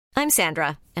I'm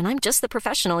Sandra, and I'm just the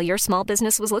professional your small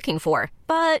business was looking for.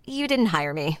 But you didn't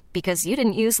hire me because you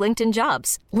didn't use LinkedIn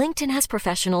Jobs. LinkedIn has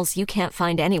professionals you can't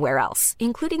find anywhere else,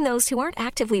 including those who aren't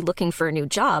actively looking for a new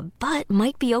job, but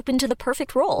might be open to the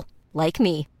perfect role, like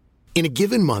me. In a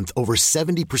given month, over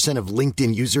 70% of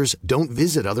LinkedIn users don't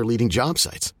visit other leading job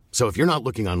sites. So if you're not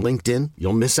looking on LinkedIn,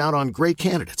 you'll miss out on great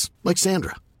candidates like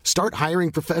Sandra. Start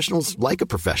hiring professionals like a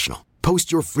professional.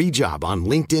 Post your free job on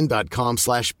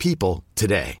linkedin.com/people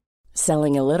today.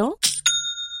 Selling a little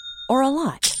or a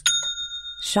lot?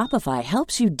 Shopify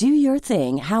helps you do your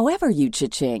thing however you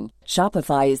cha-ching.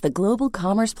 Shopify is the global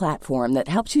commerce platform that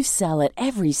helps you sell at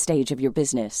every stage of your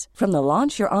business. From the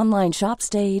launch your online shop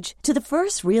stage to the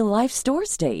first real-life store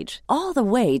stage, all the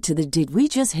way to the did we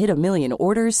just hit a million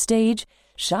orders stage.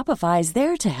 Shopify is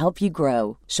there to help you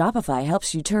grow. Shopify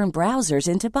helps you turn browsers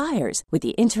into buyers with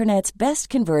the internet's best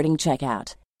converting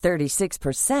checkout.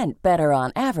 36% better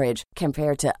on average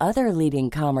compared to other leading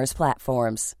commerce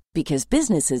platforms. Because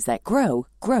businesses that grow,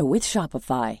 grow with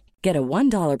Shopify. Get a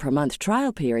 $1 per month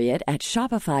trial period at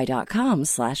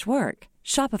shopify.com/work.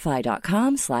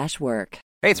 Shopify.com/work.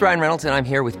 Hey, it's Ryan Reynolds, and I'm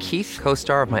here with Keith,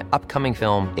 co-star of my upcoming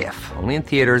film, If, only in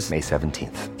theaters May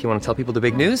 17th. Do you want to tell people the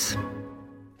big news?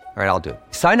 All right, I'll do it.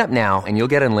 Sign up now and you'll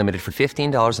get unlimited for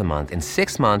 $15 a month and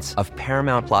 6 months of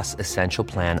Paramount Plus Essential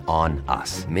Plan on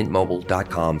us.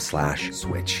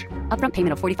 MintMobile.com/switch. Upfront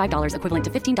payment of $45 equivalent to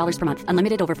 $15 per month.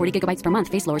 Unlimited over 40 gigabytes per month.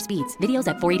 Face lower speeds. Videos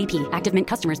at 480p. Active Mint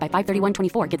customers by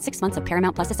 531.24 get 6 months of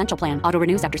Paramount Plus Essential Plan. Auto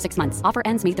renews after 6 months. Offer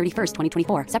ends May 31st,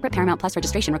 2024. Separate Paramount Plus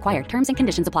registration required. Terms and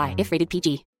conditions apply if rated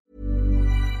PG.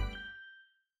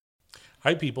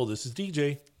 Hi, people. This is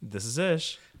DJ. This is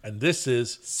Ish. And this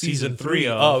is Season 3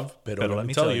 of Pero Let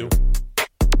Me Tell You.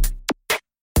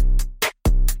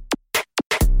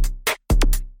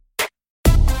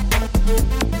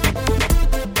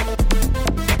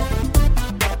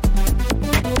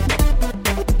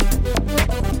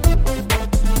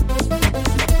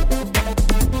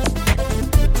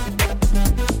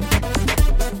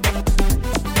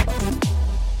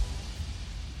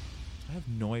 I have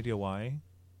no idea why.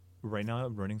 Right now,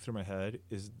 running through my head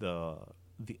is the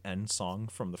end song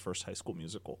from the first High School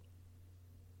Musical.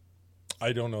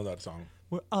 I don't know that song.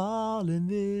 We're all in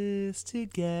this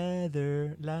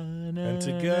together. La, na, And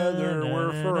together na,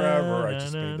 we're na, forever. I na,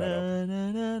 just na, made that up.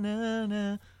 na, na, na,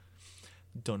 na.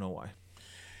 Don't know why.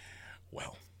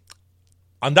 Well,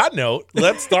 on that note,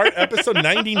 let's start episode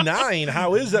 99.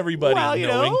 How is everybody? Well, you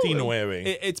know,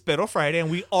 99. It's Pero Friday,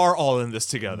 and we are all in this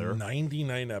together.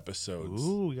 99 episodes.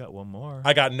 Ooh, we got one more.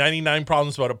 I got 99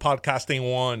 problems about a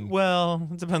podcasting one. Well,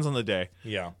 it depends on the day.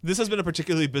 Yeah. This has been a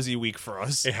particularly busy week for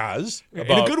us. It has. In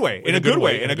a good way. In a good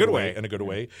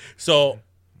way. So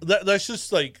let's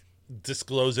just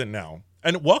disclose it now.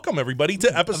 And welcome, everybody,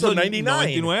 to episode 99.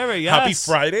 99, yes. Happy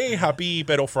Friday. Happy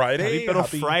Pero Friday. Happy Pero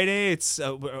Friday. It's,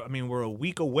 we're a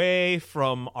week away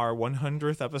from our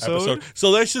 100th episode. So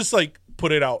let's just,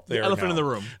 put it out there. The elephant in the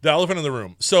room. The elephant in the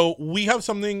room. So we have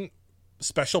something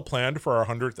special planned for our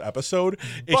 100th episode.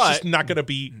 It's just not going to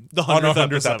be the on our 100th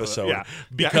 100th episode. Yeah.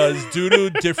 Because due to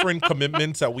different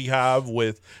commitments that we have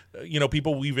with,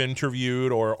 people we've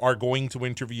interviewed or are going to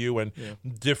interview and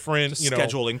different,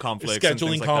 scheduling conflicts.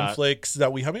 Scheduling conflicts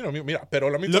that we have. Mira, pero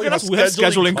let me Look tell at you us, we have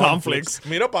scheduling conflicts.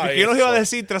 Mira pa ¿Qué nos iba a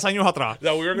eso. decir 3 años atrás?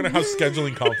 That we were going to have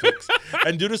scheduling conflicts.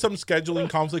 And due to some scheduling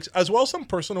conflicts, as well as some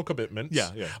personal commitments,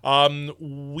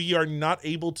 we are not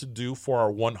able to do for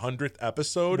our 100th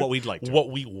episode what we'd like to. What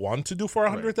we want to do for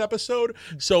our 100th episode.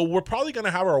 So we're probably going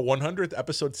to have our 100th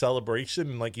episode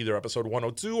celebration in either episode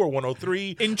 102 or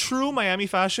 103. In true Miami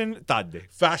fashion, tarde.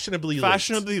 Fashionably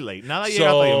late. Nada llega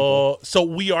a tiempo. So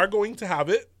we are going to have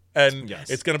it. And Yes.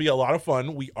 it's going to be a lot of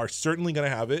fun. We are certainly going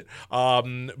to have it.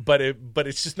 But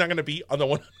it's just not going to be on the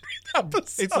 100th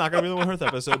episode. It's not going to be the 100th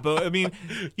episode. But, I mean,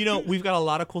 we've got a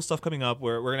lot of cool stuff coming up.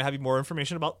 We're going to have you more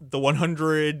information about the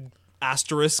 100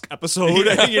 asterisk episode,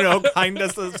 kind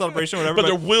of celebration, whatever. But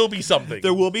there will be something.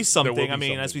 There will be something. There will be I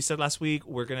mean, something. as we said last week,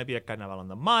 we're going to be at Carnaval on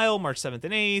the Mile, March 7th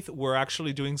and 8th. We're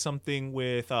actually doing something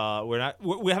with, we're not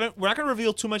going to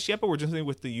reveal too much yet, but we're doing something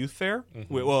with the Youth Fair.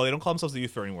 Well, they don't call themselves the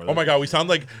Youth Fair anymore. Oh my God, we sound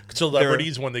like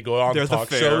celebrities when they go on they're talk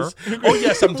the fair. shows. Oh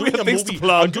yes, I'm doing a things to movie.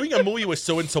 plug. I'm doing a movie with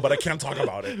so and so, but I can't talk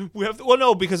about it.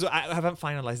 No, because I haven't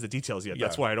finalized the details yet.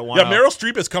 That's why I don't want. Yeah, Meryl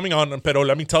Streep is coming on, pero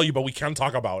let me tell you, but we can't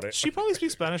talk about it. She probably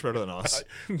speaks Spanish better than us.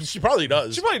 She probably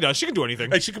does. She probably does. She can do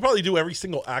anything. And she could probably do every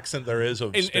single accent there is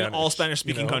of in all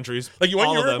Spanish-speaking countries. Like, you want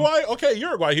all Uruguay? Okay,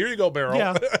 Uruguay. Here you go, Meryl.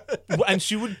 Yeah. And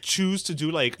she would choose to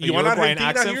do like a You want Uruguayan Argentina?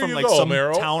 accent Here from you like go, some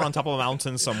Meryl. town on top of a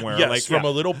mountain somewhere. Yes, like from a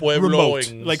little pueblo remote,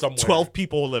 in like somewhere. 12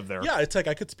 people live there. Yeah, it's like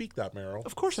I could speak that, Meryl.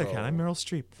 Of course I can. I'm Meryl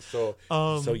Streep. So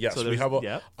yes, we there's- have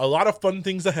yeah. a lot of fun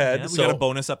things ahead. Yeah, we so got a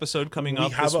bonus episode coming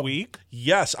up this week.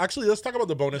 Yes, actually, let's talk about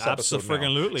the bonus episode now.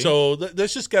 Abso-friggin-lutely. So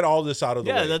let's just get all this out of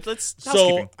the way. Yeah, let's So,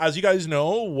 housekeeping. as you guys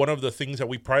know, one of the things that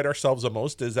we pride ourselves the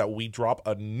most is that we drop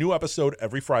a new episode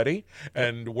every Friday,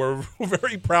 and we're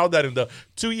very proud that in the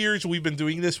 2 years we've been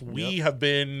doing this, we've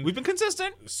been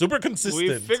consistent, super consistent.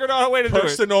 We figured out a way to do it.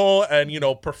 Personal and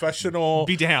professional.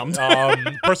 Be damned.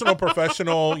 Personal,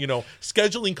 professional.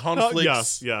 Scheduling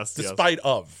conflicts. Yes. Despite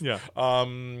of. Yeah.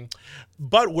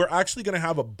 But we're actually going to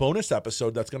have a bonus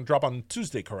episode that's going to drop on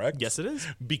Tuesday, correct? Yes, it is.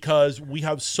 Because we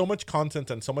have so much content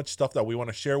and so much stuff that we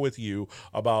want to share with you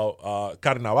about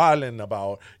Carnaval and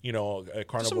about,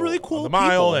 Carnival some really cool on the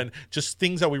Mile people. and just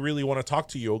things that we really want to talk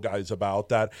to you guys about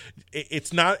that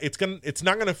it's not going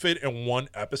to fit in one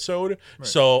episode. Right.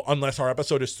 So unless our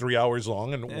episode is 3 hours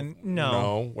long and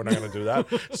no, we're not going to do that.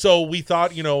 So we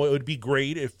thought, it would be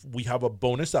great if we have a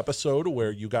bonus episode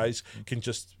where you guys can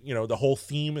just, the whole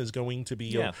theme is going to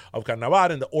be of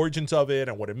Carnaval and the origins of it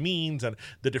and what it means and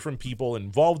the different people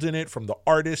involved in it, from the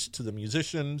artists to the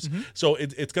musicians. Mm-hmm. So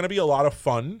it's going to be a lot of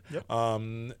fun. Yep.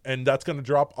 And that's going to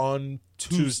drop on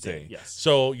Tuesday. Yes.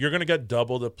 So you're going to get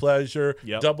double the pleasure,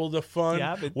 double the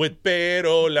fun with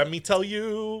Pero, let me tell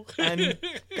you. And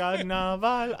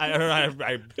Carnaval. I don't know.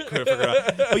 I could have figured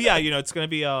out. But yeah, it's going to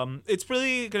be it's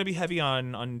really going to be heavy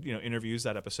on interviews.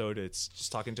 That episode, it's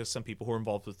just talking to some people who are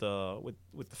involved with the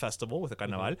festival, with the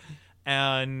Carnaval. Mm-hmm.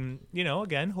 And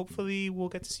again, hopefully we'll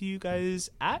get to see you guys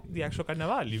at the actual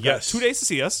Carnaval. You've got 2 days to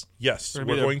see us. Yes, we're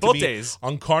going both to be days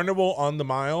on Carnival on the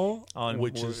Mile,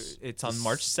 it's on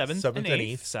March 7th and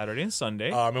 8th, Saturday and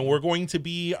Sunday. And we're going to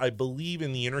be, I believe,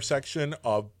 in the intersection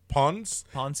of Ponce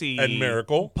and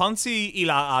Miracle. Ponce y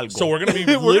la Algo. So we're going to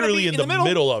be literally in the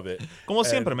middle of it. Como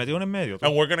siempre, metido en el medio.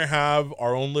 And we're going to have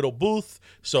our own little booth.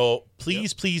 So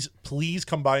please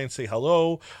come by and say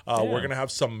hello. We're going to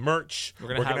have some merch.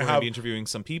 We're going to be interviewing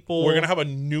some people. We're going to have a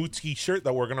new T-shirt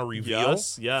that we're going to reveal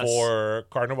for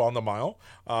Carnival on the Mile.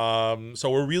 So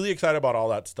we're really excited about all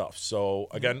that stuff. So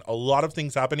again, a lot of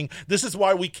things happening. This is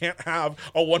why we can't have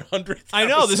a 100th I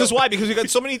know. This is why, because we got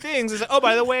so many things. It's like, oh,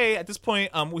 by the way, at this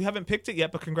point, we haven't picked it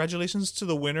yet, but congratulations to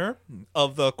the winner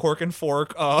of the Cork and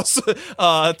Fork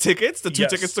tickets, the 2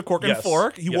 tickets to Cork and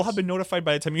Fork. You will have been notified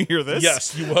by the time you hear this.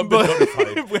 Yes, you will have been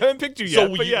notified. We haven't picked you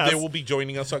yet. So they will be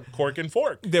joining us at Cork and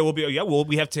Fork. There will be,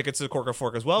 we have tickets to Cork and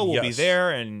Fork as well. We'll be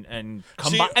there and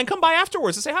come by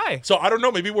afterwards to say hi. So I don't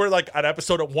know, maybe we're like at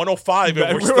episode 105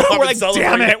 and we're still like,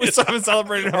 damn it, we still haven't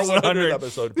celebrated our 100th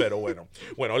episode. Pero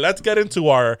bueno, let's get into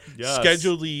our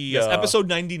scheduled episode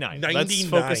 99. Let's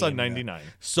focus on 99.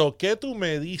 So, ¿qué tú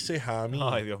me dices a mí?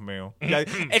 Ay, Dios mío.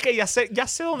 Es que ya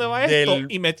sé dónde va esto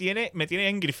y me tiene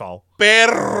engrifado.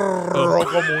 Perro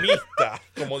comunista,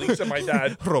 como dice my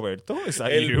dad. Roberto, is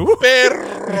that El you?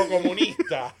 Perro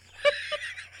comunista.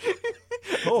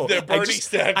 The Bernie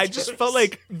Sanders. I just felt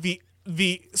like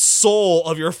the soul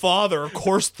of your father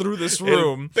coursed through this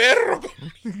room. El perro.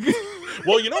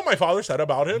 Well, you know what my father said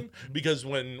about him? Because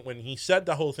when he said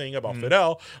the whole thing about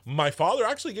Fidel, my father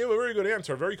actually gave a very good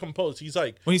answer, very composed. He's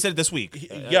like... When he said it this week.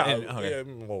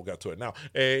 We'll get to it now.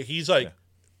 He's like,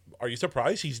 are you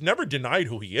surprised? He's never denied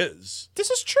who he is. This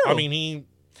is true. I mean,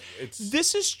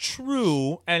 this is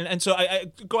true, and so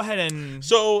I go ahead and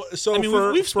I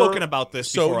mean we've spoken about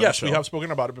this before. So on yes, the show. we have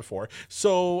spoken about it before.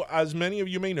 So as many of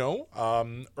you may know,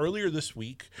 earlier this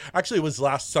week, actually it was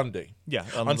last Sunday,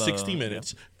 on 60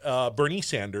 Minutes, Bernie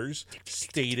Sanders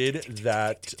stated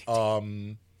that.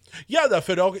 That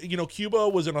Fidel, Cuba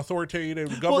was an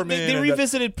authoritative government. They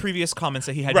revisited previous comments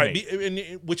that he had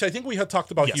made. Which I think we had talked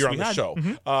about here on the show. Mm-hmm.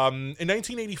 In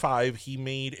 1985, he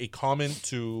made a comment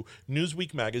to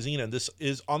Newsweek magazine, and this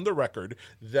is on the record,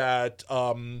 that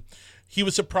he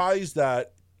was surprised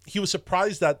that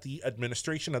the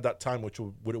administration at that time, which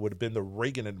would have been the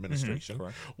Reagan administration,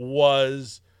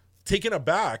 was taken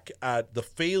aback at the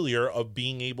failure of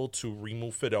being able to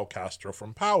remove Fidel Castro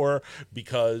from power,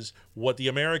 because what the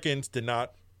Americans did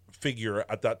not figure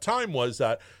at that time was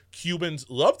that Cubans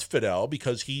loved Fidel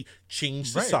because he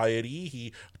changed society.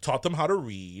 He taught them how to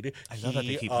read. I love that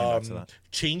they keep coming back to that.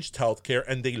 Changed healthcare,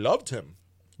 and they loved him.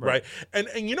 Right.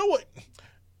 And you know what?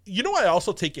 I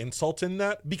also take insult in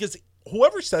that, because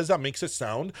whoever says that makes it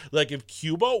sound like if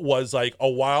Cuba was like a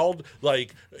wild,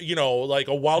 like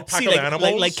a wild pack of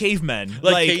animals, like cavemen,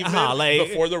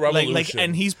 before the revolution,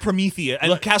 and he's Prometheus,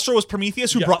 and Castro was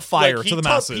Prometheus who brought fire to the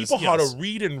masses. He taught people how to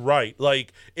read and write,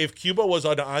 like if Cuba was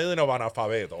an island of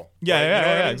analfabeto.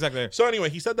 Yeah, exactly. So anyway,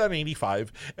 he said that in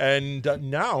 '85, and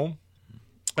now,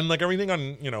 and like everything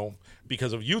on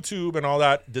because of YouTube and all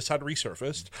that, this had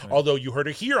resurfaced. Right. Although you heard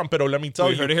it here on Pero Let Me Tell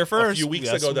You. We heard it here first. A few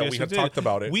weeks ago that we had talked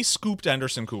about it. We scooped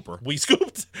Anderson Cooper. We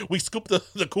scooped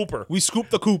the Cooper. We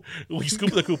scooped the coop. We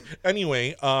scooped the coop.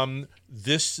 Anyway,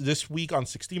 this week on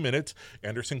 60 Minutes,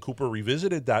 Anderson Cooper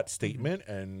revisited that statement,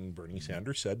 and Bernie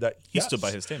Sanders said that he stood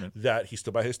by his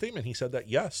statement. He said that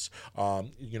yes,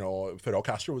 Fidel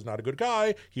Castro was not a good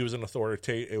guy. He was an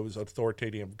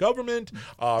authoritative government.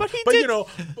 But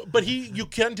you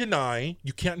can't deny.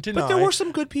 But there were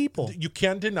some good people. You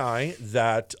can't deny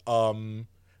that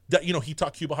he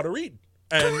taught Cuba how to read,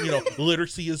 and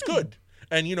literacy is good.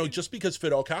 And just because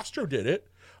Fidel Castro did it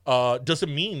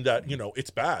doesn't mean that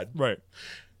it's bad. Right.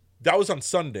 That was on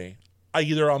Sunday.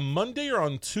 Either on Monday or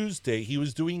on Tuesday, he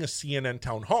was doing a CNN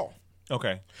town hall.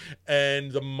 Okay.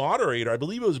 And the moderator, I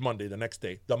believe it was Monday, the next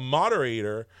day, the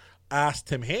moderator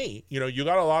asked him, "Hey, you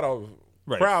got a lot of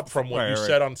crap from what you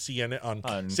said on CNN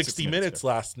on 60 Minutes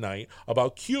last night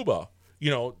about Cuba.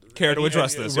 Care to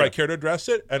address this? Right, care to address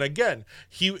it?" And again,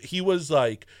 he was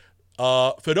like,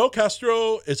 Fidel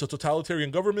Castro is a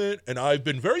totalitarian government, and I've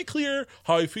been very clear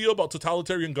how I feel about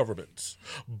totalitarian governments.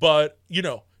 But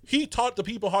he taught the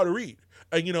people how to read.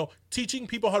 And, teaching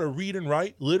people how to read and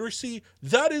write, literacy,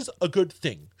 that is a good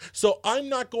thing. So I'm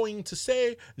not going to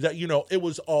say that, it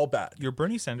was all bad. Your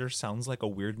Bernie Sanders sounds like a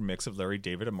weird mix of Larry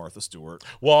David and Martha Stewart.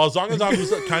 Well, as long as I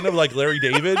was kind of like Larry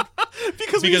David.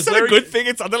 because when you said a good thing,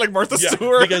 it sounded like Martha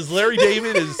Stewart. Because Larry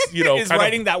David is, is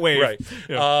writing that way. Right.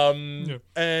 Yeah.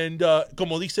 And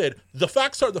como dice, the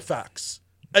facts are the facts.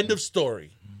 End of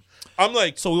story. I'm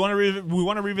like, so we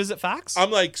want to revisit facts.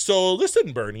 I'm like, so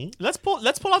listen, Bernie. Let's pull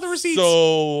out the receipts.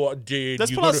 So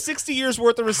let's pull out 60 years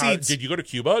worth of receipts. Did you go to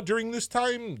Cuba during this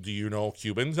time? Do you know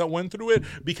Cubans that went through it?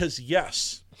 Because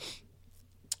yes,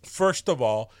 first of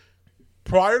all,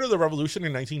 prior to the revolution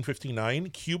in 1959,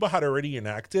 Cuba had already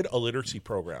enacted a literacy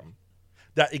program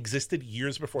that existed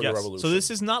years before the revolution. So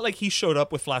this is not like he showed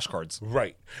up with flashcards.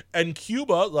 Right. And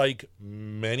Cuba, like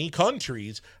many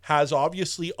countries, has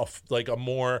obviously a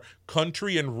more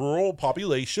country and rural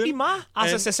population.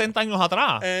 Hace 60 años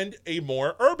atrás. And a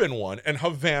more urban one. And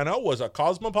Havana was a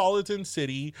cosmopolitan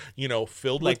city,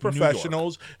 filled with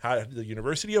professionals. Had the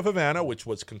University of Havana, which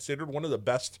was considered one of the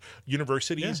best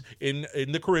universities in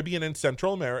the Caribbean and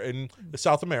Central America, in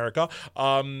South America,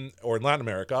 or in Latin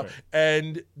America. Right.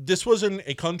 And this wasn't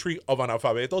a country of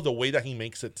analfabeto the way that he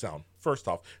makes it sound, first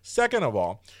off. Second of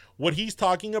all, what he's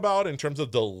talking about in terms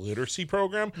of the literacy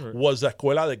program was the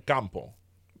Escuela de Campo.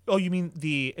 Oh, you mean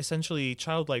the essentially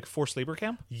childlike forced labor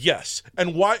camp? Yes.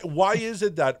 And why is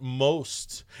it that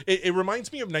most... It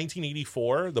reminds me of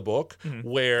 1984, the book,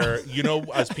 where,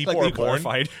 as people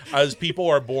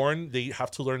are born, they have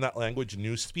to learn that language,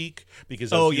 newspeak,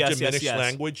 because if you diminish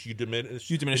language, you diminish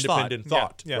independent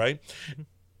thought, right?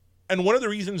 And one of the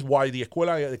reasons why the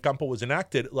Escuela de Campo was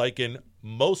enacted, like in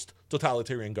most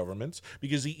totalitarian governments,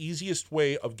 because the easiest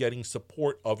way of getting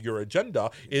support of your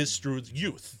agenda is through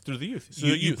youth. Through the youth.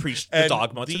 You preach the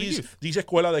dogma to the youth. These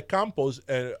Escuela de Campos,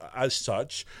 as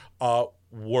such,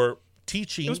 were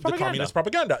teaching the communist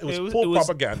propaganda. It was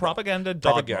propaganda. Propaganda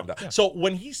dogma. Yeah. So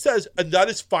when he says, and that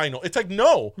is final, it's like,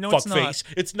 no fuckface.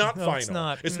 It's not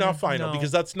final. It's not final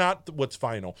because that's not what's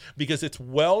final. Because it's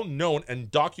well known and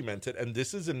documented, and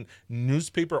this is in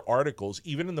newspaper articles,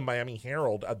 even in the Miami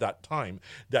Herald at that time,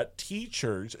 that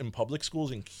teachers in public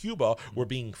schools in Cuba were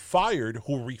being fired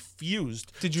who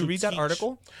refused Did you read that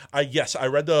article? Yes, I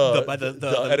read the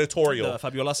editorial. The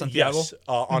Fabiola Santiago? Yes,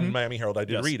 on Miami Herald. I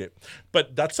did read it.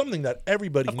 But that's something that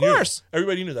everybody knew. Course.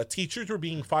 Everybody knew that teachers were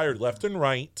being fired left and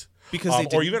right. Because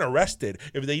or even arrested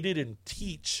if they didn't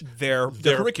teach their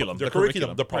curriculum,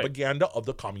 the propaganda of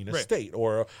the communist state,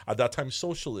 or at that time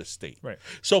socialist state. Right.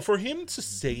 So for him to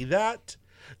say that,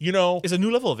 is a new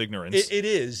level of ignorance. It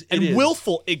is.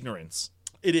 Willful ignorance.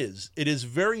 It is. It is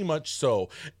very much so.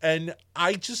 And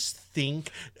I just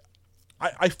think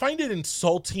I find it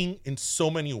insulting in so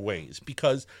many ways,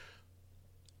 because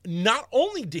not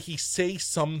only did he say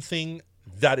something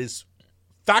that is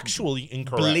factually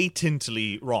incorrect,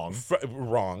 blatantly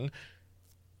wrong,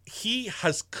 he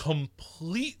has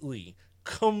completely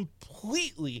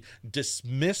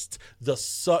dismissed the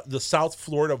South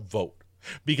Florida vote.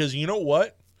 Because you know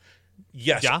what?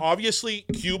 Yes, obviously,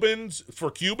 Cubans,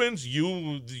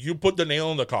 you put the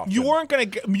nail in the coffin. You weren't gonna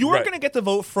get the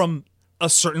vote from a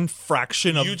certain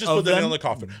fraction of you just of put the them, nail in the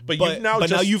coffin. But you've now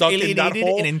just you've stuck in that alienated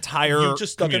hole. an entire You've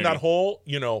just stuck in that community. hole.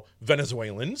 You know,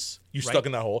 Venezuelans. You Right. stuck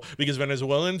in that hole because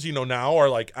Venezuelans, you know, now are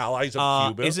like allies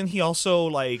of Cuba. Isn't he also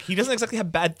like he doesn't exactly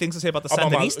have bad things to say about the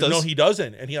Sandinistas? No, he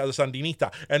doesn't, and he has a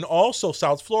Sandinista, and also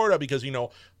South Florida because you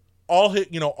know,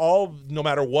 no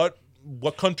matter what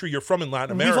country you're from in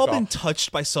Latin America, We've all been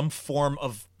touched by some form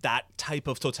of that type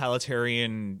of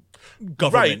totalitarian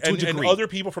government right? to a And degree. other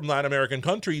people from Latin American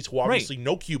countries who obviously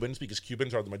know Cubans because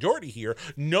Cubans are the majority here,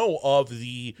 know of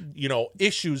the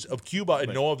issues of Cuba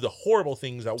and know of the horrible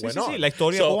things that went on. La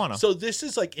historia cubana. So this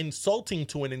is like insulting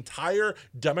to an entire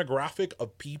demographic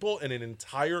of people in an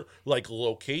entire like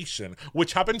location,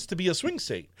 which happens to be a swing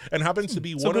state and happens to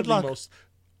be one of the most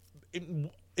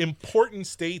important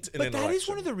states in an election. But that is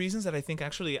one of the reasons that I think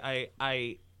actually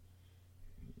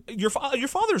your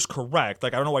father's correct.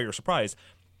 Like I don't know why you're surprised,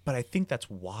 but I think that's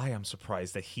why I'm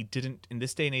surprised that he didn't in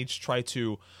this day and age try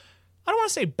to, I don't want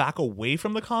to say back away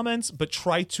from the comments, but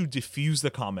try to diffuse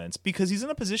the comments because he's in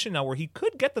a position now where he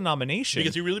could get the nomination.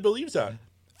 Because he really believes that.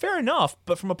 Fair enough,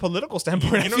 but from a political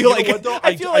standpoint,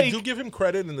 I do give him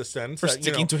credit in the sense for that,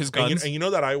 sticking to his guns. And you know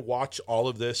that I watch all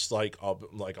of this like a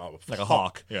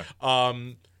hawk. Yeah.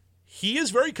 He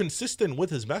is very consistent with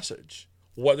his message,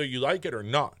 whether you like it or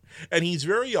not. And he's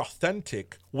very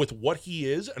authentic with what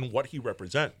he is and what he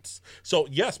represents. So,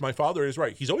 yes, my father is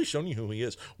right. He's always shown you who he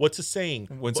is. What's his saying?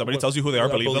 When somebody tells you who they are,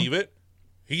 believe them. it.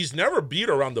 He's never beat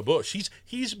around the bush.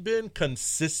 He's been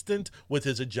consistent with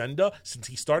his agenda since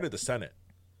he started the Senate.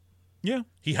 Yeah.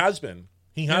 He has been.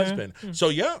 So,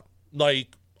 yeah,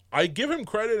 like, I give him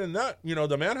credit in that. You know,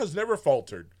 the man has never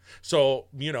faltered. So,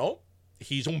 you know,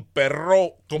 he's un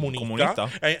perro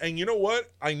comunista. And you know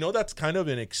what? I know that's kind of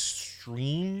an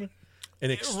extreme.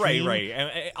 Right.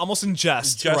 And almost in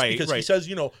jest. Right. Because he says,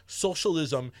 you know,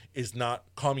 socialism is not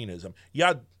communism.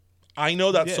 Yeah, I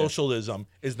know that socialism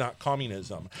is not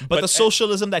communism. But the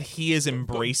socialism that he is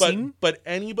embracing. But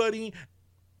anybody...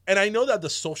 And I know that the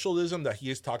socialism that he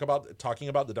is talking about,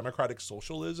 the democratic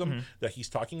socialism that he's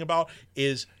talking about,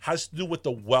 has to do with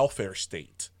the welfare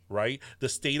state, right? The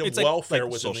state of welfare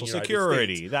within Social the United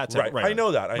Security. States. That's right. Right. I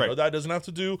know that. I know that doesn't have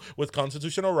to do with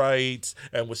constitutional rights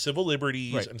and with civil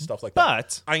liberties and stuff like that.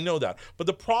 But I know that. But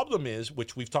the problem is,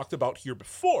 which we've talked about here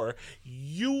before,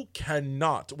 you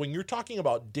cannot, when you're talking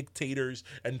about dictators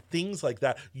and things like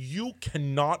that, you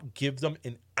cannot give them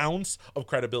an ounce of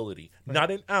credibility.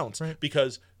 Not an ounce.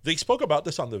 Because they spoke about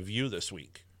this on The View this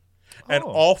week. And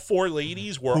all four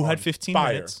ladies were who on had 15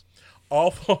 fire. minutes. All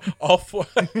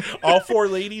four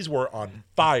ladies were on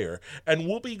fire. And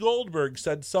Whoopi Goldberg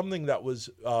said something that was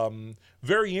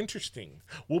very interesting.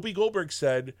 Whoopi Goldberg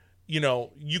said, you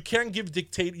know, you can't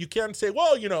say,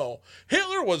 well, you know,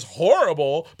 Hitler was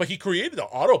horrible, but he created the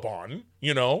Autobahn,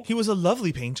 you know. He was a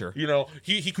lovely painter. You know,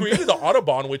 he created the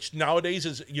Autobahn, which nowadays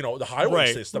is, you know, the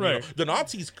highway system. Right. You know, the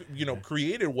Nazis, you know,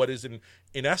 created what is in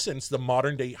essence the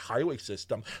modern day highway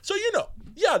system. So, you know,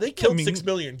 yeah, they killed 6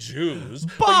 million Jews.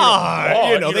 But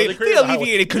you know, they created the highway.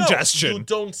 alleviated congestion. No, you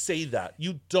don't say that.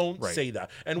 You don't say that.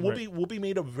 And Whoopi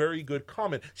made a very good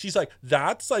comment. She's like,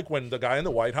 that's like when the guy in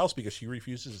the White House, because she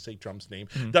refuses to say Trump's name,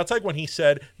 that's like when he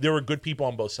said there were good people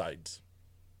on both sides.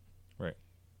 Right.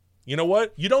 You know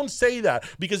what? You don't say that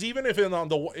because even if in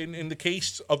the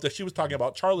case of she was talking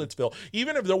about Charlottesville,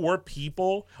 even if there were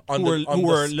people who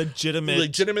were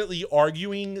legitimately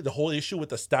arguing the whole issue with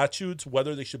the statutes,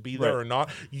 whether they should be there or not,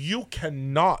 you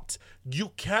cannot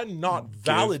give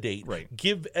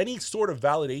any sort of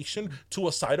validation to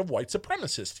a side of white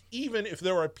supremacists, even if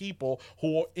there are people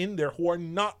who are in there who are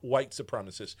not white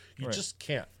supremacists. You just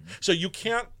can't. So you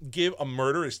can't give a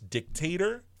murderous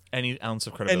dictator any ounce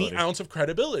of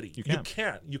credibility. You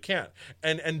can't.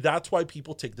 And that's why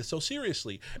people take this so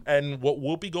seriously. And what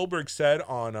Whoopi Goldberg said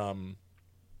on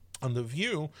The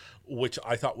View, which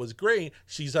I thought was great,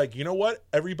 she's like, you know what?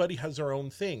 Everybody has their own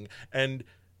thing. And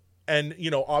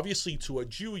you know, obviously to a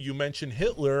Jew, you mention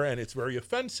Hitler and it's very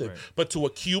offensive. Right. But to a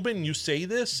Cuban, you say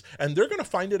this and they're going to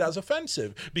find it as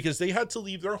offensive because they had to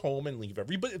leave their home and leave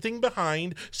everything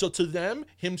behind. So to them,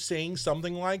 him saying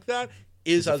something like that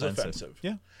is as offensive.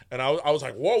 Yeah. And I was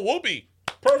like, whoa, Whoopi,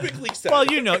 perfectly said. Well,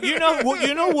 you know,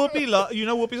 Whoopi's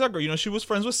our girl. You know, she was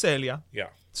friends with Celia. Yeah.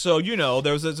 So, you know,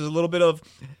 there's a little bit of,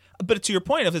 but to your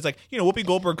point, if it's like, you know, Whoopi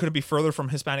Goldberg couldn't be further from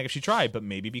Hispanic if she tried, but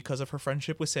maybe because of her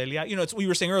friendship with Celia, you know, it's what you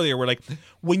were saying earlier, where like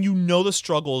when you know the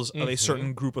struggles of a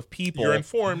certain group of people, you're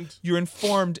informed. You're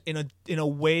informed in a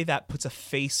way that puts a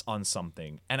face on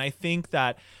something, and I think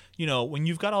that, you know, when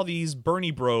you've got all these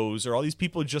Bernie bros or all these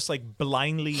people just like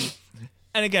blindly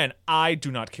And again, I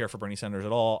do not care for Bernie Sanders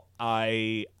at all.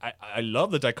 I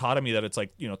love the dichotomy that it's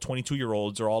like,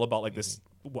 22-year-olds are all about like this.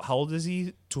 How old is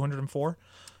he? 204?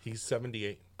 He's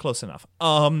 78. Close enough.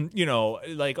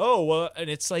 Like, oh, well, and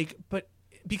it's like, but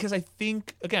because I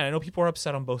think, again, I know people are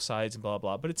upset on both sides and blah,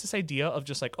 blah, but it's this idea of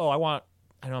just like, oh, I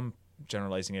know I'm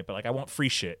generalizing it, but like, I want free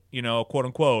shit, quote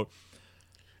unquote.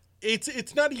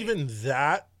 It's not even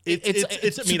that.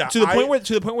 It's I mean, to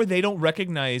the point where they don't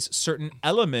recognize certain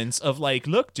elements of like,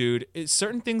 look, dude,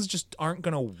 certain things just aren't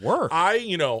gonna work.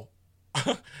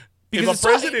 If a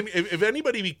president, if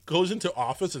anybody goes into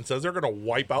office and says they're going to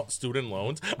wipe out student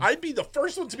loans, I'd be the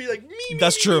first one to be like,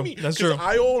 That's true. That's true.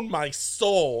 I own my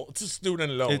soul to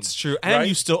student loans. It's true. And right?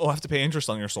 you still have to pay interest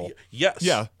on your soul. Yes.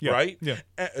 Yeah. Right? Yeah.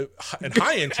 And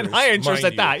high interest. And high interest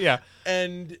at that, yeah.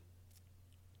 And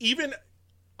even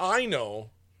I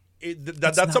know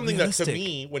that's something realistic. that to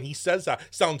me, when he says that,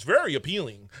 sounds very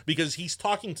appealing because he's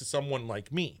talking to someone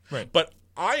like me. Right. But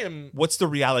I am... What's the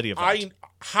reality of that?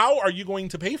 How are you going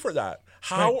to pay for that?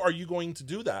 How are you going to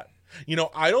do that?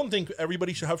 I don't think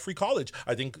everybody should have free college.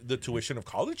 I think the tuition of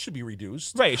college should be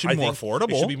reduced. Right, it should be more affordable.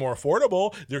 It should be more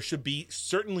affordable. There should be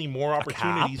certainly more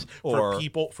opportunities for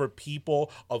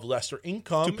people of lesser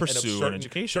income to pursue an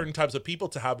education. Certain types of people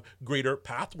to have greater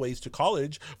pathways to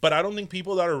college. But I don't think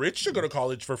people that are rich should go to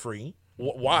college for free.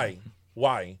 Why?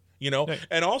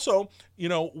 And also,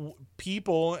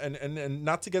 people and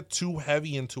not to get too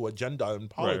heavy into agenda in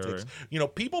politics,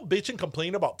 right. People bitch and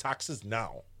complain about taxes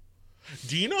now.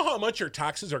 Do you know how much your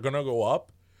taxes are going to go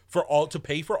up to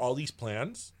pay for all these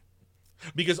plans?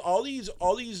 Because all these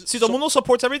the mundo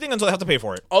supports everything until they have to pay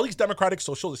for it. All these democratic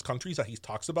socialist countries that he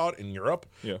talks about in Europe,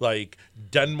 like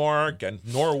Denmark and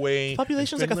Norway. The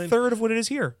population is like a third of what it is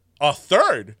here. A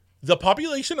third. The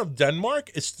population of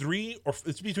Denmark is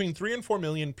it's between 3 and 4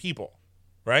 million people,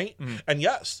 right? And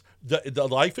yes, the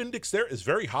life index there is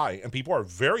very high, and people are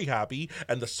very happy,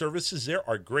 and the services there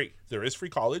are great. There is free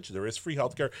college, there is free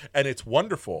healthcare, and it's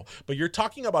wonderful. But you're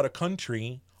talking about a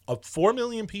country of 4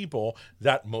 million people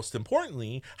that, most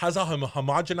importantly, has a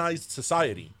homogenized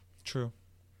society. True.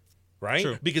 Right?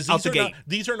 True. Because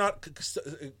these are not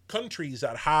countries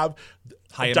that have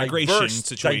high immigration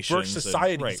situations, diverse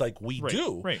societies like we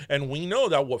do. Right. And we know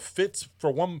that what fits for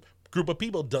one group of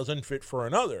people doesn't fit for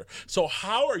another. So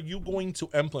how are you going to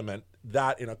implement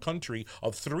that in a country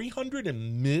of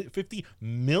 350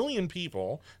 million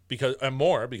people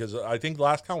because I think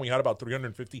last count we had about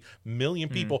 350 million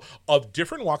people of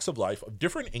different walks of life, of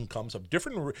different incomes, of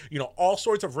different, all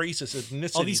sorts of races,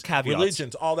 ethnicities, all these caveats,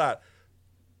 religions, all that.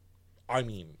 I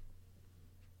mean,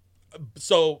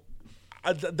 so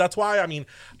that's why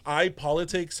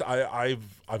politics. I've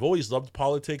always loved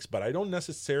politics, but I don't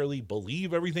necessarily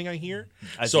believe everything I hear.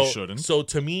 You shouldn't. So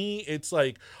to me, it's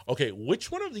like, okay,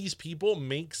 which one of these people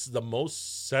makes the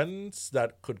most sense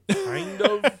that could kind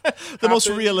of the most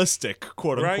realistic,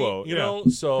 quote unquote,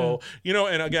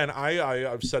 and again,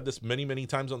 I've said this many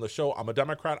times on the show. I'm a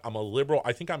Democrat. I'm a liberal.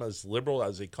 I think I'm as liberal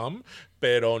as they come,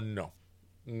 pero no.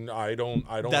 I don't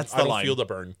feel the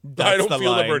burn. I don't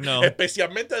feel the burn. No.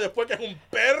 Especialmente después que es un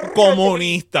perro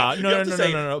comunista.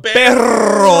 No.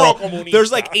 Perro comunista.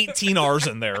 There's like 18 R's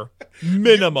in there.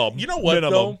 Minimum. You know what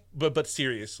though? But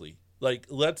seriously, like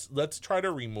let's try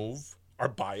to remove our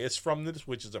bias from this,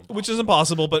 which is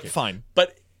impossible. But fine.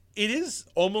 But it is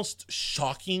almost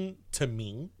shocking to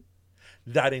me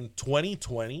that in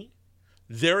 2020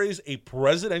 there is a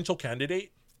presidential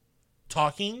candidate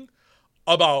talking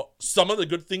about some of the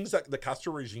good things that the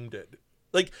Castro regime did.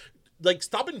 Like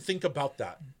stop and think about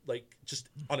that. Like just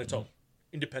on its own,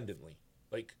 independently.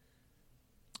 Like,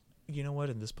 you know what?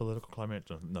 In this political climate,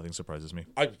 nothing surprises me.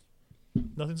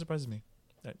 Nothing surprises me.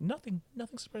 Nothing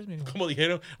surprises me anymore. Como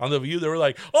dijeron on The View, they were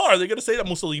like, "Oh, are they going to say that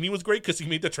Mussolini was great because he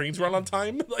made the trains run on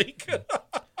time?" Like.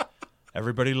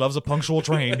 Everybody loves a punctual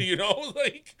train.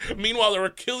 Meanwhile, they were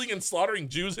killing and slaughtering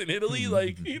Jews in Italy.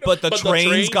 But the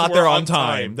trains got there on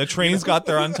time. The trains got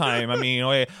there on time. I mean,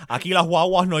 aquí las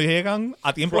guaguas no llegan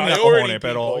a tiempo ni a cojones,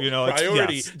 pero,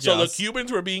 priority. Yes. The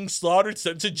Cubans were being slaughtered,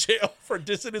 sent to jail for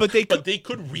dissidents, but they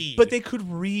could read. But they could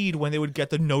read when they would get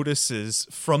the notices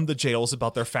from the jails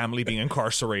about their family being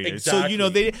incarcerated. Exactly. So,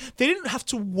 they didn't have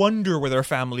to wonder where their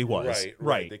family was.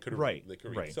 Right. They could read.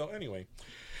 So anyway.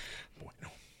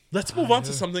 Let's move on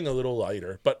to something a little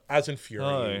lighter, but as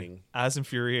infuriating. As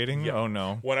infuriating? Yeah. Oh,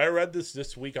 no. When I read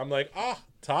this week, I'm like,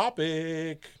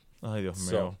 topic. Ay, Dios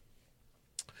so, mío.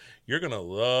 You're going to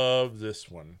love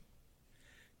this one.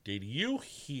 Did you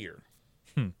hear?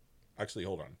 Actually,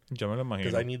 hold on.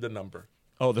 Because I need the number.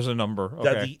 Oh, there's a number. Okay.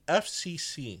 That the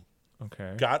FCC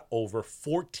got over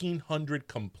 1,400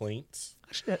 complaints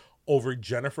over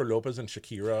Jennifer Lopez and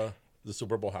Shakira the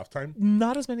Super Bowl halftime?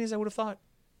 Not as many as I would have thought.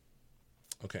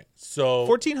 Okay, so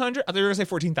 1,400? I thought you were going to say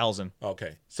 14,000.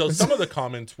 Okay, so some of the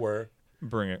comments were,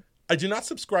 Bring it. I do not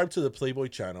subscribe to the Playboy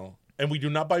channel, and we do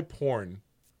not buy porn.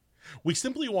 We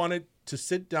simply wanted to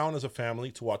sit down as a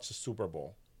family to watch the Super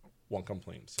Bowl. One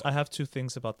complaint. So. I have two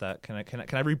things about that. Can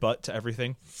I rebut to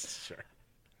everything? Sure.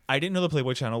 I didn't know the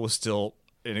Playboy channel was still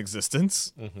in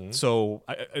existence. So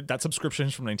that subscription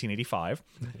is from 1985.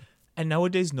 And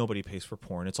nowadays, nobody pays for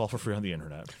porn. It's all for free on the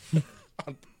internet.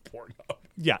 On Pornhub.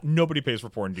 Yeah, nobody pays for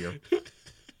porn, dear.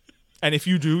 And if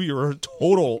you do, you're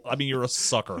a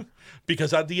sucker.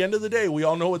 Because at the end of the day, we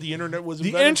all know what the internet was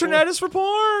invented The internet for. is for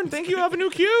porn. Thank you, Avenue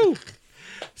Q.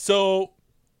 So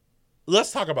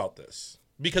let's talk about this.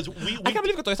 Because we I can't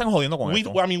believe que todavía están jodiendo con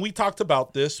esto. we talked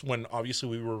about this when obviously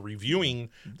we were reviewing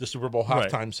the Super Bowl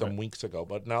halftime some weeks ago.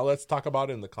 But now let's talk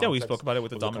about it in the context. Yeah, we spoke about it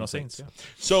with the Domino context. Saints. Yeah.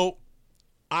 So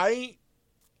I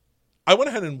went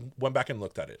ahead and went back and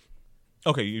looked at it.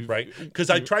 Okay, Right?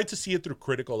 Because I tried to see it through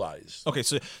critical eyes. Okay,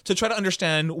 so to try to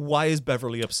understand why is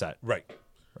Beverly upset? Right.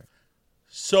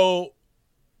 So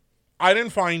I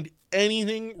didn't find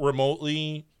anything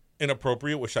remotely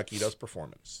inappropriate with Shakira's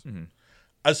performance.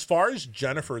 As far as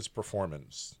Jennifer's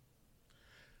performance,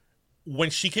 when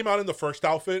she came out in the first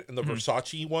outfit, in the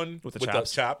Versace one With the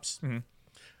chaps,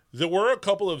 there were a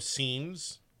couple of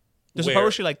scenes. There's a part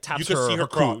where she like taps you could see her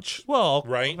crotch. crotch. Well,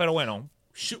 right? Pero bueno.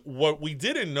 What we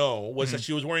didn't know was that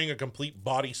she was wearing a complete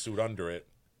bodysuit under it.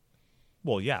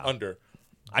 Well, yeah.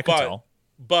 I could tell.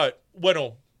 But,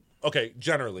 bueno, okay,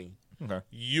 generally. Okay.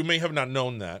 You may have not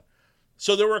known that.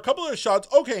 So there were a couple of shots,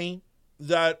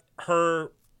 that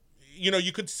her,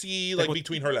 you could see, like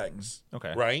between her legs.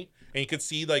 Okay. Right? And you could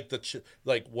see, like,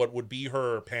 like what would be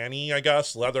her panty, I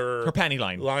guess, leather. Her panty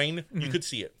line. You could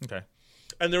see it. Okay.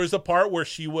 And there was a part where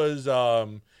she was,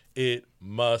 it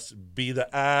must be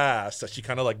the ass, that she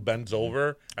kind of, like, bends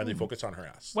over, and they focus on her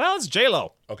ass. Well, it's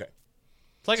J-Lo. Okay.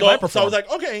 It's like So, if I perform. I was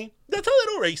like, okay, that's a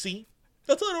little racy.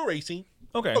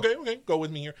 Okay. Okay, go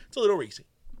with me here. It's a little racy.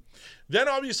 Then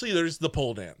obviously there's the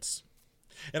pole dance.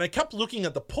 And I kept looking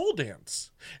at the pole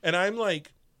dance. And I'm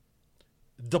like,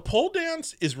 the pole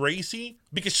dance is racy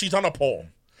because she's on a pole.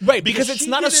 Right, because it's she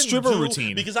not a didn't stripper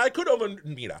routine. Because I could have,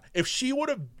 if she would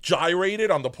have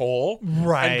gyrated on the pole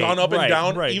Right, and gone up and right,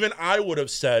 down, right. even I would have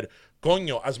said,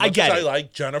 Coño, as much as I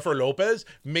like Jennifer Lopez,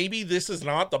 maybe this is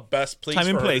not the best place Time for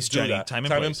and her place, to do Jenny. that. Time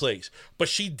and place. But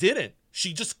she didn't.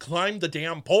 She just climbed the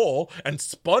damn pole and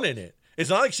spun in it.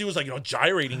 It's not like she was like,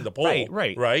 gyrating the pole.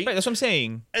 Right. That's what I'm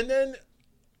saying. And then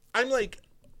I'm like,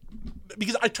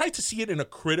 because I tried to see it in a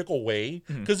critical way,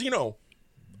 because,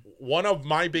 one of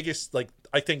my biggest, like,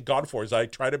 I thank God for is I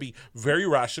try to be very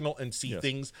rational and see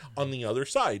things on the other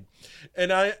side.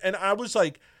 And I was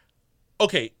like,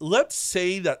 okay, let's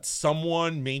say that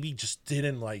someone maybe just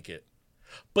didn't like it.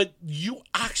 But you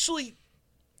actually...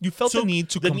 You felt the need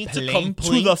to complain to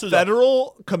the to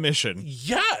Federal Commission.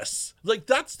 Yes. Like,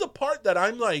 that's the part that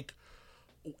I'm like...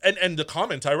 And the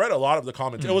comments, I read a lot of the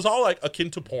comments. It was all, like, akin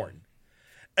to porn.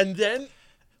 And then...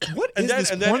 What is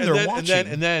this porn they're watching?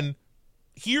 And then,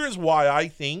 here's why I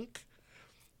think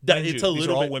that it's a These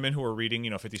little are all bit... women who are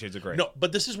reading, 50 Shades of Grey. No,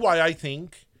 but this is why I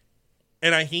think,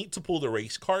 and I hate to pull the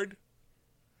race card,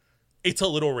 it's a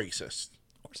little racist.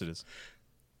 Of course it is.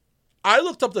 I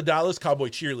looked up the Dallas Cowboy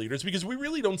cheerleaders because we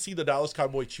really don't see the Dallas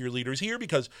Cowboy cheerleaders here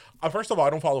because, first of all, I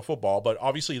don't follow football, but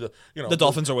obviously the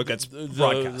Dolphins are what gets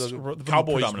broadcast. The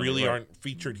Cowboys really aren't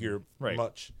featured here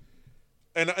much.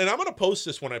 And I'm going to post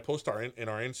this when I post in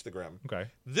our Instagram. Okay.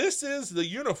 This is the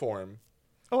uniform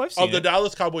I've seen of the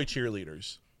Dallas Cowboy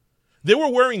cheerleaders. They wear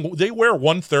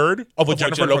 1/3 of what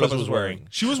Jennifer Lopez was wearing.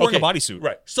 She was wearing a bodysuit.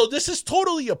 Right. So this is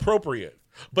totally appropriate.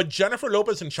 But Jennifer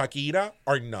Lopez and Shakira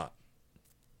are not.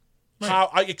 Right.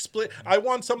 How I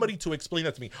want somebody to explain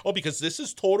that to me. Oh, because this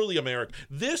is totally American.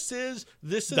 This is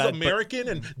American,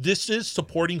 and this is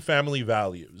supporting family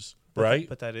values, right?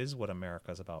 But that is what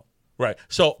America's about. Right.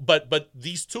 So, but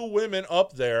these two women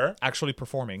up there actually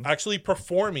performing.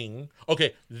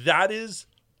 Okay, that is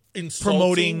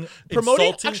insulting.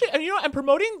 Promoting. Actually, and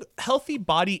promoting healthy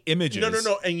body images.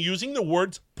 No, and using the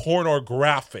words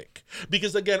pornographic.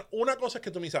 Because again, una cosa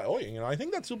que tú me dices, I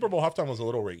think that Super Bowl halftime was a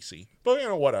little racy, but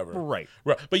whatever. Right.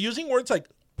 But using words like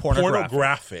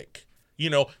pornographic,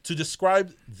 to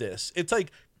describe this, it's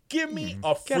like, give me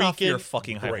a freaking Get off your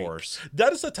fucking high break. horse.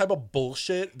 That is the type of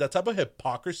bullshit, that type of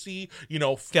hypocrisy, Que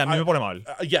a mí me pone mal.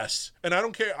 Yes. And I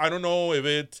don't care. I don't know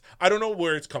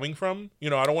where it's coming from. I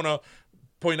don't want to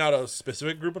point out a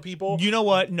specific group of people. You know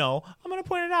what? No. I'm going to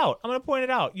point it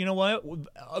out. You know what?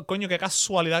 Coño, qué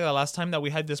casualidad. The last time that we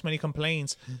had this many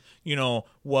complaints,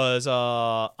 was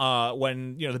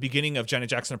when the beginning of Janet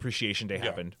Jackson Appreciation Day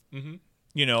happened. Mm-hmm.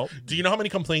 Do you know how many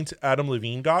complaints Adam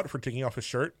Levine got for taking off his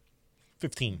shirt?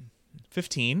 15.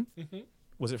 15? Mm-hmm.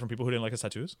 Was it from people who didn't like his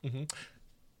tattoos? Mm-hmm.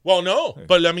 Well, no,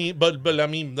 but let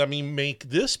me make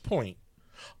this point.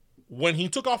 When he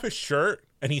took off his shirt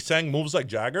and he sang "Moves Like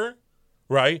Jagger,"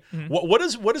 right? Mm-hmm.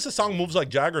 What does the song "Moves Like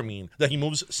Jagger" mean? That he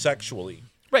moves sexually,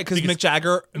 right? Because Mick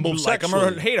Jagger, moves like him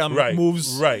or hate him,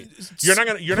 moves right.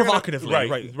 You're provocatively, not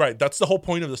gonna, right. That's the whole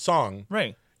point of the song,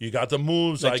 right? You got the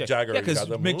moves like Jagger. Yeah, because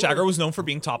Mick Jagger was known for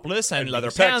being topless and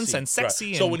leather pants and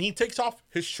sexy. Right. So when he takes off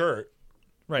his shirt,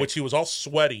 which he was all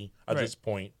sweaty at this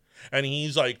point, and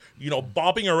he's like,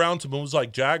 bopping around to "Moves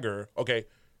Like Jagger," okay,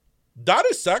 that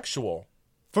is sexual.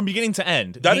 From beginning to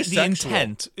end. That is the sexual.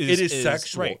 Intent is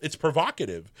sexual. Right. It's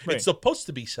provocative. Right. It's supposed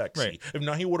to be sexy. Right. If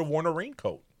not, he would have worn a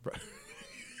raincoat.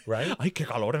 Right? Ay, qué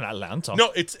calor in Atlanta.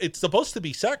 No, it's supposed to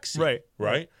be sexy.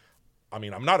 Right. I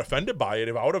mean, I'm not offended by it.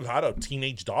 If I would have had a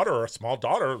teenage daughter or a small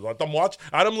daughter, let them watch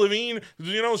Adam Levine,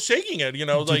 shaking it.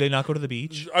 Do they not go to the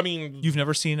beach? I mean, you've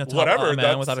never seen a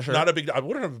man without a shirt. Not a big. I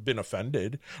wouldn't have been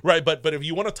offended, right? But if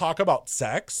you want to talk about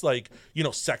sex,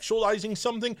 sexualizing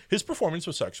something, his performance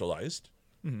was sexualized.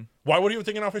 Mm-hmm. Why would he have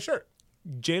taken off his shirt?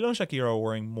 J-Lo and Shakira are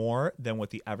wearing more than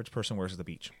what the average person wears at the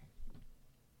beach.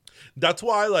 That's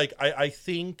why, I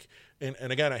think, and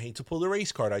again, I hate to pull the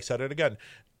race card. I said it again.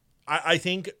 I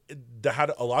think that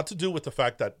had a lot to do with the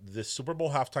fact that this Super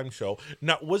Bowl halftime show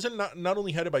wasn't not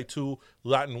only headed by two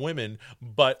Latin women,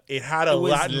 but it had a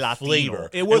Latin flavor.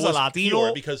 It was a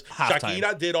Latino because halftime.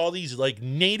 Shakira did all these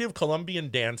native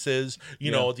Colombian dances,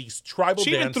 these tribal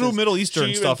dances. She even threw Middle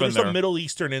Eastern stuff in there. Some Middle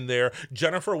Eastern in there.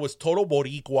 Jennifer was total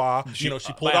Boricua. She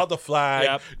pulled out the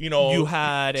flag. Yep. You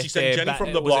had she said Jenny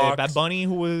from the block. Bad Bunny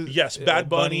who was Bad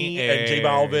Bunny and J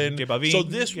Balvin. So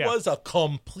this was a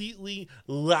completely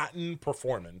Latin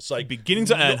performance, beginning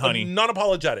to end, honey,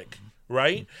 non-apologetic,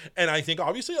 right? And I think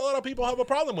obviously a lot of people have a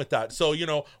problem with that. So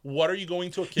what are you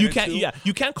going to akin to?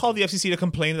 You can't call the FCC to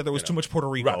complain that there was too much Puerto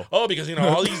Rico. Right. Oh, because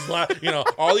all these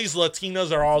all these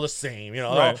Latinas are all the same.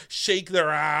 They'll shake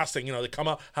their ass and they come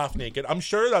out half naked. I'm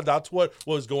sure that's what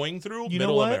was going through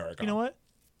Middle America. You know what?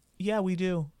 Yeah, we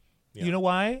do. Yeah. You know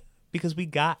why? Because we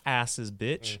got asses,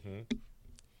 bitch. Mm-hmm.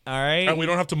 All right. And we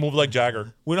don't have to move like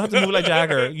Jagger. We don't have to move like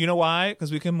Jagger. You know why?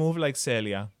 Because we can move like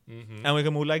Celia. Mm-hmm. And we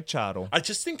can move like Charo. I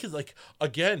just think,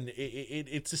 again,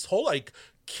 it's this whole,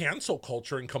 cancel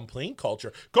culture and complaint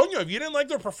culture. Coño, if you didn't like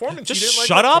their performance, just you didn't like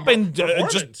shut up and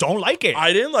just don't like it.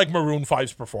 I didn't like Maroon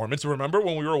 5's performance. Remember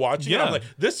when we were watching it? I'm like,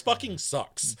 this fucking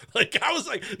sucks. I was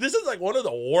like, this is one of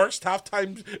the worst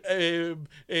halftime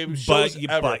shows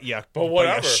ever. But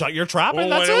whatever. Shut your trap and when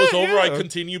that's it was over, I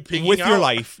continued picking with your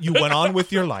life. You went on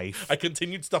with your life. I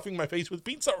continued stuffing my face with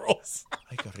pizza rolls.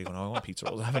 Ay, qué rico. No, I want pizza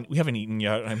rolls. We haven't eaten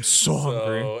yet. I'm so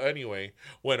hungry. So anyway,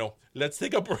 let's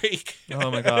take a break.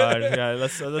 Oh my god. Yeah,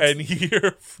 let's and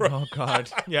hear from. Oh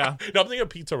god. Yeah. No, I'm thinking of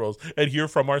pizza rolls and hear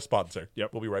from our sponsor.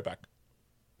 Yep. We'll be right back.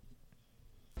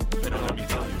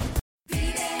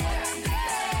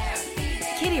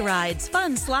 Kiddie rides,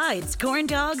 fun slides, corn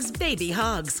dogs, baby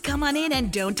hogs. Come on in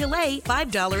and don't delay.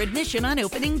 $5 admission on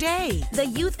opening day. The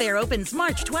Youth Fair opens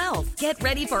March 12th. Get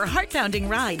ready for heart-pounding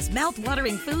rides,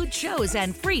 mouth-watering food, shows,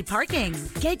 and free parking.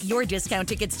 Get your discount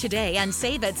tickets today and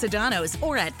save at Sedano's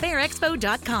or at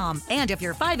fairexpo.com. And if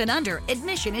you're 5 and under,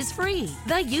 admission is free.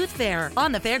 The Youth Fair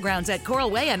on the fairgrounds at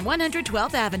Coral Way and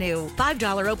 112th Avenue.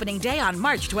 $5 opening day on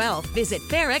March 12th. Visit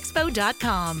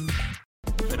fairexpo.com.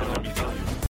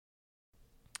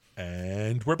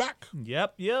 And we're back.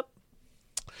 Yep.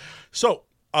 So,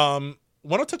 want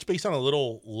to touch base on a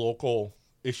little local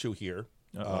issue here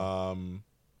that,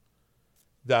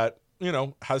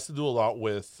 has to do a lot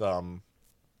with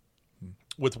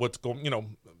what's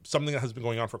going, something that has been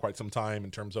going on for quite some time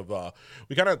in terms of,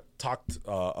 we kind of talked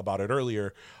about it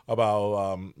earlier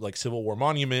about Civil War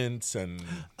monuments and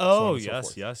so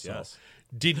forth. Yes.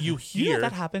 Did you hear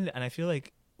that happened? And I feel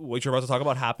like what you're about to talk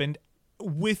about happened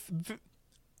with...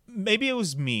 Maybe it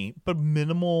was me, but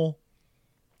minimal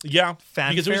fanfare.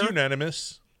 Because it was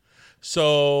unanimous.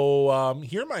 So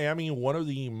here in Miami, one of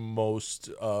the most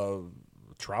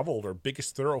traveled or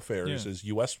biggest thoroughfares is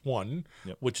US 1,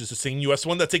 which is the same US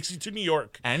 1 that takes you to New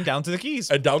York. And down to the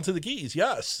Keys.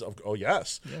 Yes. Oh,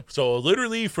 yes. Yeah. So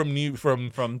literally from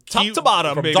top to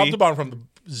bottom, from baby. top to bottom, from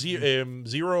the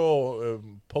zero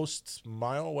post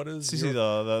mile. What is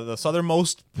the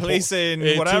southernmost place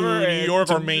in whatever New York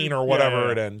or Maine or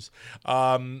whatever it ends.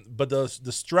 But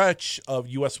the stretch of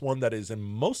US 1 that is in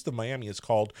most of Miami is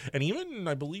called, and even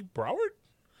I believe Broward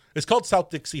It's called South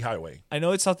Dixie Highway. I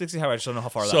know it's South Dixie Highway. I just don't know how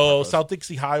far that So goes. South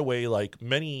Dixie Highway, like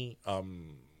many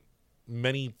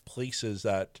places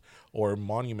or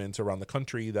monuments around the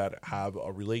country that have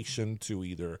a relation to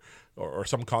either or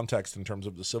some context in terms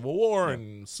of the Civil War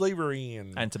and slavery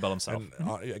and Antebellum South.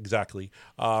 Exactly.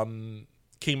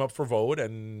 Came up for vote,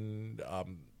 and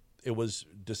it was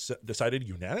decided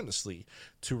unanimously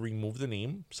to remove the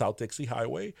name South Dixie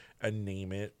Highway and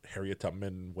name it Harriet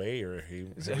Tubman Way or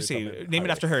Name it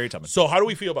after Harriet Tubman. So how do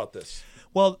we feel about this?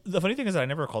 Well, the funny thing is that I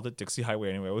never called it Dixie Highway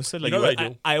anyway. I always said like I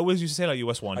do. I always used to say like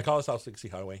US 1. I call it South Dixie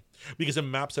Highway because in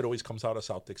maps it always comes out of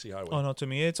South Dixie Highway. Oh no, to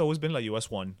me it's always been like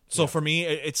US 1. So for me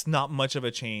it's not much of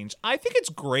a change. I think it's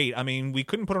great. I mean, we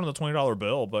couldn't put it on the $20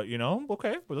 bill, but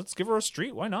okay, well, let's give her a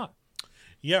street. Why not?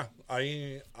 Yeah,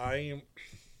 I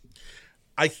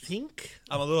think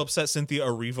I'm a little upset Cynthia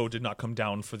Erivo did not come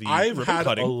down for the I've ribbon had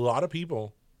cutting. a lot of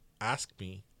people ask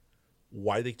me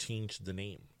why they changed the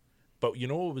name. But you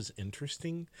know what was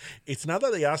interesting? It's not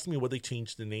that they asked me what they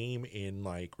changed the name in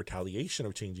like retaliation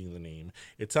of changing the name.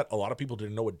 It's that a lot of people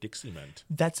didn't know what Dixie meant.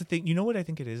 That's the thing. You know what I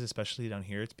think it is, especially down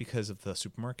here? It's because of the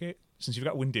supermarket. Since you've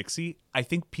got Winn-Dixie, I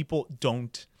think people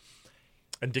don't.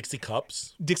 And Dixie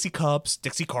Cups. Dixie Cups,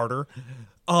 Dixie Carter.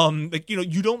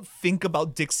 You don't think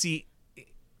about Dixie.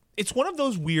 It's one of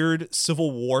those weird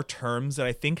Civil War terms that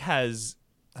I think has,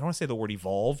 I don't want to say the word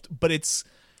evolved, but it's.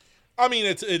 I mean,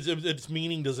 its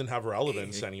meaning doesn't have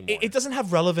relevance anymore. It doesn't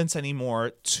have relevance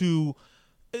anymore to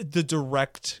the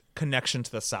direct connection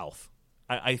to the South,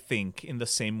 I think, in the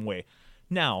same way.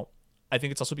 Now, I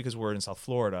think it's also because we're in South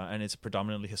Florida and it's a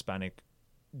predominantly Hispanic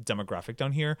demographic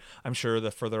down here. I'm sure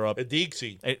the further up...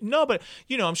 Dixie. No, but,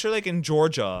 I'm sure like in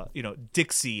Georgia,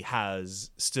 Dixie has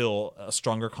still a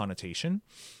stronger connotation.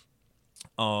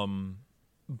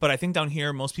 But I think down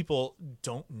here, most people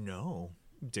don't know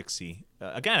Dixie.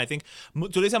 Again, I think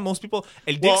today's how most people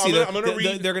El Dixie. I'm gonna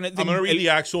read the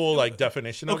actual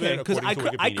definition of it. Because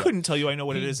I couldn't tell you I know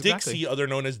what it is exactly. Dixie, other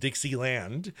known as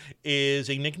Dixieland, is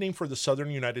a nickname for the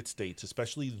southern United States,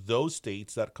 especially those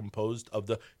states that are composed of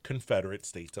the Confederate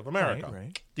States of America.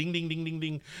 Right. Ding, ding, ding, ding,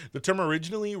 ding. The term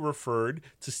originally referred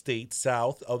to states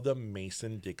south of the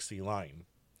Mason-Dixie line,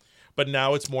 but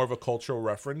now it's more of a cultural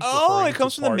reference. Oh, it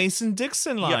comes from the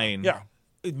Mason-Dixon line. Yeah.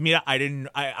 Mira,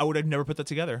 I would have never put that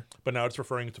together. But now it's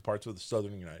referring to parts of the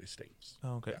southern United States.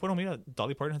 Oh, okay. Well, mira,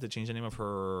 Dolly Parton had to change the name of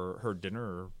her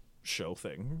dinner show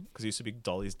thing because it used to be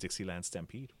Dolly's Dixieland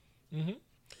Stampede. Mm-hmm.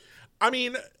 I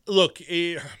mean, look,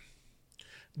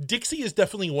 Dixie is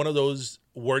definitely one of those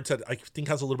words that I think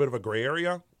has a little bit of a gray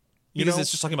area. Because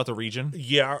it's just talking about the region?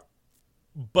 Yeah.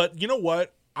 But you know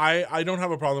what? I don't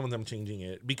have a problem with them changing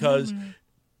it because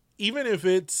even if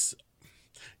it's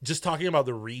just talking about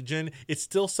the region, it's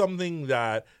still something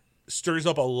that stirs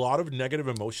up a lot of negative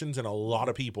emotions in a lot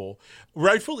of people,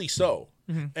 rightfully so.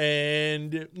 Mm-hmm.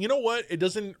 And you know what? It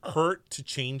doesn't hurt to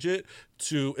change it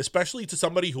especially to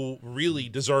somebody who really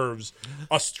deserves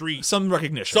a street, some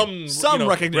recognition,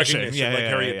 recognition, like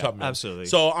Harriet Tubman. Absolutely.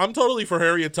 So I'm totally for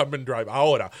Harriet Tubman Drive.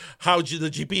 Ahora, how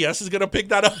the GPS is going to pick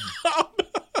that up?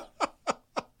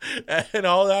 And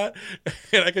all that,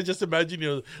 and I can just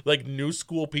imagine, like new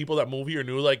school people that move here,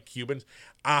 new like Cubans.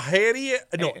 Harriet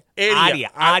Tubman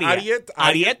drive. Harriet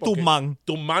Tubman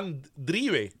drive.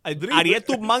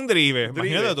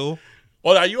 Imagínate tú.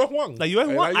 O la US 1. La US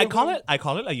 1. I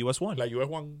call it la US 1. La US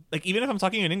 1. Like even if I'm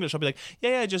talking in English, I'll be like,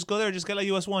 yeah, just go there, just get la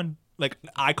US 1. Like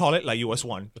I call it la US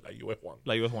 1. La US 1.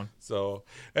 La US 1. So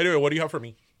anyway, what do you have for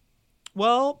me?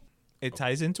 Well, it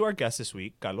ties into our guest this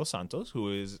week, Carlos Santos,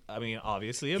 who is, I mean,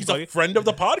 obviously he's a friend of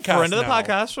the podcast. Friend of the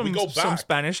podcast from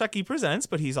Spanish Aquí Presents,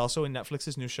 but he's also in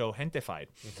Netflix's new show Gentefied.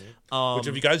 Mm-hmm. Which,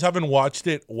 if you guys haven't watched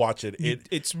it, watch it.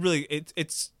 It's really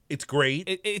it's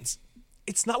great.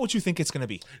 It's not what you think it's going to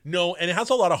be. No, and it has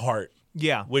a lot of heart.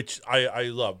 Yeah, which I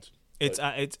loved. It's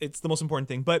the most important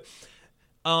thing. But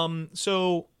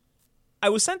so I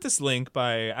was sent this link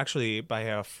by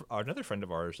another friend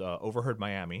of ours, Overheard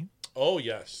Miami. Oh,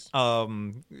 yes.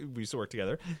 We used to work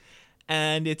together.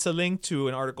 And it's a link to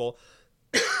an article.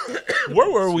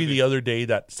 Where were we the other day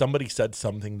that somebody said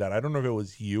something that I don't know if it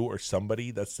was you or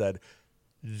somebody that said,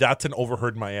 that's an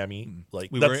Overheard Miami.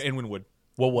 Like we were in Wynwood.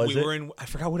 What was it? We were in, I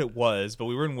forgot what it was, but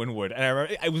we were in Wynwood. And I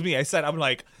remember, it was me. I said, I'm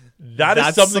like,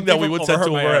 that's something that we would send to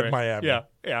Overheard Miami.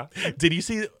 Yeah. Did you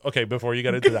see, okay, before you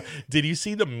get into that, did you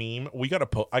see the meme?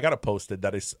 I got to post it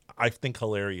that is, I think,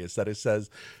 hilarious. That it says,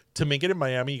 to make it in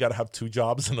Miami, you got to have 2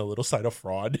 jobs and a little side of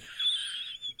fraud.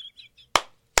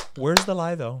 Where's the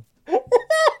lie, though?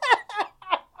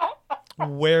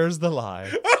 Where's the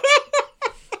lie?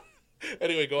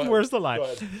 Anyway, go ahead. Where's the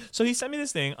lie? So he sent me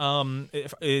this thing.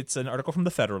 It's an article from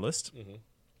The Federalist. Mm-hmm.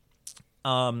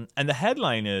 And the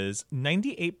headline is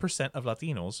 98% of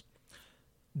Latinos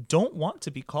don't want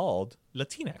to be called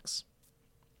Latinx.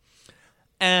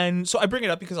 And so I bring it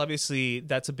up because obviously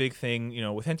that's a big thing,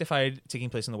 with Gentefied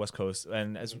taking place on the West Coast.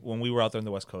 And as when we were out there on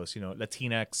the West Coast,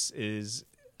 Latinx is,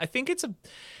 I think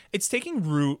it's taking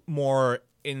root more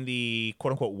in the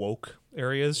quote unquote woke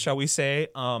areas, shall we say.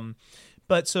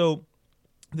 But so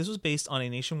this was based on a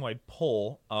nationwide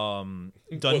poll done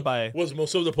by... Was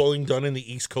most of the polling done in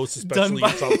the East Coast, especially in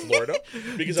South Florida?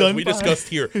 Because as we discussed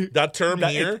here, that term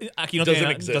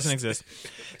doesn't exist.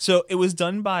 So it was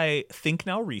done by Think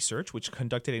Now Research, which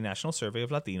conducted a national survey of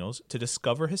Latinos to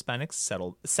discover Hispanic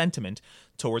sentiment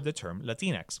toward the term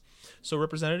Latinx. So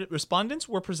respondents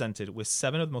were presented with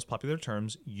 7 of the most popular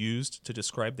terms used to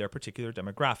describe their particular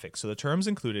demographic. So the terms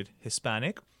included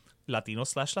Hispanic,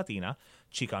 Latino/Latina,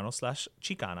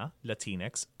 Chicano/Chicana,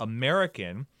 Latinx,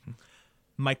 American,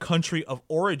 my country of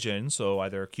origin, so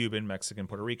either Cuban, Mexican,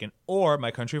 Puerto Rican, or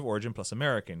my country of origin plus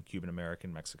American, Cuban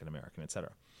American, Mexican American,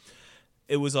 etc.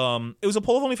 It was a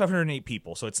poll of only 508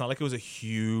 people, so it's not like it was a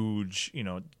huge,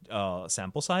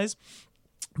 sample size.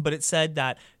 But it said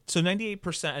that, so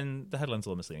 98%, and the headline's a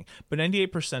little misleading, but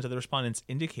 98% of the respondents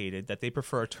indicated that they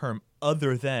prefer a term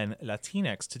other than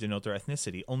Latinx to denote their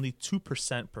ethnicity. Only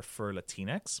 2% prefer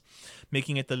Latinx,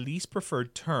 making it the least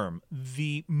preferred term.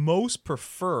 The most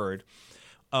preferred,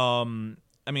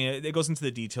 it goes into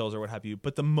the details or what have you,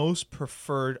 but the most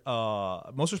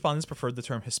respondents preferred the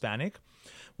term Hispanic,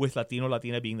 with Latino,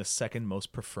 Latina being the second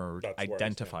most preferred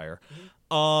identifier.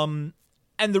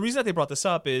 And the reason that they brought this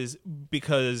up is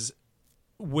because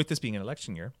with this being an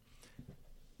election year,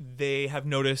 they have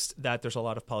noticed that there's a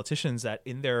lot of politicians that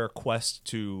in their quest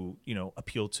to,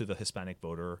 appeal to the Hispanic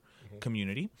voter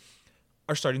community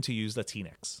are starting to use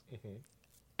Latinx.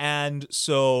 And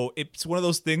so it's one of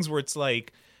those things where it's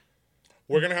like,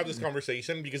 we're going to have this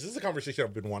conversation because this is a conversation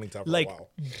I've been wanting to have for a while.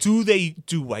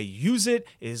 Do I use it?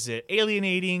 Is it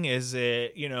alienating? Is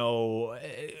it,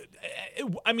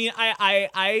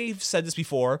 I've said this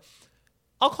before.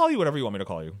 I'll call you whatever you want me to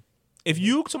call you. If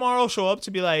you tomorrow show up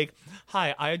to be like,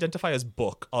 hi, I identify as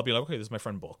Book, I'll be like, okay, this is my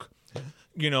friend Book.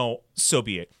 So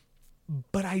be it.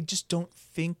 But I just don't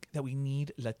think that we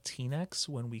need Latinx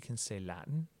when we can say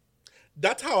Latin.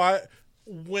 That's how I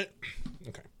went.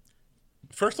 Okay.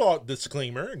 First of all,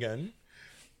 disclaimer again.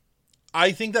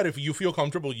 I think that if you feel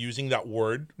comfortable using that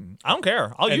word, I don't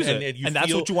care. I'll use it. And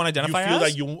that's what you want to identify as? You feel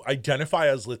that you identify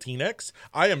as Latinx.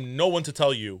 I am no one to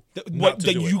tell you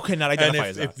that you cannot identify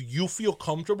as that. If you feel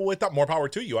comfortable with that, more power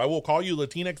to you. I will call you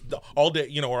Latinx all day,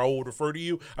 or I will refer to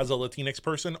you as a Latinx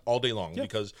person all day long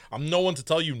because I'm no one to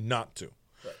tell you not to.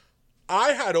 Right.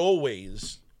 I had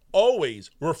always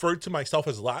referred to myself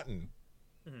as Latin.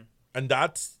 And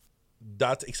that's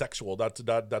asexual.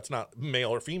 That's not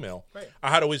male or female. Right. I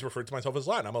had always referred to myself as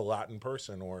Latin. I'm a Latin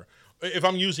person, or if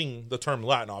I'm using the term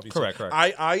Latin, obviously. Correct.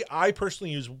 I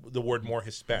personally use the word more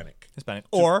Hispanic.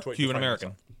 Or Cuban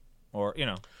American. Or,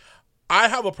 I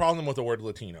have a problem with the word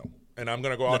Latino. And I'm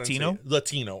going to go out and say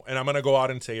Latino. And I'm going to go out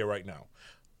and say it right now.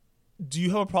 Do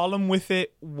you have a problem with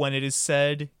it when it is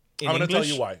said in English? I'm going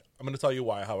to tell you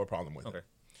why I have a problem with it.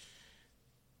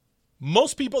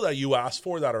 Most people that you ask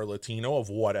for that are Latino of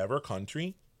whatever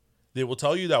country, they will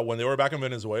tell you that when they were back in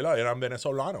Venezuela, eran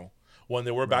venezolano. When they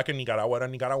were back in Nicaragua,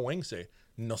 eran nicaragüense.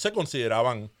 No se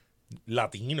consideraban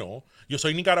latino. Yo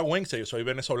soy nicaragüense, yo soy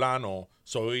venezolano,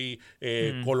 soy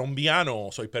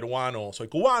colombiano, soy peruano, soy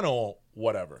cubano,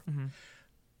 whatever.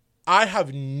 I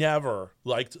have never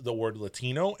liked the word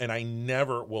Latino, and I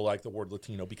never will like the word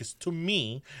Latino because to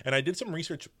me, and I did some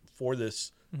research for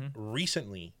this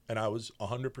recently, and I was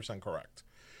 100% correct.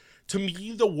 To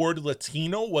me, the word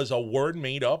Latino was a word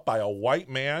made up by a white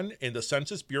man in the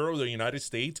Census Bureau of the United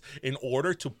States in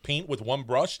order to paint with one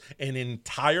brush an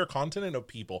entire continent of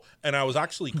people, and I was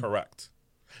actually correct.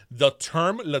 The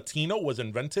term Latino was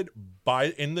invented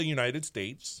in the United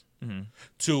States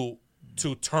to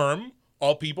term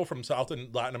all people from South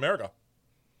and Latin America.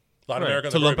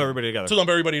 To lump everybody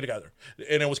together.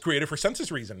 And it was created for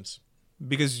census reasons.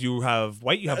 Because you have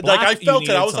white, you have black. I felt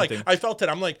it.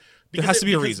 I'm like, there has to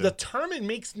be a reason. The term, it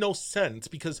makes no sense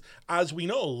because, as we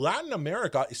know, Latin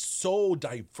America is so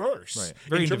diverse,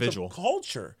 very in individual terms of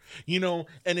culture,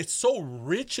 and it's so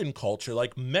rich in culture.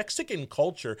 Like Mexican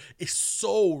culture is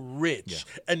so rich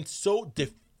and so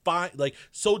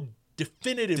so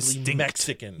definitively distinct.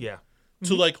 Mexican.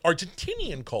 To like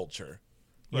Argentinian culture,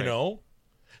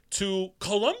 to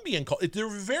Colombian culture. They're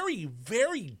very,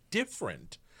 very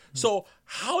different. So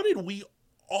how did we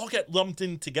all get lumped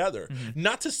in together.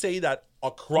 Not to say that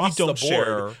across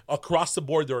the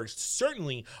board, there are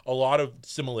certainly a lot of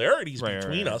similarities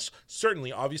between us.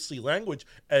 Certainly, obviously, language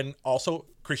and also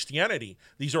Christianity.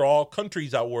 These are all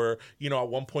countries that were, at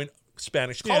one point,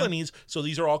 Spanish colonies. So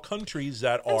these are all countries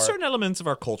that are certain elements of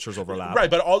our cultures overlap.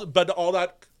 Right, but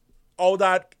all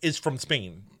that is from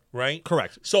Spain. Right?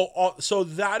 Correct. So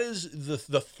that is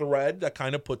the thread that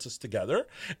kind of puts us together.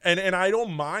 And I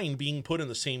don't mind being put in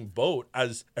the same boat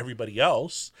as everybody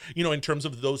else, in terms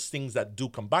of those things that do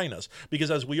combine us.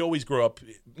 Because as we always grow up,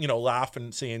 laugh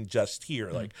and say in jest here,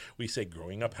 like we say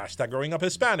growing up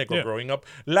Hispanic or growing up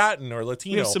Latin or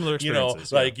Latino. We have similar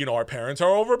experiences. Our parents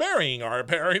are overbearing. Our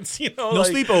parents, no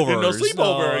sleepovers. No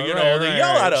sleepover. They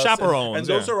yell at us. Chaperones. And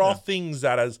those are all things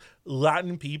that as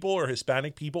Latin people or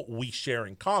Hispanic people, we share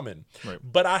in common. Right.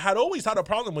 But I had always had a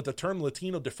problem with the term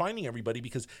Latino defining everybody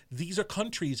because these are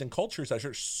countries and cultures that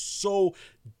are so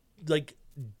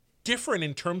different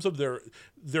in terms of their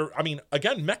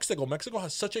again, Mexico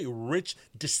has such a rich,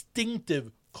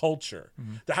 distinctive culture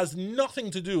that has nothing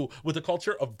to do with the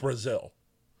culture of Brazil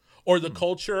or the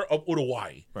culture of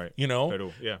Uruguay. Right.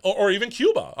 Peru, yeah. Or even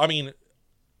Cuba.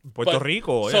 Puerto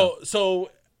Rico.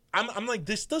 So I'm like,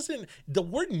 the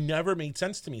word never made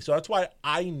sense to me. So that's why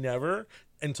I never,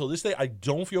 until this day, I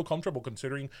don't feel comfortable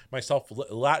considering myself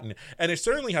Latin. And it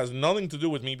certainly has nothing to do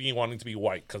with me wanting to be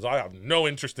white, because I have no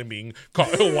interest in being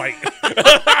white.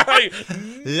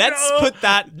 Let's put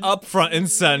that up front and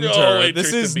center.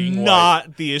 This is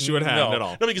not the issue at hand at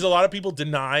all. No, because a lot of people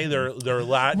deny their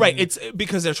Latin. Right, it's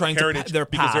because they're trying to their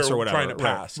pass or whatever. Trying to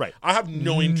pass. Right. I have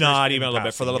no interest. Not even a little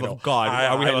bit. For the love of God,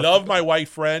 I love my white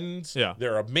friends. Yeah,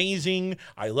 they're amazing.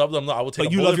 I love them. I will take.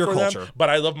 But you love your culture. Them,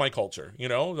 but I love my culture. I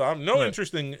have no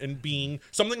interest in being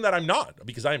something that I'm not,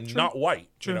 because I am not white.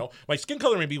 True. My skin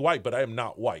color may be white, but I am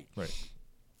not white. Right.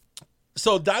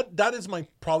 So that is my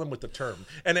problem with the term.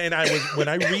 And I was, when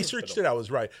I researched it, I was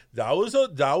right. That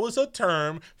was a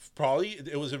term. Probably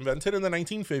it was invented in the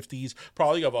 1950s.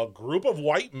 Probably of a group of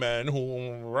white men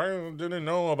who didn't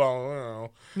know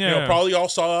about. Probably all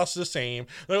saw us the same.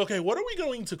 Like, okay, what are we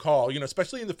going to call?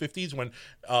 Especially in the 50s when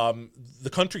the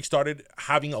country started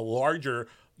having a larger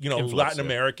influence, Latin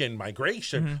American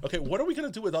migration. Mm-hmm. Okay, what are we going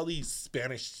to do with all these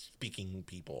Spanish-speaking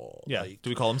people? Yeah, do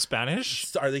we call them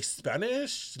Spanish? Are they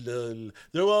Spanish?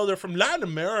 They're from Latin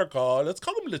America. Let's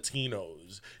call them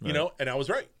Latinos. And I was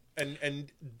right.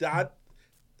 And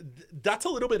that's a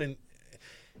little bit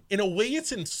in a way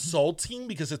it's insulting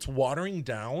because it's watering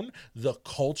down the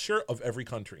culture of every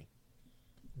country.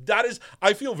 That is,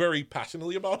 I feel very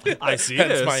passionately about it. I see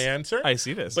That's this. my answer. I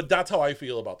see this. But that's how I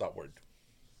feel about that word.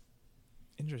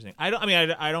 Interesting. I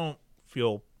don't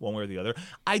feel one way or the other.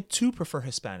 I too prefer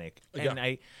Hispanic, and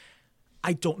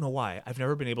I don't know why. I've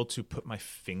never been able to put my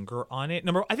finger on it.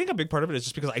 I think a big part of it is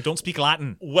just because I don't speak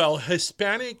Latin. Well,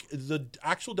 Hispanic, the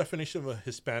actual definition of a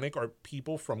Hispanic are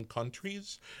people from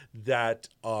countries that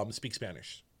speak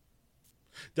Spanish.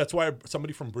 That's why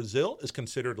somebody from Brazil is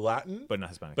considered Latin, but not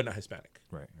Hispanic.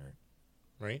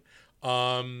 Right.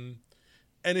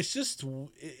 And it's just,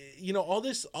 all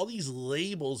these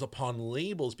labels upon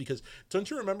labels, because don't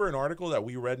you remember an article that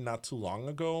we read not too long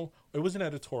ago? It was an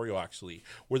editorial, actually,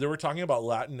 where they were talking about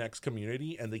Latinx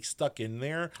community, and they stuck in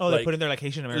there. Oh, they put in there like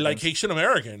Haitian Americans. Like Haitian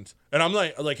Americans. And I'm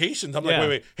like Haitians. I'm like,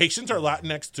 wait, Haitians are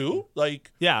Latinx too?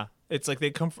 Yeah. It's like they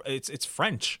come from, it's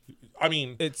French.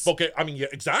 Yeah,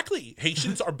 exactly.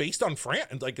 Haitians are based on France,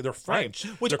 they're French.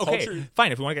 Right. Which, their culture,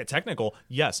 fine. If we want to get technical,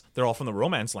 yes, they're all from the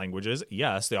Romance languages.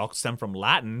 Yes, they all stem from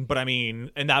Latin. But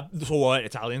so what?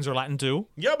 Italians are Latin too.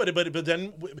 Yeah, but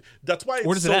then that's why.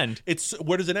 Where does it end?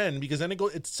 Where does it end? Because then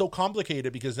it's so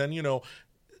complicated. Because then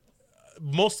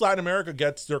most Latin America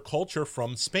gets their culture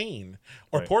from Spain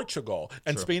or Portugal,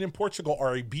 and Spain and Portugal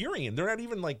are Iberian. They're not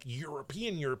even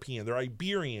European. They're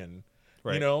Iberian.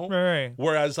 Right. Right.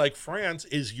 Whereas France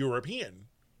is European,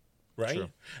 right? True.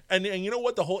 And you know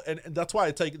what, and that's why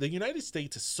it's the United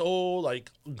States is so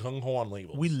gung ho on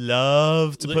labels. We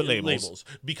love to put labels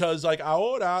because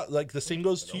ahora the same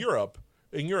goes to Europe.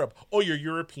 In Europe, you're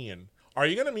European. Are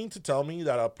you gonna mean to tell me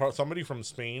that somebody from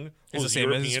Spain is the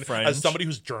same European as French, as somebody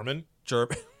who's German?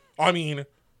 German. I mean,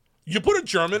 you put a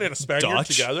German and a Spaniard Dutch.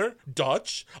 together,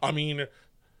 Dutch. I mean,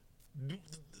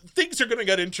 things are gonna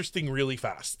get interesting really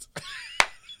fast.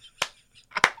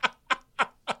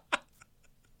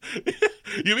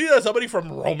 You mean that somebody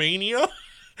from Romania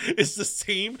is the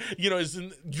same, is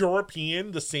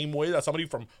European the same way that somebody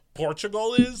from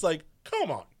Portugal is?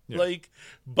 Come on. Yeah.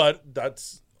 But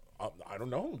that's, I don't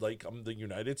know. The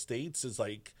United States is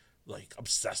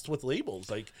obsessed with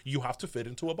labels. You have to fit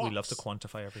into a box. We love to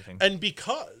quantify everything. And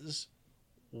because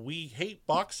we hate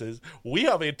boxes. We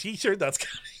have a T-shirt that's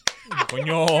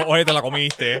Coño, oye, te la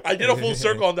comiste. I did a full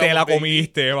circle on that. Te la one, baby.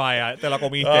 comiste, vaya. Te la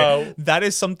comiste. That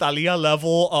is some Thalia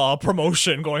level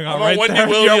promotion going on right Wendy there.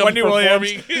 Williams Yeah, Wendy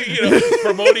Williams.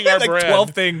 Promoting our like brand.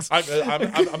 12 things. I'm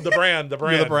the brand. The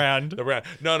brand. You're the brand. The brand.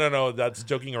 No. That's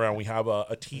joking around. We have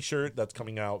a T-shirt that's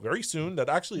coming out very soon. That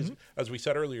actually, is, as we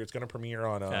said earlier, it's going to premiere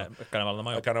on Carnaval on the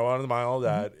Mile. Carnaval on the Mile.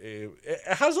 That it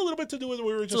has a little bit to do with what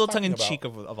we were just It's a little talking tongue-in-cheek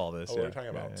about. of all this. What we were talking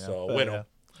about. So, But, bueno.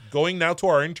 Going now to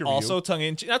our interview. Also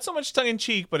tongue-in-cheek, not so much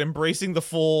tongue-in-cheek, but embracing the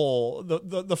full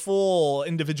the full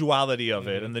individuality of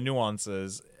it and the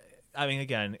nuances. I mean,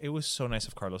 again, it was so nice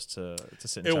of Carlos to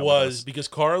sit and chat with us. Because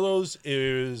Carlos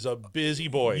is a busy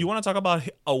boy. You want to talk about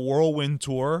a whirlwind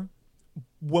tour?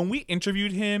 When we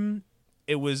interviewed him,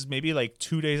 it was maybe like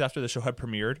 2 days after the show had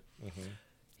premiered.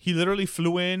 He literally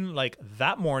flew in like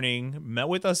that morning, met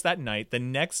with us that night. The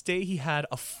next day, he had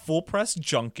a full press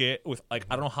junket with like,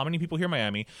 I don't know how many people here in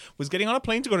Miami, was getting on a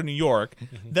plane to go to New York.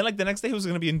 Then like the next day, he was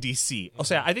going to be in DC. Oh,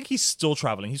 so I think he's still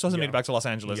traveling. He still hasn't made it back to Los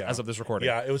Angeles as of this recording.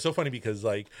 Yeah, it was so funny because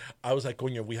like I was like,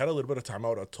 Coño, we had a little bit of time. I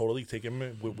would have totally taken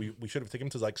him. We should have taken him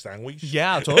to like sandwich.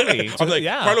 Yeah, totally. I was like,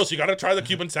 Carlos, you got to try the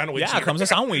Cuban sandwich. Yeah, comes a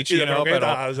sandwich, you know. He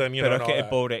didn't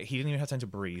even have time to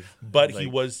breathe. But he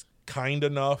was kind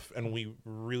enough, and we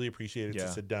really appreciated to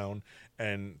sit down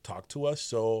and talk to us.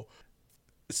 So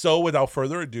without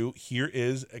further ado, here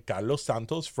is Carlos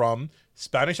Santos from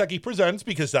Spanish Aquí Presents,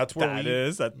 because that's where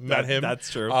met him. That's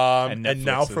true. And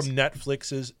now from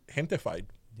Netflix's Gentefied.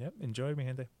 Yep, enjoy mi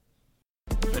gente.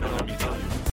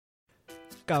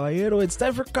 Caballero, it's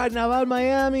time for Carnaval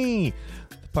Miami.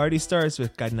 The party starts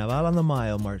with Carnaval on the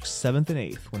Mile, March 7th and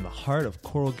 8th, when the heart of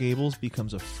Coral Gables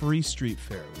becomes a free street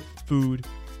fair with food,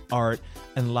 art,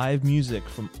 and live music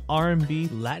from R&B,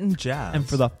 Latin jazz, and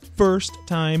for the first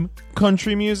time,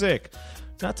 country music.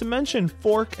 Not to mention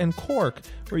Fork and Cork,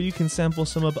 where you can sample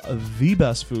some of the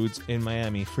best foods in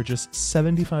Miami for just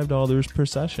 $75 per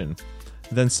session.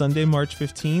 Then Sunday, March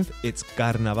 15th, it's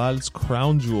Carnaval's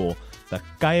crown jewel, the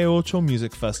Calle Ocho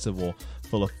Music Festival,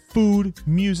 full of food,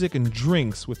 music, and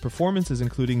drinks with performances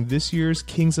including this year's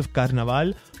Kings of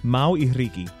Carnaval, Mau y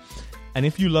Ricky. And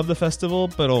if you love the festival,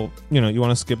 pero, you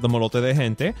want to skip the molote de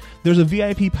gente, there's a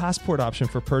VIP passport option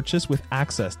for purchase with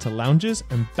access to lounges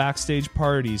and backstage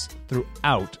parties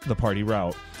throughout the party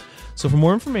route. So for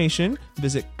more information,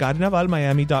 visit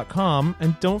carnavalmiami.com,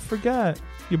 and don't forget,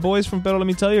 your boys from Pero Let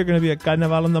Me Tell You are going to be at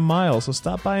Carnaval on the Mile, so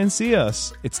stop by and see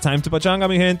us. It's time to pachanga,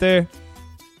 mi gente.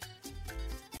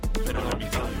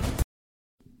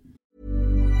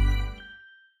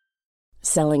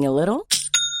 Selling a little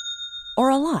or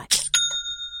a lot?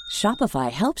 Shopify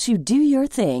helps you do your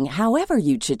thing however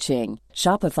you cha-ching.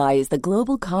 Shopify is the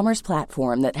global commerce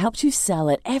platform that helps you sell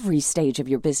at every stage of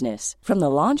your business. From the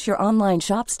launch your online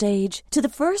shop stage to the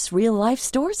first real-life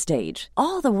store stage,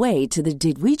 all the way to the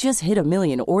did we just hit a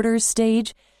million orders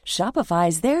stage. Shopify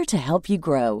is there to help you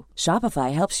grow.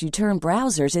 Shopify helps you turn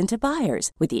browsers into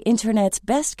buyers with the internet's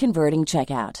best converting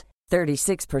checkout.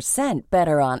 36%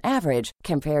 better on average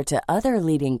compared to other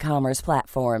leading commerce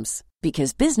platforms.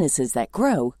 Because businesses that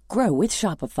grow, grow with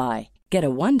Shopify. Get a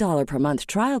 $1 per month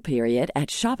trial period at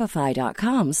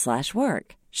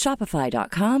shopify.com/work.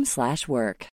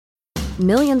 Shopify.com/work.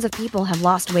 Millions of people have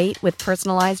lost weight with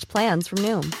personalized plans from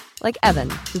Noom. Like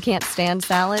Evan, who can't stand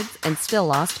salads and still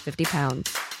lost 50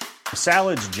 pounds.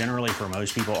 Salads generally for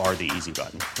most people are the easy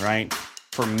button, right?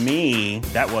 For me,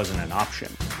 that wasn't an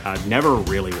option. I never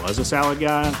really was a salad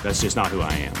guy. That's just not who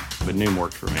I am. But Noom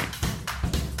worked for me.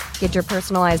 Get your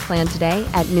personalized plan today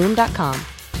at Noom.com.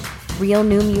 Real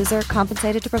Noom user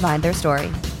compensated to provide their story.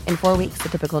 In 4 weeks, the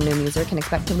typical Noom user can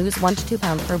expect to lose 1 to 2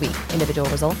 pounds per week. Individual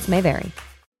results may vary.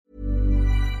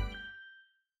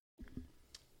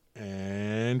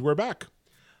 And we're back.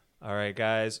 All right,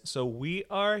 guys. So we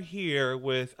are here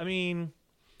with,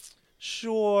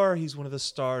 sure, he's one of the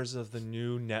stars of the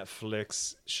new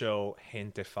Netflix show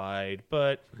Gentefied,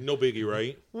 but no biggie,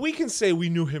 right? We can say we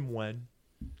knew him when.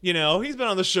 He's been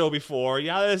on the show before.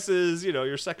 Yeah, this is,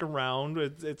 your second round.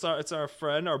 It's our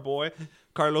friend, our boy,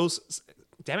 Carlos.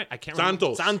 Damn it, I can't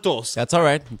remember. Santos. That's all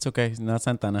right. It's okay. It's not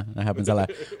Santana. That happens a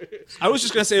lot. I was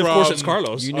just going to say, of course, it's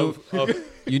Carlos.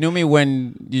 You knew me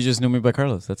when you just knew me by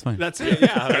Carlos. That's fine. That's it,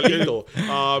 yeah.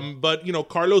 But,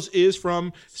 Carlos is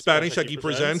from Spanish Aquí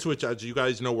Presents, which, as you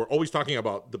guys know, we're always talking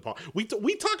about the we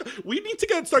need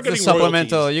to start getting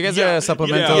supplemental. Royalties. You guys are a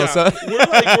supplemental. Yeah. So. we're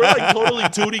like totally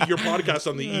tooting your podcast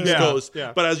on the East Coast.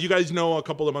 Yeah. But as you guys know, a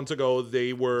couple of months ago,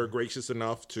 they were gracious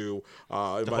enough to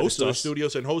invite us to the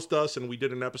studios and host us, and we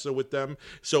did an episode with them.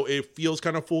 So it feels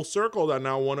kind of full circle that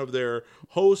now one of their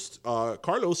hosts,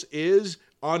 Carlos, is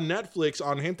on Netflix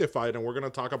on Gentefied, and we're going to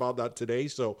talk about that today.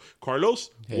 So,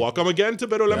 Carlos, welcome again to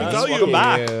Pero Let Me Tell You. Welcome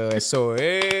back. So,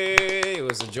 hey, it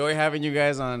was a joy having you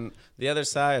guys on the other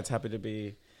side. It's happy to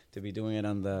be doing it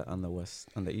on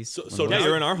the east. So Yeah,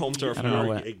 you're in our home turf.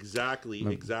 Exactly.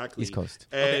 East Coast.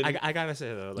 And Okay, I gotta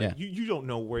say though, like you don't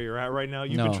know where you're at right now.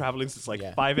 You've No. been traveling since like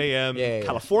 5 a.m. Yeah.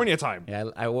 California time. Yeah,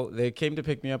 they came to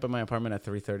pick me up in my apartment at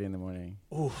 3:30 in the morning.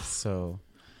 So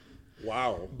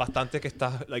wow. Bastante que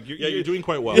está like You're doing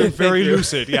quite well. You're very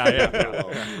lucid. Yeah.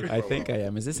 I think I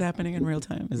am. Is this happening in real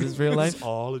time? Is this real life? It's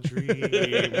all a dream.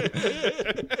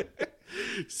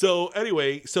 So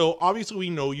anyway, obviously we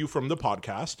know you from the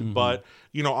podcast, but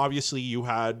obviously you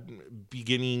had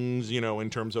beginnings, in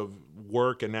terms of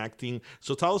work and acting.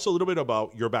 So tell us a little bit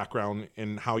about your background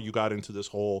and how you got into this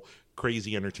whole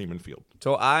crazy entertainment field.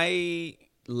 So I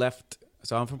left.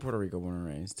 So I'm from Puerto Rico, born and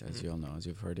raised, as you all know, as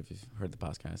you've heard if you've heard the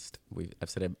podcast. I've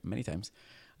said it many times.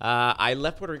 I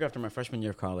left Puerto Rico after my freshman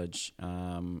year of college,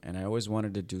 and I always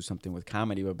wanted to do something with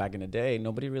comedy. But back in the day,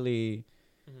 nobody really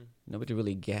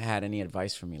had any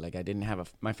advice for me. Like I didn't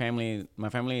have my family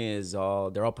is they're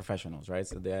all professionals, right?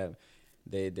 So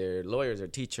they're lawyers, they're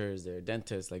teachers, they're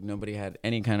dentists. Like nobody had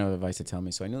any kind of advice to tell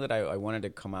me. So I knew that I wanted to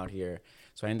come out here.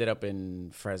 So I ended up in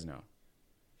Fresno.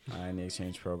 In the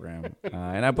exchange program.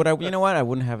 But you know what? I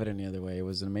wouldn't have it any other way. It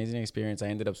was an amazing experience. I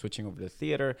ended up switching over to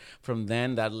theater. From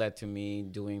then, that led to me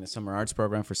doing the summer arts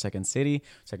program for Second City.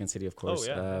 Second City, of course,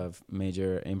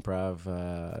 major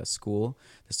improv school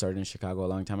that started in Chicago a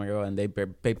long time ago. And they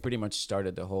pretty much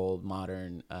started the whole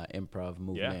modern improv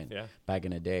movement back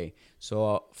in the day.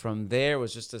 So from there, it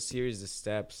was just a series of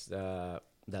steps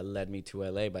that led me to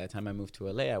LA. By the time I moved to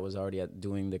LA, I was already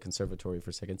doing the conservatory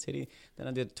for Second City. Then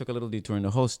I took a little detour into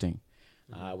hosting,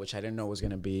 which I didn't know was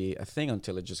going to be a thing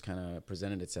until it just kind of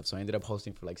presented itself. So I ended up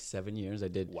hosting for like 7 years. I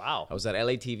was at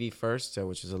LA TV first,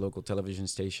 which is a local television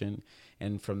station.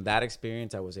 And from that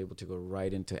experience, I was able to go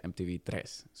right into MTV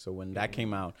Tres. So when that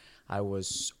came out, I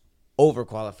was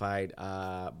overqualified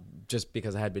just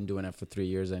because I had been doing it for 3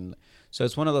 years. And so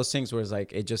it's one of those things where it's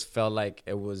like it just felt like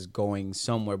it was going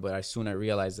somewhere, but I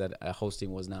realized that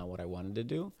hosting was not what I wanted to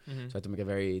do. So I had to make a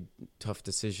very tough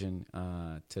decision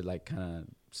to like kind of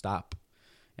stop.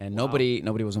 And nobody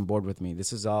was on board with me.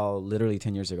 This is all literally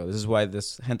 10 years ago. This is why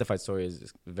this Gentefied story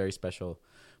is very special,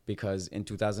 because in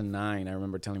 2009, I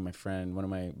remember telling my friend, one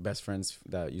of my best friends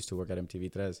that used to work at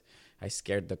MTV Tres, I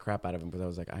scared the crap out of him because I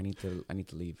was like, I need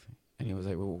to leave. And he was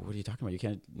like, well, what are you talking about? You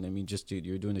can't,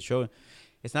 you're doing the show.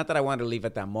 It's not that I wanted to leave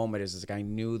at that moment. It's just like I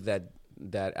knew that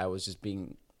I was just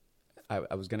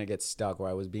I was going to get stuck, or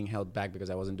I was being held back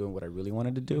because I wasn't doing what I really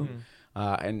wanted to do.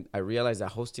 And I realized that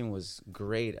hosting was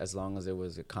great as long as there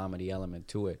was a comedy element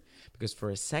to it. Because for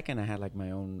a second, I had like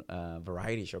my own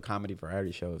comedy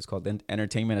variety show. It was called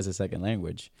Entertainment as a Second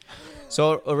Language.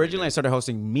 So originally I started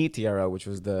hosting Me TRL, which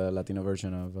was the Latino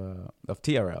version of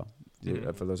TRL.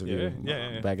 For those of you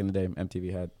back in the day,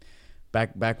 MTV had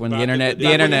back when the internet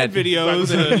videos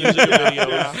and music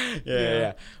videos.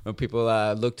 Yeah. When people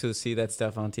look to see that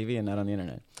stuff on TV and not on the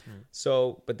internet.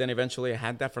 So, but then eventually I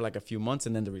had that for like a few months,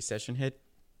 and then the recession hit,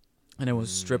 and it was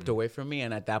stripped away from me.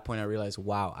 And at that point, I realized,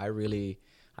 wow,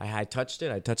 I had touched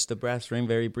it. I touched the brass ring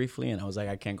very briefly, and I was like,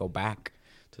 I can't go back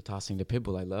to tossing the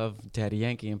pitbull. I love Daddy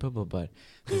Yankee and pitbull, but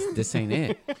this ain't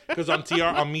it. Because on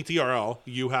Me TRL,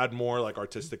 you had more like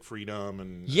artistic freedom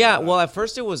and well, at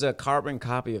first it was a carbon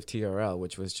copy of TRL,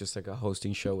 which was just like a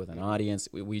hosting show with an audience.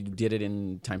 We did it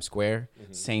in Times Square,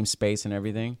 same space and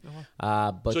everything.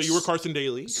 But so you were Carson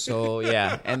Daly. So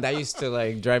yeah, and that used to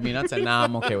like drive me nuts. And now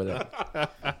I'm okay with it.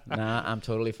 Nah, I'm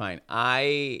totally fine.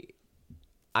 I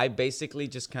basically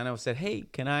just kind of said, hey,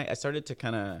 I started to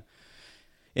kind of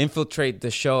infiltrate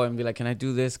the show and be like, can I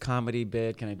do this comedy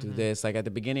bit? Can I do this? Like at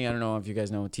the beginning, I don't know if you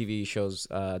guys know, TV shows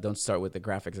don't start with the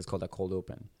graphics. It's called a cold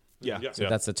open. So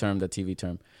that's the term, the TV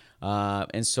term.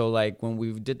 And so like when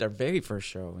we did our very first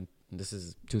show, and this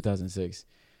is 2006,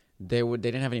 they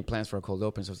didn't have any plans for a cold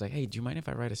open. So I was like, hey, do you mind if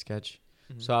I write a sketch?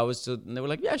 And they were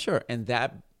like, yeah, sure. And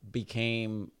that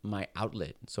became my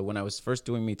outlet. So when I was first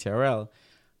doing Me TRL,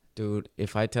 dude,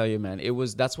 if I tell you, man, it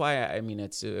was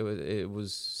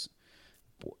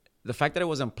the fact that it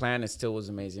wasn't planned, it still was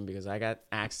amazing because I got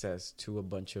access to a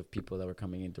bunch of people that were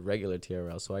coming into regular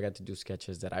TRL. So I got to do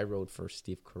sketches that I wrote for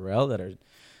Steve Carell, that are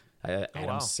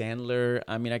Adam Sandler.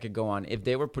 I mean, I could go on. If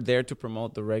they were there to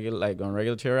promote the regular, like on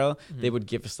regular TRL, they would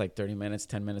give us like 30 minutes,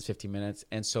 10 minutes, 15 minutes.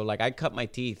 And so like I cut my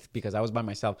teeth because I was by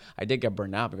myself. I did get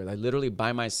burned out because I literally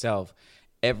by myself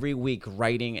every week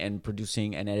writing and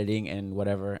producing and editing and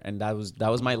whatever, and that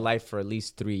was my life for at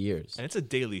least 3 years. And it's a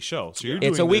daily show, so you're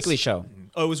It's doing a weekly this- show.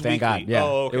 Oh, it was Thank weekly. God, yeah.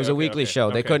 Oh, okay, it was a okay, weekly okay, show.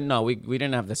 okay. They couldn't. No, we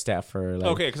didn't have the staff for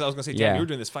like. Okay, because I was gonna say, damn, you were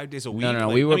doing this 5 days a week. No,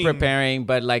 Like, we were I mean, preparing,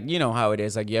 but like you know how it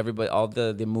is. Like everybody, all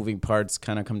the moving parts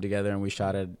kind of come together, and we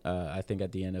shot it. I think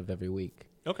at the end of every week.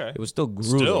 Okay, It was still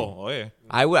grueling. still, oh yeah.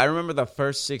 I remember the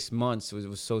first 6 months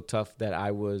was so tough that I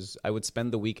would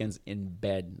spend the weekends in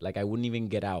bed. Like I wouldn't even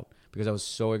get out because I was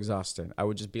so exhausted. I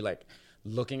would just be like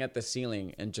looking at the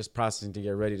ceiling and just processing to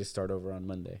get ready to start over on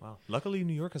Monday. Wow. Luckily,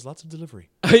 New York has lots of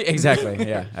delivery. Exactly.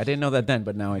 Yeah. I didn't know that then,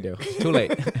 but now I do. Too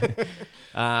late.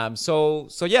 So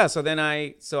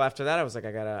after that I was like,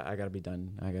 I gotta be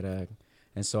done.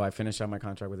 And so I finished out my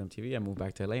contract with MTV. I moved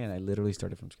back to LA and I literally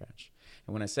started from scratch.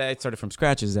 And when I say I started from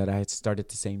scratch is that I had started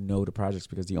to say no to projects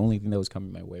because the only thing that was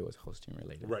coming my way was hosting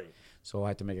related. Right. So I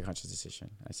had to make a conscious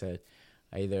decision. I said,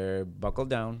 I either buckle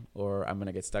down or I'm going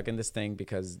to get stuck in this thing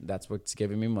because that's what's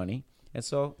giving me money. And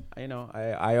so,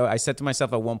 I said to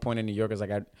myself at one point in New York, I was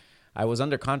like, I was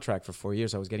under contract for 4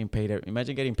 years. I was getting paid.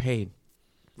 Imagine getting paid,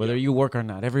 whether you work or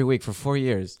not, every week for 4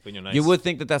 years. When you're nice. You would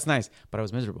think that that's nice, but I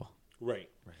was miserable. Right.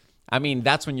 I mean,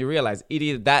 that's when you realize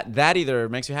that either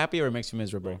makes you happy or it makes you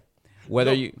miserable. But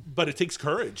it takes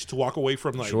courage to walk away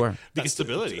from Sure. because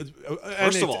stability.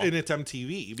 First of all, and it's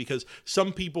MTV because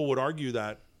some people would argue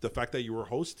that the fact that you were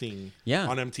hosting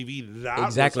on MTV that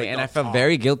exactly, was like and I felt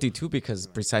very guilty too because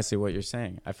precisely what you're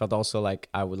saying. I felt also like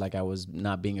I was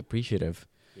not being appreciative.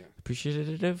 Yeah.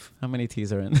 Appreciative? How many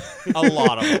T's are in? A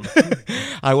lot of them.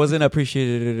 I wasn't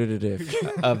appreciative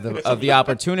of the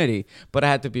opportunity, but I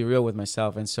had to be real with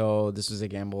myself, and so this was a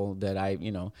gamble that I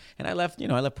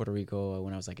left Puerto Rico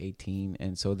when I was like 18,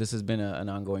 and so this has been an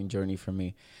ongoing journey for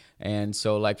me, and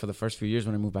so like for the first few years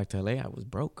when I moved back to LA, I was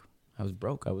broke.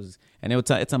 And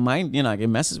it's a mind, it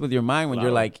messes with your mind when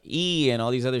you're like E and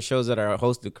all these other shows that are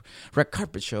hosted, red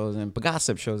carpet shows and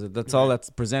gossip shows. That's all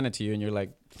that's presented to you, and you're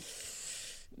like,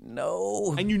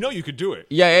 no. And you could do it.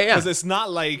 Yeah. Because it's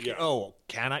not like, oh,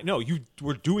 can I? No, you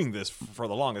were doing this for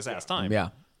the longest ass time. Yeah.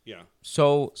 Yeah.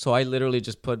 So I literally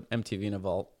just put MTV in a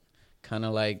vault, kind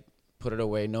of like put it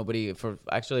away. For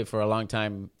a long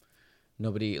time,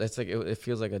 it's like it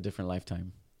feels like a different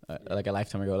lifetime. Like a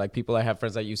lifetime ago. Like I have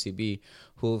friends at UCB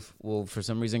who will for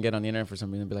some reason get on the internet for some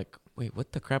reason be like, wait,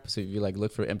 what the crap? So if you like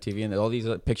look for MTV and all these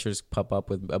pictures pop up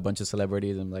with a bunch of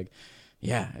celebrities and I'm like,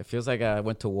 yeah, it feels like I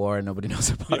went to war and nobody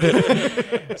knows about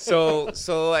it. so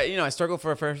I struggled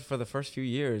for the first few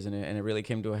years and it really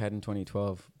came to a head in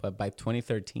 2012. But by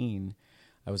 2013,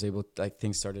 I was able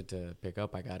things started to pick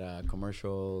up. I got a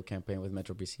commercial campaign with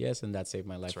Metro BCS and that saved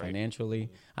my life financially.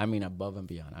 I mean, above and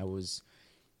beyond.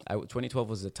 2012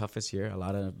 was the toughest year. A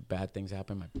lot of bad things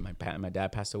happened. My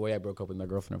dad passed away. I broke up with my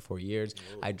girlfriend of 4 years.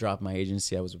 I dropped my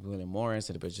agency. I was with William Morris,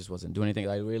 but it just wasn't doing anything.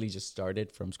 I really just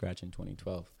started from scratch in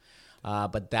 2012.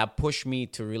 But that pushed me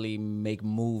to really make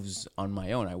moves on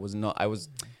my own.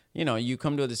 You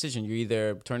come to a decision. You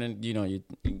either turn in, you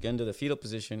get into the fetal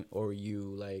position or you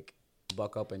like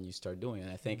buck up and you start doing it.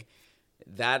 And I think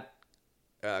that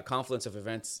confluence of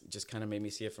events just kind of made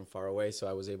me see it from far away. So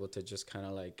I was able to just kind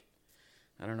of like,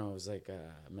 I don't know, it was like,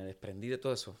 me desprendí de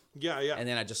todo eso. Yeah. And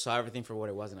then I just saw everything for what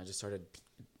it was, and I just started,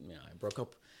 I broke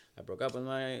up with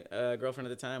my girlfriend at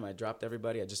the time. I dropped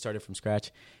everybody. I just started from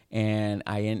scratch, and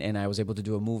I was able to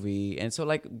do a movie. And so,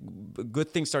 like,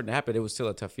 good things started to happen. It was still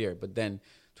a tough year, but then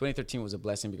 2013 was a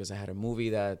blessing because I had a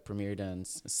movie that premiered on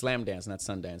Slam Dance, not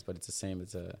Sundance, but it's the same.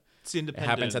 It's independent. It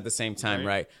happens at the same time,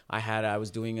 right? I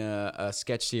was doing a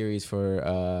sketch series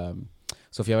for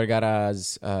Sofia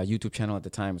Vergara's YouTube channel at the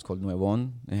time. It's called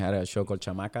Nuevon. They had a show called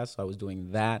Chamacas, so I was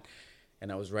doing that,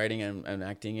 and I was writing and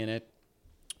acting in it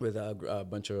with a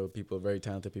bunch of people, very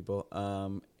talented people.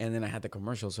 And then I had the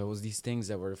commercial, so it was these things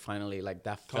that were finally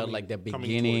felt like the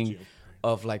beginning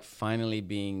of like finally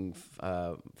being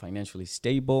financially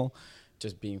stable,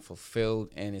 just being fulfilled,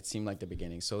 and it seemed like the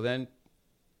beginning. So then,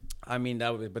 I mean,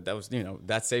 that was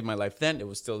that saved my life then. It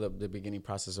was still the beginning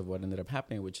process of what ended up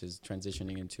happening, which is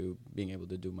transitioning into being able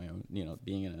to do my own,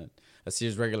 being in a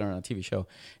series regular on a TV show.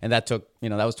 And that took,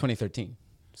 that was 2013.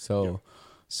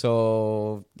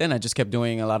 So then I just kept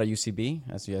doing a lot of UCB.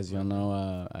 As you all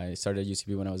know, I started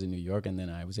UCB when I was in New York, and then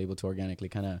I was able to organically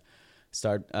kind of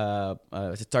start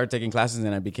taking classes,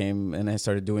 and I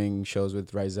started doing shows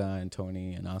with Riza and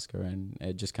Tony and Oscar, and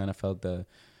it just kind of fell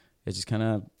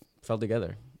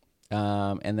together.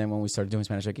 And then when we started doing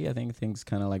Spanish Aquí, I think things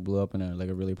kind of like blew up in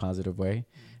a really positive way.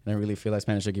 And I really feel like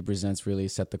Spanish Aquí Presents really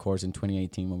set the course in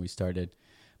 2018 when we started.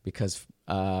 because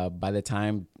by the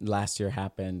time last year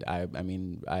happened,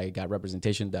 I got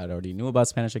representation that I already knew about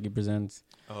Spanish Aki Presents.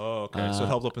 Oh, okay. So it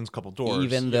helped open a couple doors.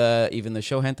 Even the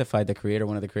show Gentefied, the creator,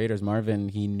 one of the creators, Marvin,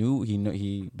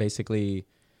 he basically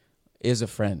is a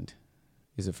friend.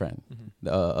 He's a friend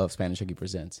of Spanish Aki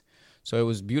Presents. So it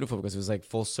was beautiful because it was like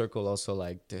full circle also,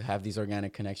 like to have these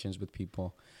organic connections with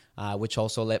people, which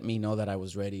also let me know that I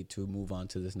was ready to move on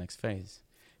to this next phase.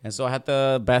 And so I had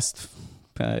the best,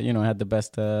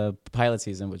 pilot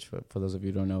season, which for those of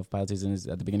you who don't know, pilot season is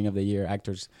at the beginning of the year.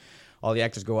 All the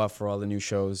actors go out for all the new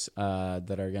shows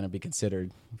that are going to be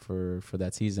considered for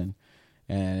that season.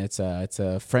 And it's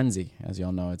a frenzy, as you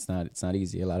all know. It's not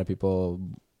easy. A lot of people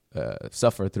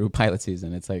suffer through pilot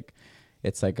season. It's like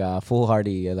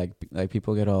foolhardy. Like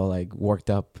people get all like worked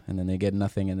up, and then they get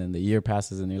nothing, and then the year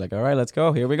passes, and you're like, all right, let's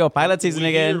go. Here we go, pilot season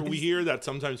again. We hear that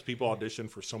sometimes people audition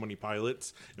for so many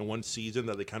pilots in one season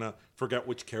that they kind of forget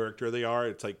which character they are.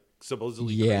 It's like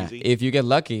supposedly crazy. If you get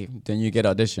lucky, then you get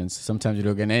auditions. Sometimes you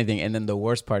don't get anything, and then the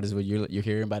worst part is when you're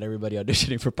hearing about everybody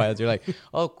auditioning for pilots. You're like,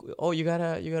 oh, you got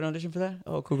an audition for that?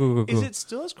 Oh, cool. Is it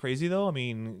still as crazy though? I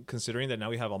mean, considering that now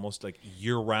we have almost like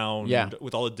year round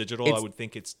with all the digital, I would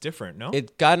think it's different. No,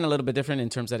 it's gotten a little bit different in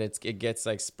terms that it gets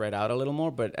like spread out a little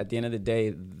more. But at the end of the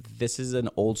day, this is an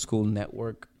old school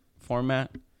network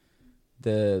format.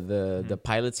 The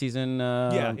pilot season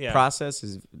process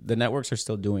is the networks are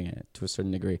still doing it to a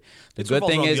certain degree. The good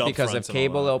thing is because of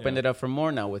cable opened it up for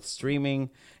more. Now with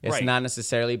streaming, it's not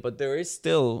necessarily, but there is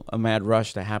still a mad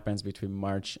rush that happens between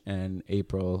March and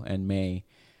April and May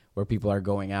where people are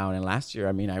going out. And last year,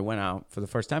 I mean, I went out for the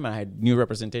first time and I had new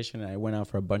representation and I went out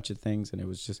for a bunch of things, and it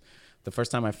was just the first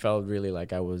time I felt really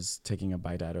like I was taking a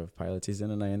bite out of pilot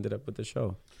season, and I ended up with the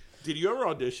show. Did you ever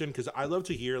audition? Because I love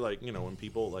to hear when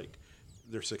people like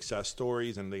their success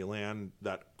stories and they land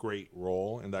that great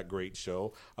role in that great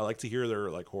show. I like to hear their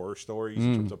like horror stories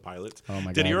in terms of pilots. Oh my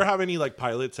God. Did you ever have any like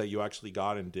pilots that you actually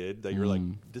got and did that you're like,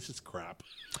 this is crap?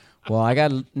 Well, I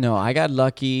got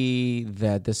lucky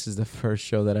that this is the first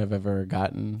show that I've ever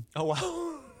gotten. Oh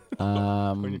wow.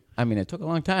 I mean, it took a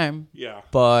long time. Yeah.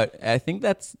 But I think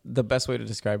that's the best way to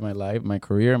describe my life. My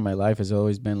career and my life has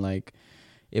always been like,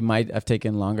 it might have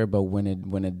taken longer, but when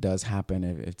it does happen,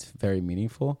 it's very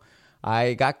meaningful.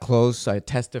 I got close. I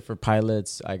tested for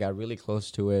pilots. I got really close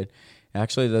to it.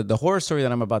 Actually, the horror story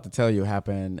that I'm about to tell you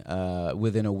happened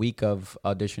within a week of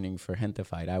auditioning for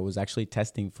Gentefied. I was actually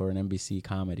testing for an NBC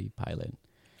comedy pilot.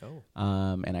 Oh.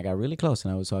 And I got really close,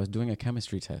 and I was doing a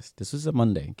chemistry test. This was a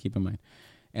Monday, keep in mind.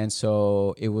 And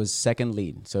so it was second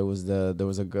lead. So it was there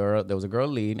was a girl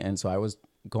lead, and so I was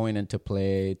going in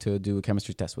to do a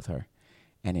chemistry test with her.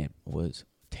 And it was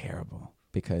terrible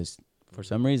because for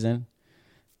some reason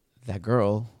that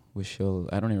girl,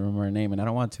 I don't even remember her name, and I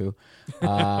don't want to,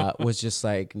 was just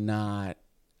like not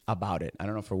about it. I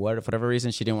don't know for whatever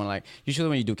reason she didn't want to like. Usually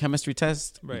when you do chemistry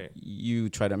tests, right, you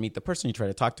try to meet the person, you try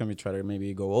to talk to them, you try to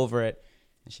maybe go over it,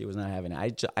 and she was not having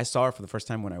it. I saw her for the first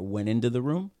time when I went into the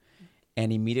room,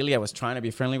 and immediately I was trying to be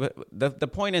friendly. But the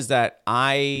point is that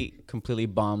I completely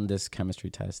bombed this chemistry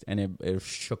test, and it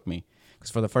shook me. Because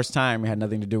for the first time, it had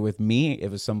nothing to do with me. It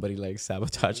was somebody like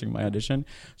sabotaging my audition.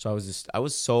 So I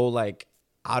was so like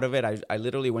out of it. I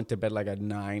literally went to bed like at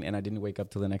 9 and I didn't wake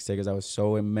up till the next day because I was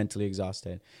so mentally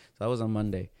exhausted. So that was on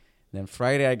Monday. Then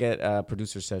Friday, I get a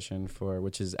producer session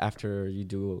which is after you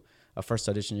do a first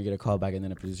audition, you get a call back and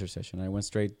then a producer session. I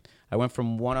went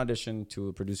from one audition to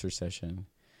a producer session.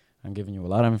 I'm giving you a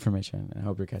lot of information. I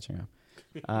hope you're catching up.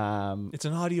 It's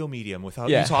an audio medium. Without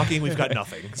you talking, we've got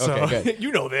nothing. So okay,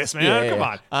 you know this, man.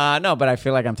 Come on. No, but I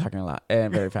feel like I'm talking a lot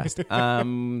and very fast. Let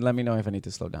me know if I need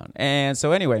to slow down. And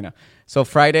so anyway, so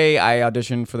Friday I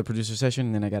auditioned for the producer session,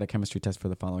 and then I got a chemistry test for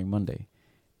the following Monday,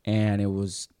 and it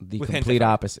was the complete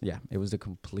opposite. Yeah, it was the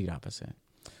complete opposite.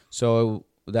 So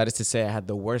that is to say, I had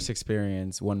the worst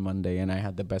experience one Monday, and I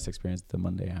had the best experience the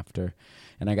Monday after.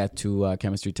 And I got two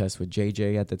chemistry tests with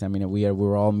JJ at the time. I mean, we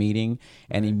were all meeting,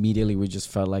 and immediately we just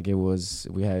felt like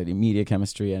we had immediate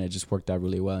chemistry, and it just worked out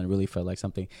really well, and it really felt like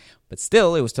something. But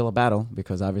still, it was still a battle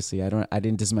because obviously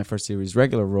this is my first series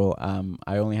regular role.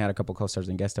 I only had a couple co-stars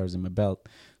and guest stars in my belt.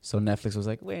 So Netflix was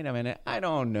like, wait a minute, I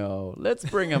don't know. Let's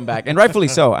bring him back. And rightfully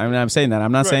so. I mean, I'm saying that.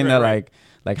 I'm not saying that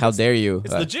like how dare you?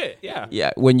 It's legit, yeah.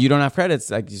 Yeah, when you don't have credits,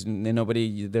 like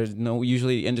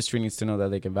usually industry needs to know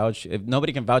that they can vouch. If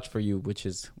nobody can vouch for you, which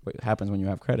is what happens when you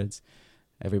have credits,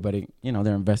 everybody, they're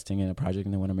investing in a project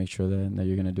and they want to make sure that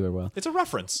you're going to do it well. It's a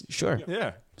reference. Sure.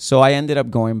 Yeah. So I ended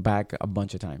up going back a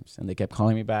bunch of times, and they kept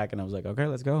calling me back, and I was like, okay,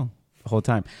 let's go the whole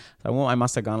time. I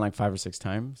must have gone like 5 or 6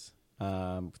 times.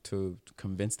 to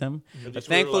convince them. And But these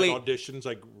thankfully, were like auditions,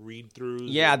 like read throughs.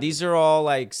 yeah, these are all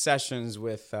like sessions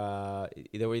with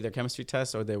they were either chemistry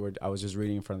tests or I was just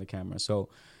reading in front of the camera. So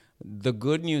the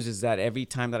good news is that every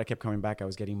time that I kept coming back, I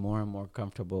was getting more and more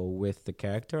comfortable with the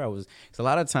character. Because a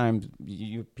lot of times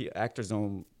actors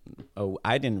don't. Oh,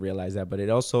 I didn't realize that, but it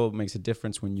also makes a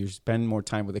difference when you spend more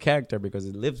time with the character because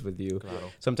it lives with you.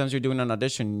 Claro. Sometimes you're doing an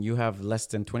audition, you have less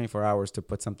than 24 hours to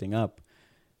put something up.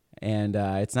 And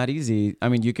it's not easy. I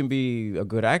mean, you can be a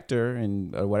good actor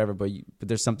or whatever, but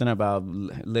there's something about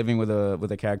living with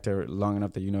a character long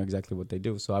enough that you know exactly what they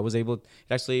do. So I was able. It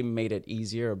actually made it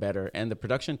easier or better. And the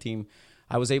production team,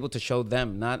 I was able to show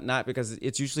them not because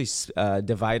it's usually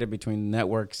divided between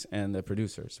networks and the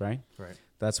producers, right? Right.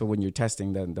 That's what when you're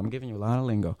testing. Then I'm giving you a lot of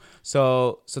lingo.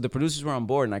 So the producers were on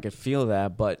board, and I could feel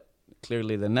that. But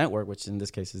clearly, the network, which in this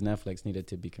case is Netflix, needed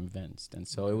to be convinced. And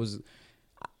so it was.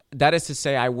 That is to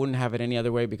say, I wouldn't have it any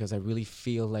other way because I really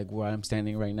feel like where I'm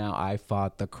standing right now, I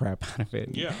fought the crap out of it.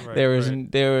 Yeah, right.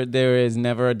 There is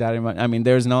never a doubt in my. I mean,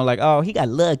 there's no like, oh, he got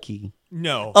lucky.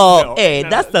 No. Oh, no, hey, no,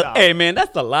 that's no, the hey man,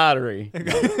 that's the lottery.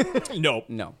 Nope.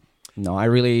 No.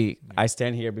 I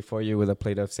stand here before you with a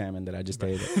plate of salmon that I just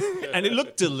ate. And it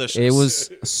looked delicious. It was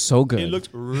so good. It looked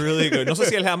really good. No sé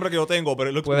si el hambre que yo tengo, but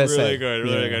it looked really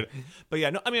good. But yeah,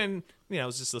 no, I mean, I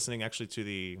was just listening actually to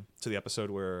the episode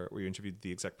where you interviewed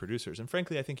the exec producers, and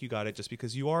frankly, I think you got it just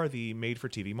because you are the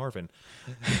made-for-TV Marvin.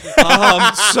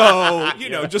 So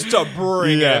just to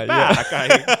bring it back,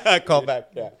 I call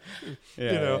back.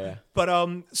 Yeah.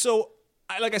 But so.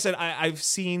 Like I said, I've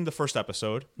seen the first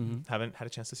episode. Haven't had a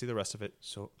chance to see the rest of it,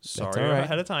 so sorry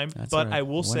ahead of time. But I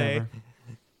will say,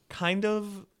 kind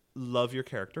of love your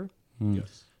character.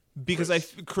 Yes. Because I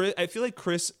feel like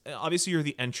Chris, obviously you're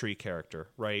the entry character,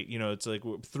 right? It's like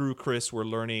through Chris, we're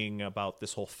learning about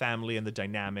this whole family and the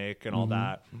dynamic and all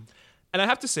that. And I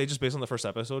have to say, just based on the first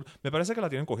episode, me parece que la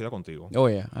tienen cogida contigo. Oh,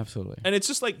 yeah, absolutely. And it's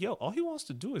just like, all he wants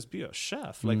to do is be a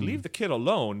chef. Like, leave the kid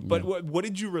alone. But what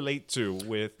did you relate to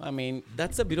with... I mean,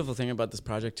 that's the beautiful thing about this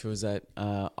project, too, is that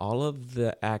all of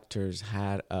the actors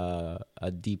had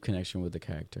a deep connection with the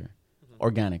character,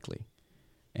 organically.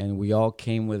 And we all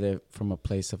came with it from a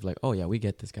place of like, oh, yeah, we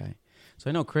get this guy. So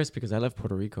I know Chris because I left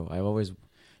Puerto Rico. I always...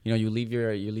 you leave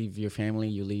your family,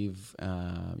 you leave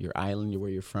your island, where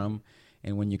you're from.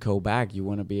 And when you go back, you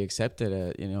want to be accepted,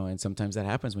 and sometimes that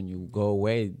happens when you go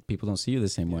away. People don't see you the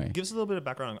same way. Give us a little bit of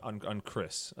background on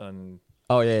Chris.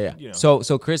 Oh, yeah.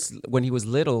 So Chris, when he was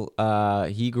little,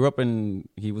 he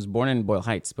was born in Boyle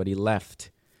Heights, but he left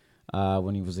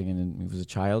when he was a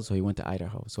child. So he went to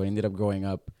Idaho. So he ended up growing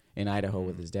up in Idaho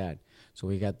with his dad. So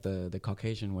he got the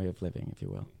Caucasian way of living, if you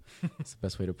will. That's the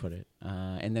best way to put it.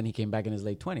 And then he came back in his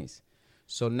late 20s.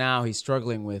 So now he's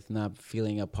struggling with not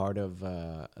feeling a part of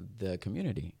the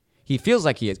community. He feels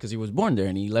like he is because he was born there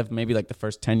and he left maybe like the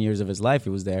first 10 years of his life he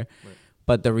was there. Right.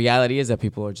 But the reality is that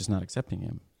people are just not accepting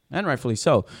him. And rightfully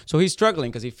so. So he's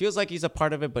struggling because he feels like he's a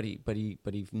part of it, but he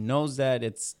knows that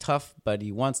it's tough, but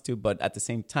he wants to. But at the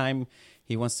same time,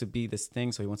 he wants to be this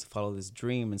thing, so he wants to follow this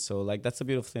dream. And so, like, that's the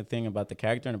beautiful thing about the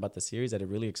character and about the series, that it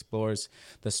really explores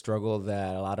the struggle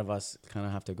that a lot of us kind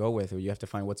of have to go with, where you have to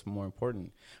find what's more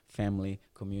important: family,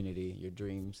 community, your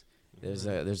dreams. There's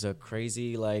a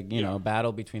crazy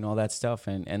battle between all that stuff,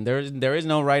 and there is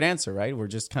no right answer, right? We're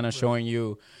just kind of showing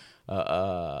you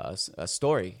a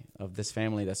story of this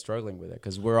family that's struggling with it,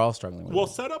 because we're all struggling with it. Well,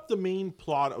 set up the main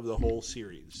plot of the whole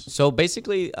series. So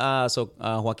basically,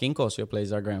 Joaquin Cosio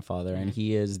plays our grandfather, and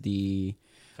he is the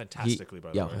fantastically,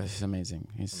 by the way. Yeah, he's amazing.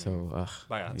 He's so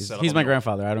he's my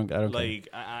grandfather. I don't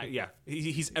care.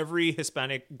 He's every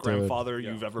Hispanic grandfather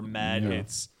you've ever met. Yeah.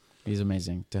 He's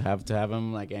amazing to have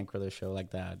him like anchor the show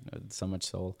like that. So much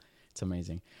soul. It's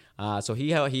amazing. So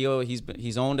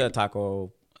he's owned a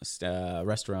taco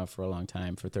restaurant for a long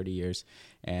time, for 30 years,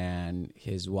 and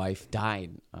his wife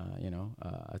died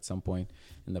at some point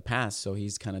in the past, so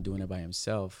he's kind of doing it by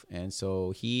himself. And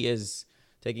so he is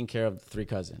taking care of the three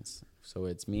cousins. So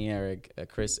it's me, Eric,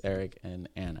 Chris, Eric, and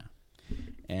Anna.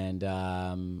 And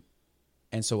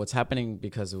so what's happening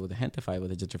because of the Gentefied, with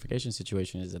the gentrification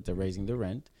situation, is that they're raising the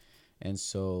rent, and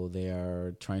so they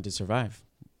are trying to survive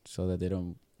so that they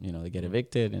don't they get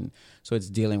evicted. And so it's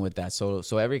dealing with that. So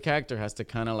every character has to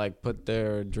kind of like put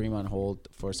their dream on hold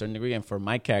for a certain degree. And for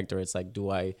my character, it's like,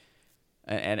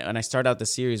 and I start out the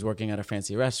series working at a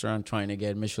fancy restaurant, trying to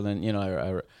get Michelin,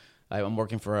 I'm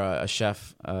working for a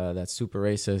chef that's super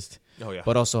racist,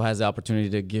 but also has the opportunity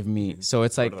to give me, so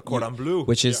it's like, the cordon bleu,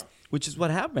 which is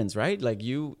what happens, right? Like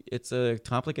it's a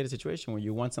complicated situation where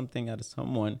you want something out of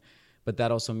someone, but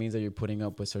that also means that you're putting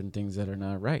up with certain things that are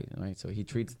not right? So he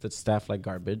treats the staff like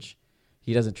garbage.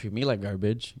 he doesn't treat me like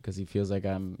garbage because he feels like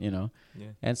I'm,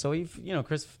 And so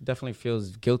Chris definitely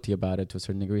feels guilty about it to a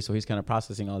certain degree. So he's kind of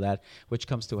processing all that, which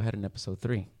comes to a head in episode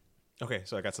 3. Okay,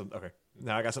 so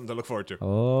now I got something to look forward to.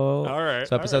 Oh, all right.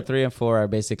 So episode 3 and 4 are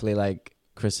basically like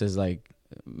Chris's like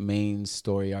main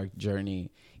story arc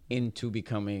journey into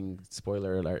becoming,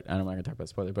 spoiler alert, I'm not going to talk about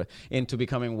spoiler, but into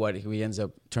becoming what he ends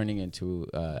up turning into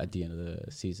at the end of the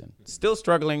season. Still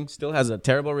struggling, still has a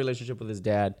terrible relationship with his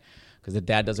dad because the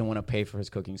dad doesn't want to pay for his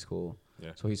cooking school.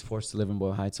 Yeah. So he's forced to live in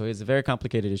Boyle Heights. So it's a very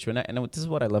complicated issue. And this is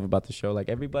what I love about the show. Like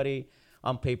everybody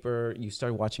on paper, you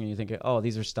start watching and you think, oh,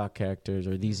 these are stock characters,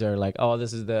 or these are like, oh,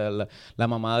 this is the la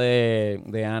mamá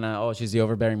de Ana. Oh, she's the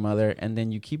overbearing mother. And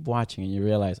then you keep watching and you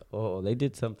realize, oh, they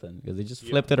did something because they just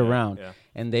flipped it around. Yeah.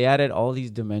 And they added all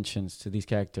these dimensions to these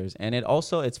characters. And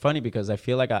it's funny because I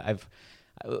feel like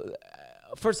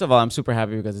first of all, I'm super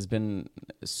happy because it's been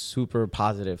super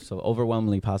positive, so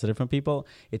overwhelmingly positive from people.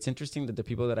 It's interesting that the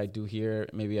people that I do hear,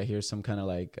 maybe I hear some kind of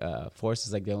like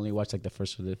forces, like they only watch like the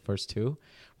first 2,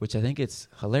 which I think it's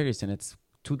hilarious, and it's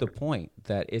to the point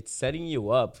that it's setting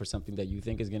you up for something that you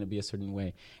think is going to be a certain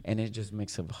way, and it just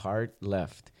makes a hard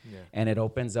left, and it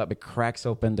opens up, it cracks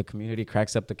open the community,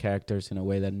 cracks up the characters in a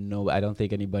way that I don't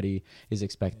think anybody is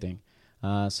expecting.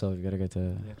 So you gotta get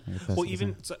to. Well,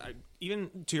 even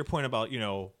to your point about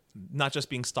not just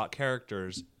being stock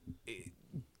characters,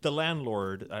 the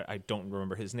landlord, I don't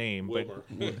remember his name, Wilmer.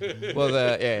 But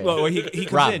well, he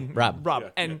comes in, Rob, Yeah.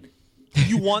 and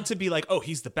you want to be like, oh,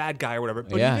 he's the bad guy or whatever.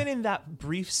 But even in that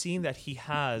brief scene that he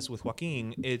has with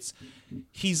Joaquin,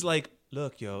 he's like,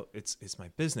 look, it's my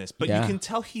business, but you can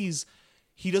tell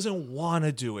he doesn't want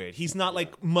to do it. He's not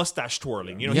like mustache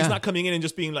twirling. He's not coming in and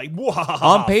just being like,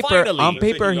 on paper, he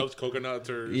loves coconuts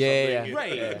or something.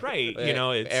 Right.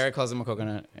 Eric calls him a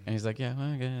coconut, and he's like,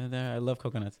 I love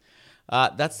coconuts.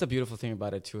 That's the beautiful thing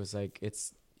about it too. Is like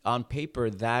it's on paper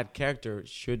that character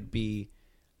should be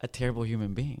a terrible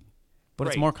human being, but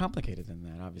it's more complicated than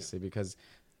that, obviously, because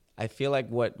I feel like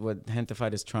what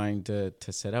Gentefied is trying to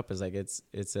set up is like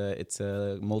it's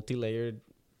a multi-layered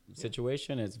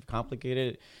situation. It's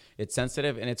complicated, it's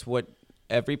sensitive, and it's what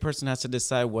every person has to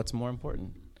decide what's more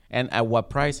important and at what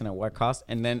price and at what cost,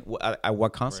 and then at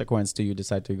what consequence do you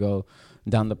decide to go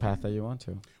down the path that you want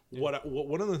to.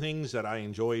 One of the things that I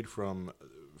enjoyed from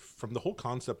the whole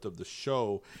concept of the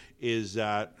show is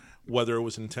that whether it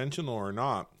was intentional or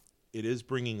not, it is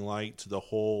bringing light to the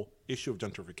whole issue of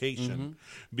gentrification,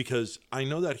 because I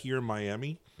know that here in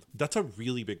Miami, that's a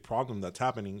really big problem that's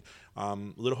happening.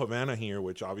 Little Havana here,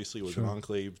 which obviously was an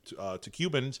enclave to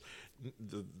Cubans,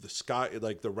 the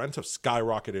rents have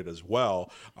skyrocketed as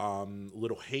well.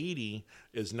 Little Haiti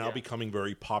is now becoming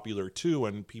very popular too,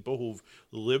 and people who've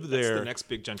lived there. That's the next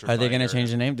big gentrifier. Are they going to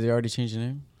change the name? Did they already change the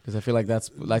name? Because I feel like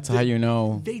that's how you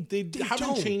know. They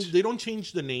haven't changed. They don't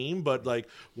change the name, but like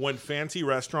when fancy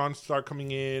restaurants start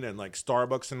coming in and like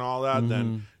Starbucks and all that,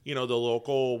 then the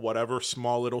local whatever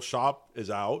small little shop is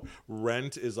out.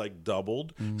 Rent is like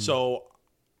doubled. So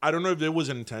I don't know if it was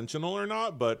intentional or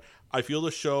not, but I feel the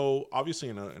show, obviously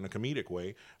in a comedic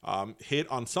way, hit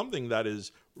on something that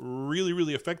is really,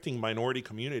 really affecting minority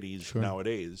communities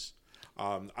nowadays.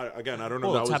 I don't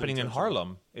know. Well, it's happening in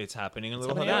Harlem. It's happening in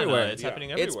Little Havana. It's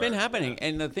happening everywhere. It's been happening.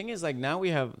 And the thing is, like, now we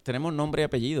have tenemos nombre y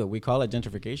apellido. We call it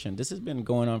gentrification. This has been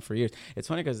going on for years. It's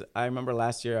funny because I remember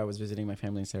last year I was visiting my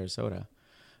family in Sarasota,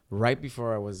 right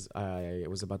before I was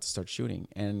about to start shooting.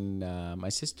 And my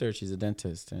sister, she's a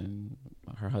dentist, and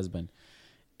her husband.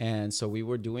 And so we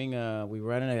were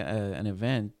at an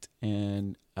event,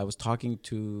 and I was talking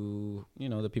to,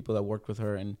 the people that worked with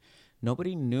her, and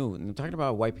nobody knew. And I'm talking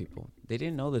about white people. They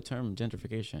didn't know the term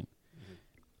gentrification.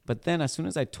 But then as soon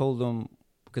as I told them,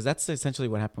 because that's essentially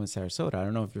what happened with Sarasota. I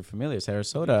don't know if you're familiar.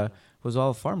 Sarasota was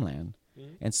all farmland.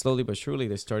 And slowly but surely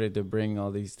they started to bring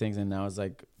all these things. And now it's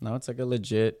like a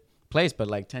legit place. But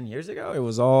like 10 years ago, it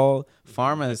was all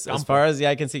farm as far as the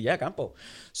eye can see. Yeah, campo.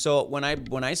 So when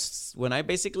I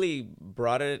basically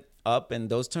brought it up in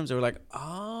those terms, they were like,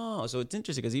 oh. So it's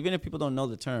interesting because even if people don't know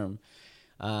the term,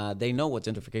 they know what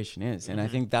gentrification is. And I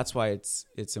think that's why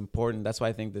it's important. That's why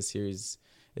I think the series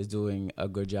is doing a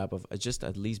good job of just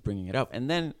at least bringing it up. And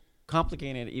then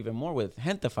complicating it even more with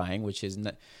gentifying, which is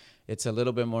it's a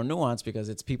little bit more nuanced because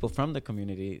it's people from the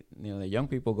community. The young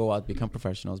people go out, become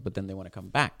professionals, but then they want to come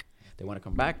back. They want to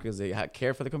come back because they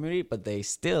care for the community, but they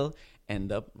still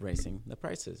end up raising the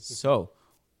prices. So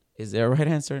is there a right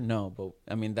answer? No. But,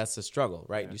 I mean, that's the struggle,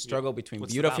 right? You struggle between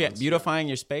beautifying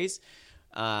your space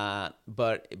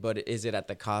But is it at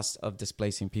the cost of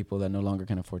displacing people that no longer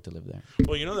can afford to live there?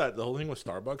 Well, you know that the whole thing with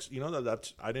Starbucks, you know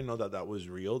that's I didn't know that was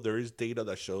real. There is data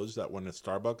that shows that when a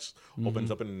Starbucks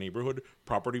opens up in a neighborhood,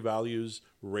 property values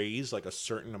raise like a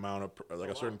certain amount of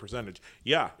a certain percentage.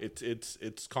 Yeah,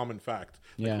 it's common fact.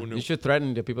 Yeah, Like, you should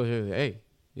threaten the people here. Hey,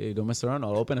 don't mess around.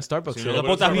 I'll open a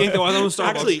Starbucks.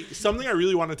 Actually, something I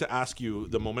really wanted to ask you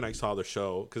the moment I saw the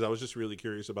show, because I was just really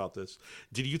curious about this.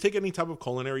 Did you take any type of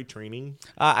culinary training?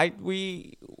 I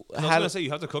was gonna say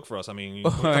you have to cook for us. I mean,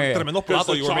 tremendo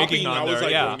plato you were making on there.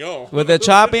 Like, yeah. no. With the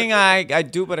chopping, I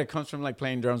do, but it comes from like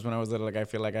playing drums when I was little. Like I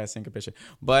feel like I syncopation.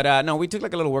 But no, we took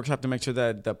like a little workshop to make sure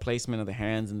that the placement of the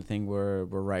hands and the thing were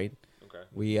right. Okay.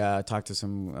 We talked to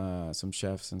some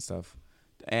chefs and stuff.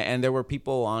 And there were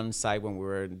people on site when we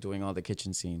were doing all the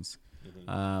kitchen scenes.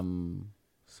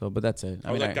 But that's it.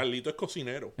 I was like, Carlito es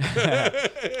cocinero.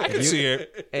 I can see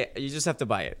it. You just have to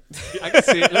buy it. I can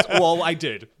see it. Well, I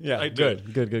did. Yeah, I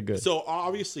did. Good. So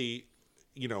obviously,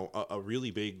 you know, a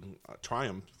really big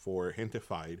triumph for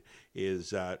Gentefied is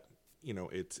that, you know,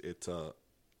 it's a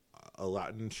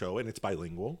Latin show and it's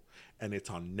bilingual and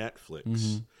it's on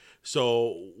Netflix.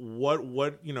 So what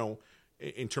you know,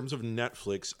 in terms of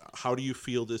Netflix, how do you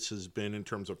feel this has been in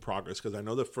terms of progress? Because I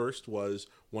know the first was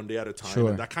One Day at a Time,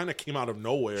 and that kind of came out of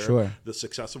nowhere, the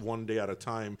success of One Day at a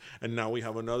Time, and now we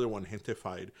have another one,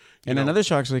 Gentefied. And another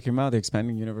show actually came out, The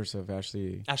Expanding Universe of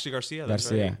Ashley Garcia.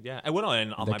 That's right. Yeah, I went on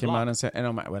my blog. Came out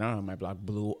went on my blog,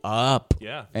 blew up.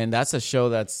 Yeah. And that's a show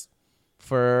that's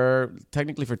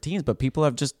technically for teens, but people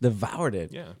have just devoured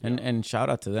it. Yeah. And shout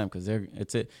out to them because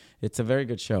it's a very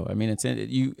good show. I mean,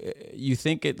 you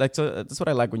think it like, so that's what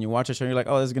I like when you watch a show. You're like,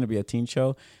 oh, this is gonna be a teen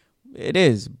show. It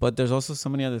is, but there's also so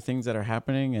many other things that are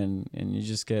happening, and you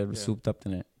just get swept up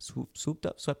in it. Swept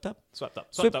up.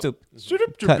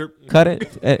 Cut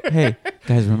it. Hey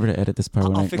guys, remember to edit this part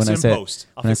when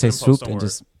I say swooped and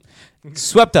just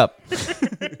swept up.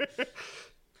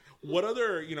 What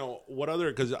other,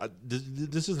 because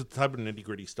this is the type of nitty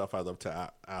gritty stuff I love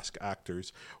to ask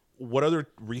actors. What other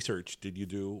research did you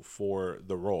do for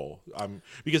the role?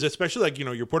 Because especially like,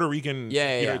 you're Puerto Rican,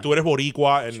 tú eres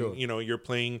Boricua, and, you're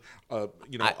playing, a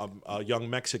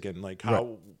young Mexican. Like how?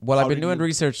 Right. Well, I've been doing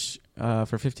research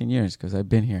for 15 years because I've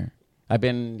been here. I've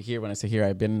been here. When I say here,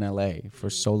 I've been in LA for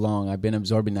so long. I've been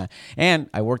absorbing that. And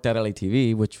I worked at LA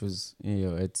TV, which was,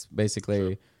 it's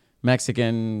basically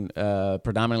Mexican,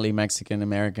 predominantly Mexican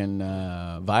American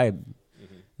vibe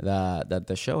that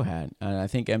the show had. And I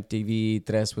think MTV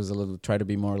Tres was try to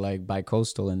be more like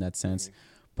bi-coastal in that sense.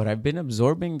 But I've been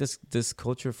absorbing this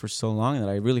culture for so long that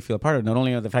I really feel a part of it. Not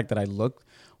only the fact that I look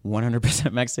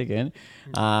 100% Mexican.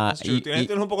 That's true.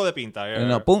 Tienes un poco de pinta. Yeah.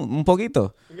 No, un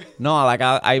poquito. No, like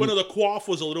I well, the coif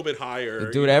was a little bit higher.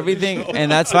 Dude, everything,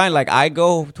 and that's fine. Like I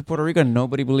go to Puerto Rico and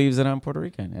nobody believes that I'm Puerto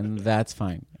Rican, and that's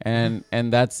fine. And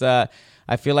that's I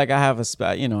feel like I have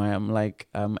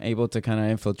I'm able to kind of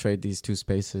infiltrate these two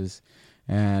spaces.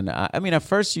 And I mean, at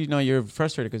first, you're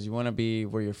frustrated because you want to be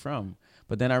where you're from.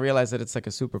 But then I realized that it's like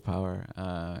a superpower.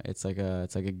 It's like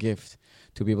a gift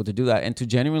to be able to do that, and to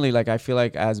genuinely, like, I feel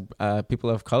like as people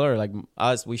of color, like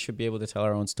us, we should be able to tell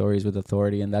our own stories with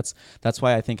authority, and that's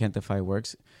why I think Gentefied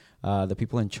works. The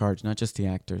people in charge, not just the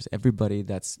actors, everybody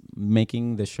that's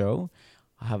making the show,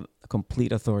 have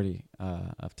complete authority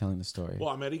of telling the story. Well,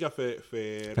 America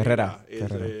Ferrera is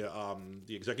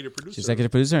the executive producer. She's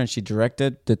executive producer, and she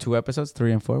directed the 2 episodes,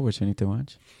 3 and 4, which you need to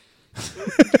watch.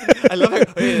 I love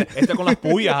it. Esta con las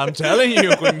puyas, I'm telling you,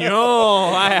 coño.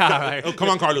 Oh, come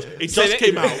on, Carlos. It just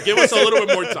came out. Give us a little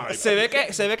bit more time. Se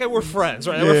ve que we're friends,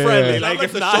 right? We're friendly. Like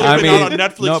if not, I've been out on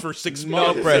Netflix for 6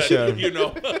 months. No pressure.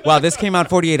 Wow, this came out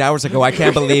 48 hours ago. I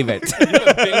can't believe it. You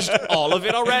have binged all of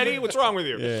it already? What's wrong with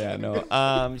you? Yeah,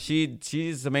 no.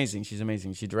 She's amazing. She's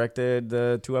amazing. She directed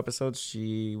the 2 episodes.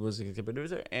 She was a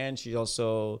producer, and she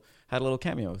also had a little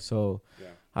cameo. So. Yeah.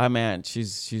 Man,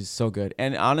 she's so good.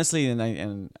 And honestly,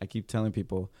 and I keep telling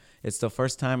people, it's the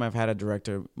first time I've had a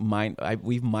director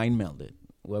we've mind melded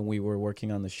when we were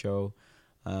working on the show.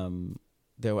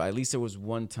 There was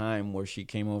one time where she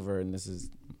came over, and this is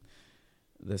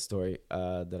the story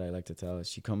that I like to tell.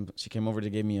 She came over to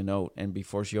give me a note, and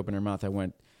before she opened her mouth, I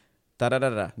went, da da da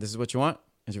da. This is what you want?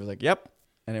 And she was like, yep.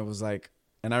 And it was like.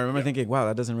 And I remember thinking, wow,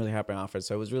 that doesn't really happen often.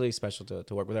 So it was really special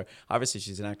to work with her. Obviously,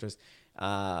 she's an actress.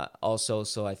 Also,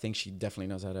 so I think she definitely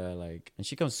knows how to and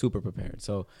she comes super prepared.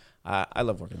 So I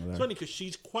love working with her. It's funny because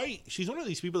she's one of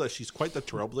these people that she's quite the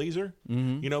trailblazer,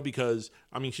 you know, because,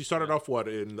 I mean, she started off,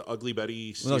 in the Ugly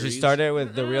Betty series? No, she started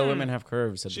with The Real Women Have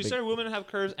Curves. She started Women Have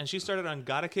Curves, and she started on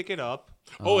Gotta Kick It Up.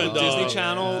 And Disney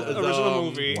Channel original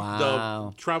movie.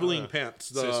 Wow. The Traveling Pants.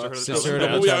 Sisterhood The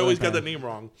of movie, I Traveling always get the Pants. name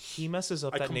wrong. He messes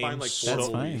up I that combine, name like, so,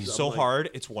 four movies. so I'm like- hard.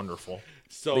 It's wonderful.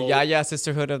 So The Yaya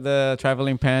Sisterhood of the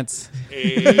Traveling Pants.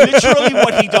 Literally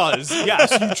what he does.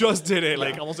 Yes, you just did it.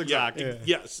 Like almost exactly.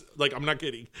 Yes, like I'm not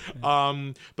kidding.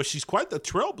 But she's quite the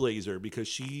trailblazer because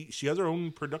she has her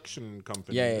own production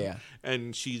company. Yeah.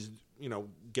 And she's, you know,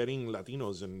 getting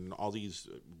Latinos in all these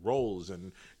roles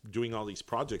and doing all these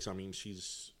projects. I mean,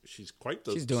 she's quite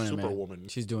the She's doing superwoman. it, man.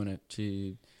 She's doing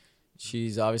it.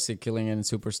 She's obviously killing it in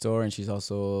Superstore, and she's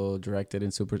also directed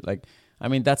in I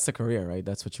mean, that's the career, right?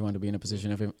 That's what you want to be in a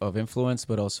position of influence,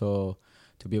 but also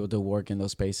to be able to work in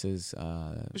those spaces.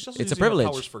 It's a privilege.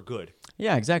 Powers for good.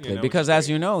 Yeah, exactly. You know, because as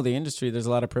you know, the industry, there's a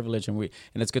lot of privilege, and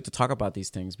it's good to talk about these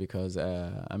things because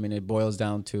I mean, it boils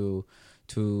down to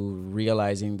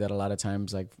realizing that a lot of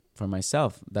times, like for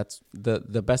myself, that's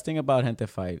the best thing about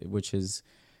Gentefied, which is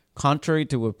contrary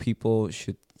to what people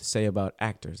should say about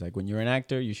actors. Like when you're an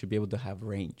actor, you should be able to have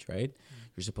range, right?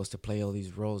 You're supposed to play all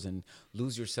these roles and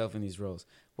lose yourself in these roles.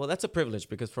 Well, that's a privilege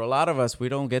because for a lot of us, we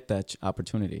don't get that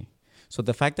opportunity. So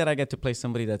the fact that I get to play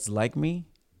somebody that's like me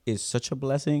is such a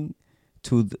blessing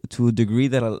to a degree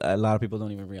that a lot of people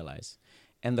don't even realize.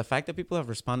 And the fact that people have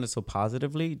responded so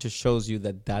positively just shows you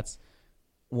that that's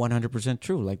 100%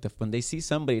 true. Like when they see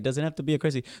somebody, it doesn't have to be a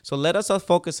crazy. So let us all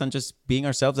focus on just being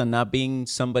ourselves and not being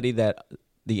somebody that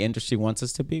the industry wants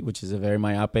us to be, which is a very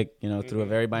myopic, through a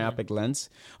very myopic lens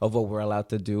of what we're allowed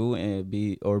to do and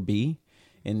be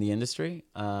in the industry.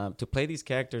 To play these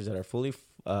characters that are fully,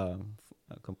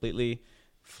 completely,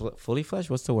 fully fleshed.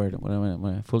 What's the word?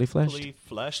 Fully fleshed. Fully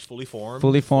fleshed, fully formed.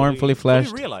 Fully formed, fully fleshed.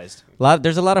 Fully realized.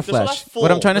 There's a lot of flesh.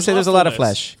 What I'm trying to say, there's a lot of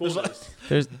flesh.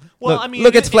 There's Well, look, I mean,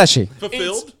 look, it's fleshy.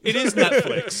 Fulfilled? It is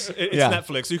Netflix. It's Yeah.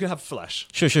 Netflix. So you can have flesh.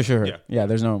 Sure. Yeah. Yeah,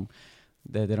 there's no,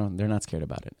 they're not scared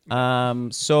about it.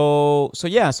 So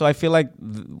I feel like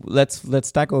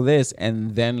let's tackle this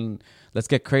and then let's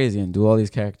get crazy and do all these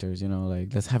characters.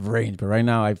 Like let's have range. But right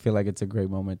now, I feel like it's a great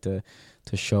moment to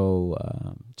show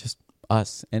just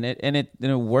us, and it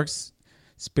works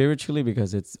spiritually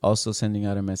because it's also sending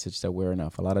out a message that we're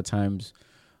enough. A lot of times,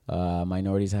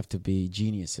 minorities have to be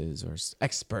geniuses or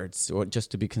experts or just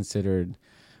to be considered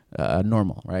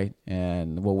normal, right?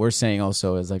 And what we're saying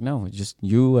also is like, no, just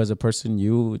you as a person,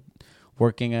 you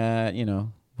working at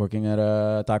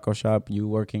a taco shop, you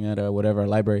working at a whatever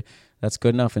library, that's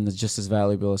good enough, and it's just as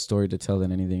valuable a story to tell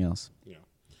than anything else. Yeah.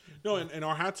 No, and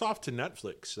our hats off to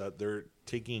Netflix that they're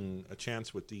taking a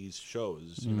chance with these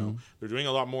shows. They're doing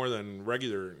a lot more than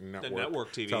regular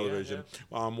network TV television.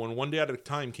 Yeah. When One Day at a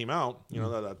Time came out,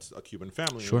 that's a Cuban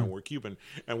family. Sure. We're Cuban,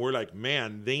 and we're like,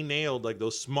 man, they nailed like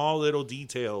those small little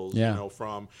details. Yeah.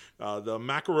 From the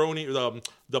macaroni,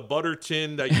 the butter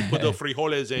tin that you put the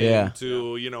frijoles in, Yeah.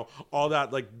 to all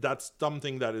that. Like that's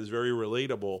something that is very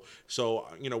relatable. So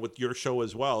with your show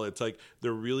as well, it's like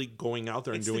they're really going out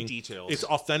there and It's the doing details. It's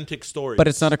authentic stories. But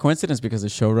it's not a coincidence because the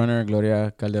showrunner Gloria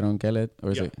Calderon Kellet,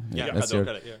 or is Yeah. it? Yeah, that's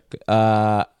Calderon her.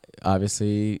 Kellet,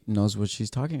 Obviously knows what she's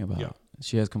talking about. Yeah.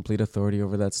 She has complete authority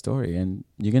over that story, and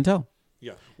you can tell.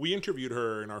 Yeah, we interviewed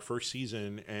her in our first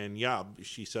season, and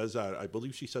she says that I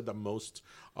believe she said that most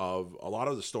of a lot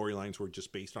of the storylines were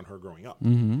just based on her growing up,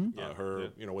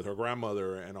 with her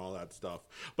grandmother and all that stuff.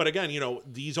 But again,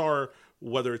 these are,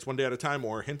 whether it's One Day at a Time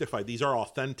or Gentefied, these are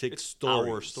authentic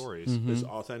stories. Our stories. It's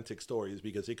authentic stories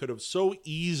because they could have so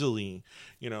easily,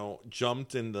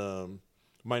 jumped in the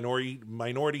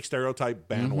minority stereotype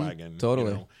bandwagon.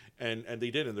 Totally. And they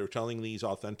did, and they're telling these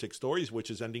authentic stories, which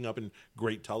is ending up in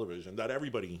great television that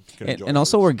everybody can enjoy. And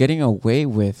also, we're getting away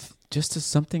with just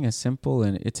something as simple,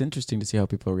 and it's interesting to see how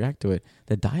people react to it.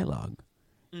 The dialogue,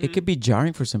 it could be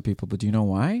jarring for some people, but do you know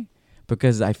why?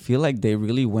 Because I feel like they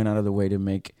really went out of the way to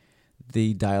make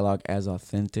the dialogue as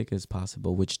authentic as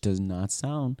possible, which does not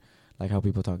sound like how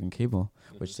people talk in cable,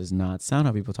 which does not sound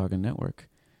how people talk in network.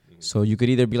 So you could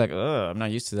either be like, I'm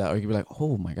not used to that, or you could be like,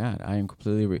 oh my God, I am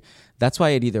completely. That's why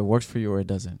it either works for you or it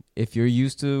doesn't. If you're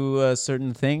used to a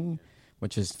certain thing,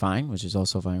 which is fine, which is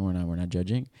also fine, we're not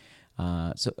judging.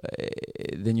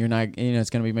 then you're not, it's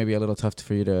going to be maybe a little tough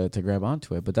for you to grab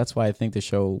onto it. But that's why I think the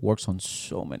show works on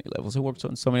so many levels. It works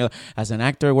on so many levels. As an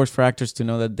actor, it works for actors to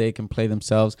know that they can play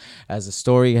themselves. As a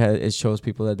story, it shows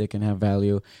people that they can have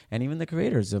value. And even the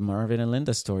creators, Marvin and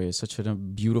Linda's story is such a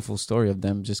beautiful story of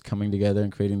them just coming together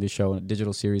and creating the show, a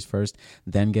digital series first,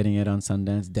 then getting it on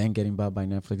Sundance, then getting bought by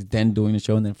Netflix, then doing the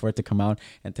show, and then for it to come out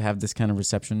and to have this kind of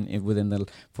reception within the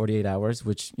 48 hours,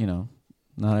 which,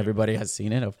 not everybody has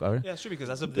seen it, of course. Yeah, it's true, because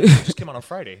as of this, it just came out on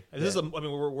Friday. This is,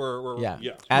 we're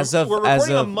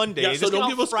recording on Monday. Yeah, so don't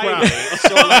give us Friday.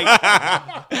 So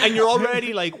and you're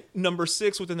already number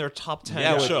 6 within their top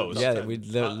 10 shows. Yeah, we're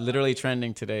literally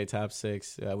trending today, top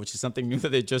 6, which is something new that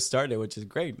they just started, which is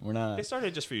great. We're not. They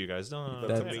started just for you guys. No,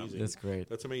 that's amazing. That's great.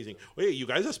 That's amazing. Wait, you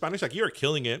guys are Spanish like you are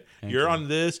killing it. You're on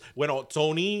this.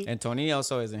 Tony. And Tony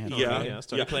also is in it.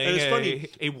 Started playing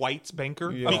a white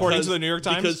banker, according to the New York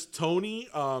Times. Because Tony,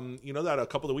 that a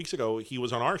couple of weeks ago he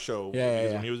was on our show.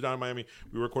 When he was down in Miami,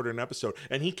 we recorded an episode,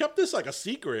 and he kept this like a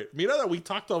secret. That we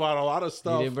talked about a lot of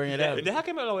stuff. He didn't bring it up.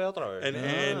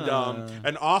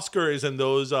 And Oscar is in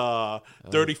those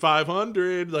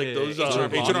 3,500 those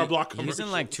H&R Block commercials.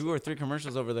 He's in 2 or 3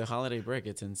 commercials over the holiday break.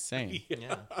 It's insane.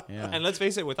 Yeah. And let's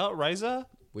face it, without Riza,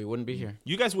 we wouldn't be here.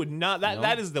 You guys would not.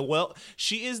 That is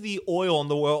she is the oil on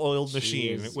the well-oiled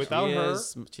machine. Without her,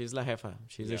 she's la jefa.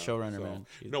 She's a showrunner, man.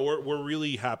 We're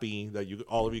really happy that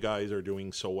all of you guys are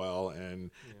doing so well,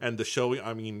 and the show.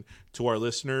 To our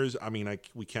listeners,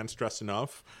 we can't stress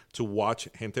enough to watch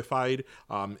Gentefied.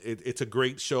 It's a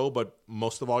great show, but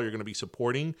most of all, you're going to be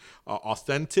supporting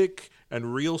authentic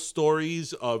and real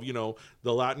stories of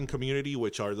the Latin community,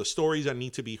 which are the stories that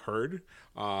need to be heard.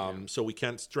 So we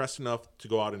can't stress enough to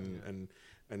go out and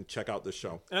check out this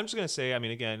show. And I'm just gonna say,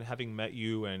 again, having met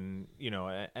you, and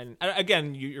and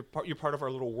again, you're part of our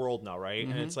little world now, right?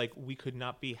 Mm-hmm. And it's we could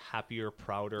not be happier,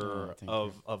 prouder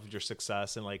of your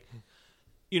success, and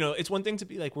it's one thing to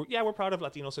be we're proud of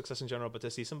Latino success in general, but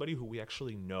to see somebody who we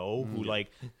actually know, who you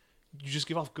just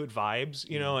give off good vibes,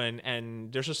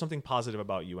 and there's just something positive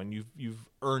about you, and you've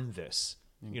earned this.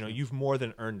 You've more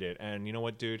than earned it, and you know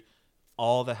what, dude.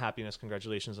 All the happiness,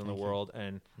 congratulations in the world,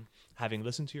 and having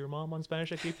listened to your mom on Spanish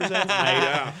Aquí Presents,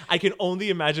 I can only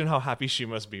imagine how happy she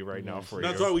must be right now for you.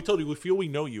 That's why we told you we feel we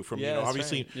know you from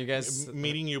obviously you guys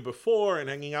meeting you before and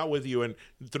hanging out with you, and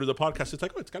through the podcast it's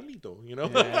it's Carlito,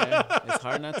 It's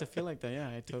hard not to feel like that.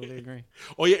 I totally agree.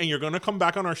 Oh yeah, and you're gonna come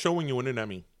back on our show when you win an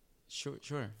Emmy. Sure.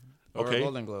 Or a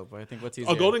Golden Globe. I think what's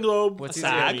easier? A Golden Globe. What's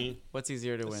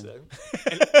easier to win?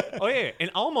 An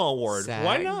Alma Award. SAG?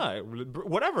 Why not?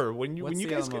 Whatever. When you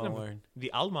guys Alma get award?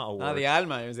 The Alma Award. The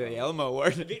Alma. It was the Elmo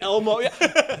Award. The Elmo.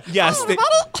 Yes. When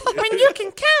you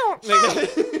can count.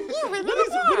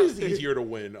 What is easier to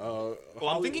win? I'm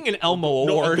thinking an Elmo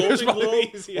Award. A Golden Globe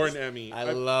or an Emmy.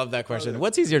 I love that question.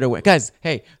 What's easier to win, guys?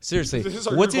 Hey, seriously. This is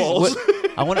our goals.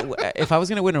 I want to. If I was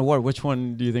going to win an award, which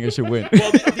one do you think I should win?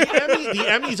 Well, the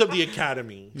Emmys of the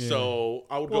Academy. Yeah. So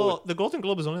I would go. Well, the Golden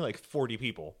Globe is only 40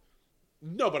 people.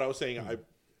 No, but I was saying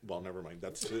Well, never mind.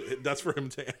 That's for him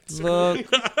to answer. Look,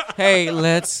 hey,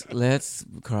 let's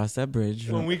cross that bridge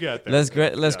when we get there.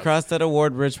 Let's cross that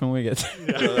award bridge when we get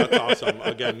there. Yeah, that's awesome.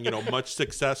 Again, much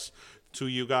success to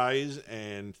you guys,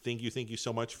 and thank you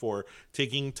so much for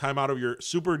taking time out of your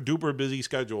super duper busy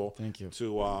schedule. Thank you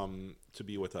to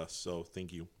be with us. So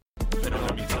thank you.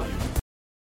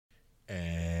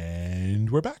 And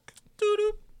we're back.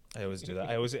 Doo-doo. I always do that.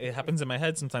 It happens in my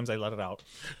head. Sometimes I let it out.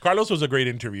 Carlos was a great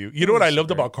interview. You know what I loved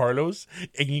about Carlos?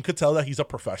 And you could tell that he's a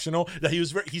professional, that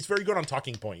he's very good on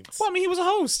talking points. Well, he was a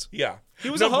host. Yeah. He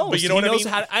was a host. But you know what I mean?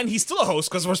 And he's still a host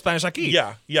because we're Spanish Aquí.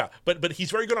 Yeah. But he's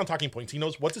very good on talking points. He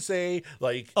knows what to say.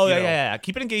 Yeah.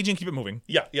 Keep it engaging. Keep it moving.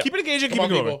 Yeah. Keep it engaging. Keep it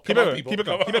moving. Keep it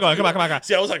going. Come on.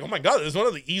 See, I was like, oh my God, this is one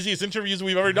of the easiest interviews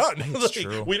we've ever done. It's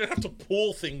true. We didn't have to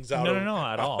pull things out. No,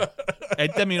 at all. Él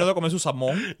terminó de comer su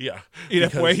salmón. Yeah. Y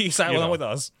después he sat down with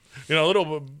us. A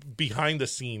little bit behind the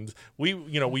scenes. We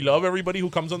love everybody who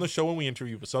comes on the show when we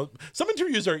interview. So some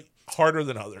interviews are harder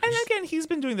than others. And again, he's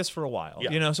been doing this for a while.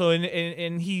 Yeah. So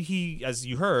and he, as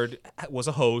you heard, was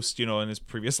a host, in his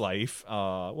previous life.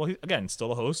 Again,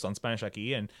 still a host on Spanish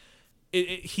Aquí, and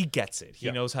he gets it.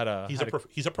 He knows how to. He's a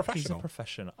professional. He's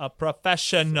a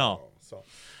professional. So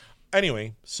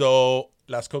anyway,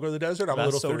 last Coke of the Desert. I'm last a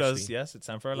little sodas. thirsty. Yes, it's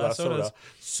time for our last sodas. Soda.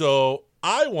 So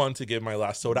I want to give my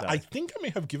last soda. I think I may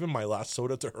have given my last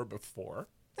soda to her before.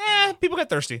 People get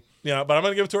thirsty. Yeah, but I'm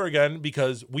going to give it to her again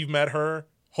because we've met her.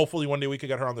 Hopefully one day we could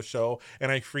get her on the show, and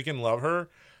I freaking love her.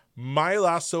 My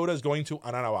last soda is going to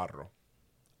Ana Navarro.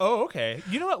 Oh, okay.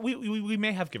 You know what? We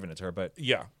may have given it to her, but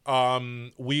Yeah.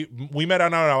 We met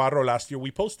Ana Navarro last year. We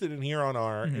posted in here on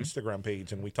our Instagram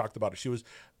page, and we talked about it.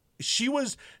 She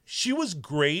was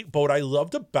great, but what I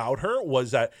loved about her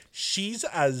was that she's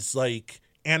as like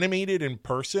animated in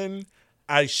person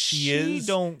as she is. She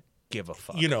don't give a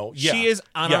fuck. You know, yeah. She is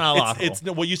Ana Navarro. It's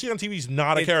what you see on TV is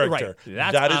not a character. Right.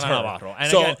 That's that Ana is her. Navarro.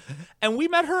 And and we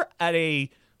met her at a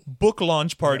book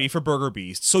launch party for Burger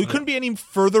Beast, so you couldn't be any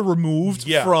further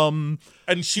removed from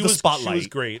and she the was spotlight. She was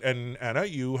great. And Anna,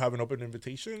 you have an open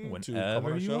invitation to come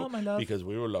on our you show want, my love. because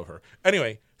we will love her.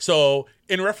 Anyway, so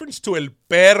in reference to El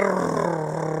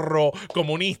Perro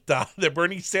Comunista, the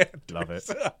Bernie Sanders. Love it.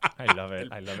 I love it.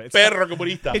 It's Perro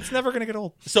Comunista. It's never gonna get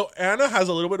old. So Anna has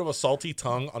a little bit of a salty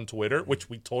tongue on Twitter,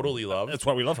 which we totally love. That's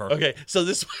why we love her. Okay, so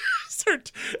this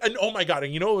and oh my god,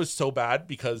 and you know it was so bad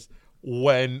because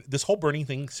when this whole Bernie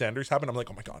thing, Sanders happened, I'm like,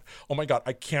 oh my god,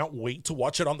 I can't wait to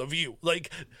watch it on The View. Like,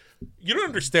 you don't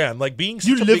understand. Like, being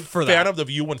such a big fan of The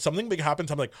View, when something big happens,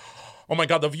 I'm like, oh my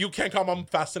god, The View can't come on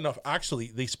fast enough.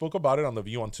 Actually, they spoke about it on The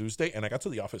View on Tuesday, and I got to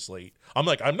the office late. I'm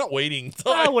like, I'm not waiting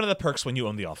till one of the perks when you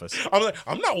own the office. I'm like,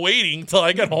 I'm not waiting till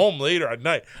I get home later at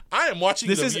night. I am watching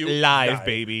this The is View live,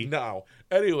 baby. Now,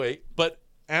 anyway, but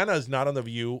Anna's not on The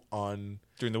View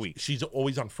during the week. She's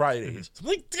always on Fridays. So I'm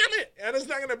like, damn it, Anna's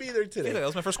not going to be there today. Yeah, that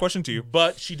was my first question to you.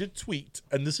 But she did tweet,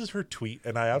 and this is her tweet,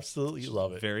 and I absolutely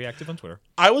love it. Very active on Twitter.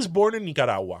 I was born in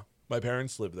Nicaragua. My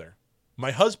parents live there.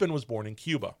 My husband was born in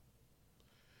Cuba.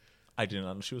 I did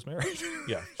not know she was married.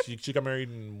 Yeah, she got married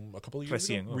a couple of years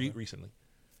ago. Okay. Recently.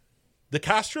 The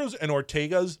Castros and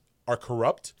Ortegas are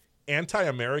corrupt,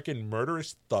 anti-American,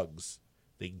 murderous thugs.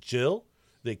 They jail,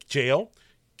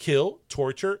 kill,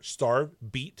 torture, starve,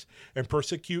 beat, and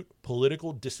persecute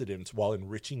political dissidents while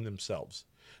enriching themselves.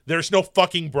 There's no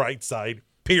fucking bright side,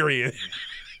 period.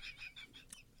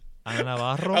 Ana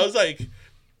Navarro. I was like,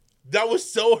 that was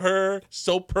so her,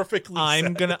 so perfectly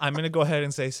I'm said. gonna go ahead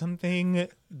and say something.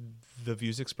 The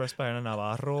views expressed by Ana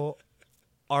Navarro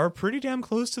are pretty damn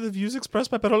close to the views expressed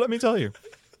by Pedro, let me tell you.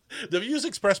 The views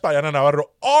expressed by Ana Navarro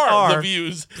are the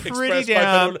views expressed by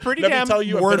Pedro. Pretty let damn me tell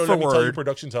you, word Pedro, for let me tell you word.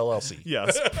 Productions LLC.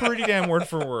 Yes, pretty damn word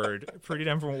for word. Pretty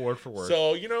damn word for word.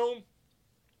 So, you know,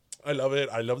 I love it.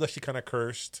 I love that she kind of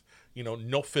cursed. You know,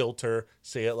 no filter.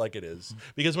 Say it like it is.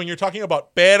 Because when you're talking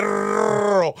about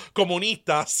perro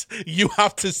comunistas, you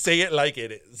have to say it like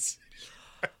it is.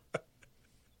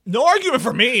 No argument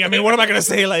for me. I mean, what am I going to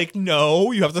say? Like,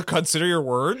 no, you have to consider your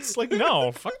words? Like,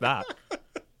 no, fuck that.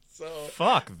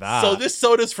 Fuck that. So this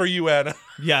soda's for you, Anna.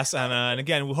 Yes, Anna. And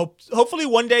again, hopefully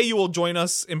one day you will join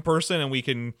us in person and we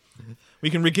can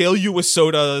regale you with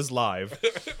sodas live.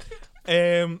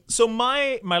 So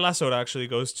my last soda actually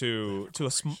goes to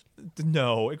a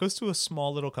it goes to a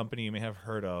small little company you may have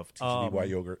heard of. TGY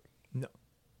yogurt. No,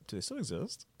 do they still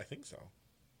exist? I think so.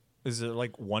 Is there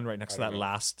like one right next to that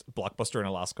last Blockbuster in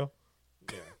Alaska?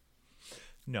 Yeah.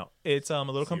 No, it's a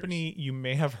little company you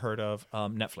may have heard of,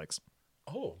 Netflix.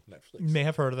 Oh, Netflix. You may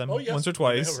have heard of them. Oh, yes. Once or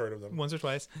twice. I have heard of them. Once or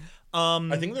twice.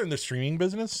 I think they're in the streaming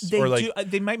business.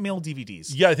 They might mail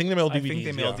DVDs. Yeah, I think they mail DVDs. I think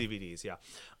they mail DVDs, yeah.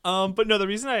 But no, the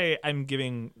reason I'm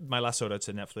giving my last soda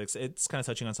to Netflix, it's kind of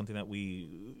touching on something that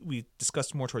we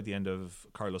discussed more toward the end of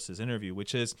Carlos's interview,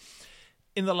 which is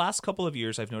in the last couple of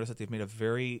years, I've noticed that they've made a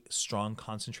very strong,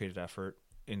 concentrated effort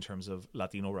in terms of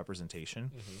Latino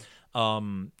representation.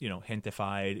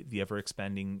 Gentefied, the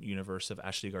ever-expanding universe of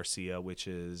Ashley Garcia, which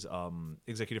is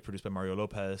executive produced by Mario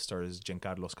Lopez, stars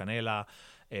Giancarlo Canela,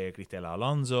 Cristela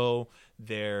Alonso.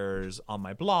 There's On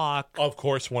My Block. Of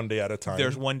course, One Day at a Time.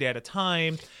 There's One Day at a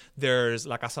Time. There's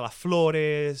La Casa de las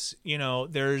Flores.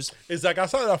 There's... Is La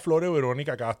Casa de las Flores,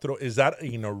 Veronica Castro, is that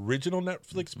an original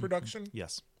Netflix production?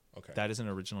 Yes. Okay. That is an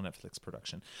original Netflix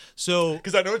production. So,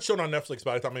 because I know it's shown on Netflix,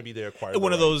 but I thought maybe they acquired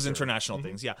one of those international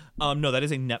things. Yeah. No, that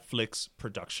is a Netflix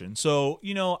production. So,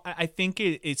 I think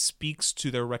it speaks to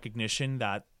their recognition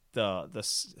that the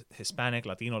Hispanic,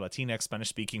 Latino, Latinx,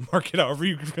 Spanish-speaking market, however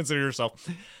you consider yourself,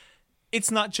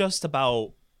 it's not just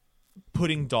about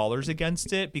putting dollars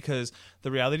against it, because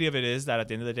the reality of it is that at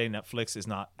the end of the day, Netflix is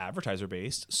not advertiser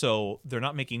based, so they're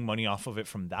not making money off of it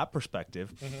from that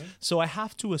perspective. So I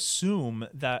have to assume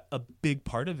that a big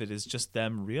part of it is just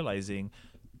them realizing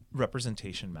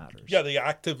representation matters. Yeah, they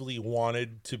actively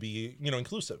wanted to be,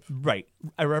 inclusive. Right.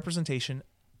 A representation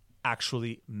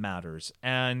actually matters.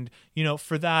 And,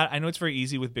 for that, I know it's very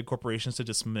easy with big corporations to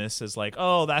dismiss as like,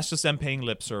 oh, that's just them paying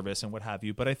lip service and what have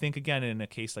you. But I think, again, in a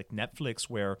case like Netflix,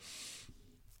 where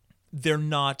they're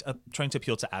not trying to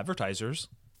appeal to advertisers,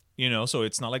 so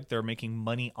it's not like they're making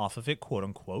money off of it, quote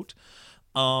unquote.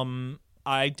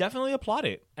 I definitely applaud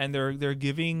it. And they're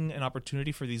giving an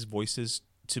opportunity for these voices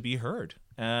to be heard.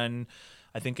 And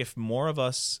I think if more of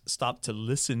us stopped to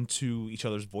listen to each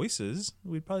other's voices,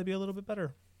 we'd probably be a little bit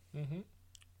better.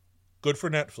 Good for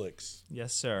Netflix.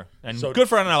 Yes, sir. And So- good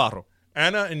for Ana Navarro.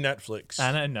 Anna and Netflix.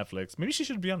 Anna and Netflix. Maybe she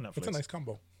should be on Netflix. That's a nice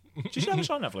combo. She should have a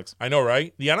show on Netflix. I know,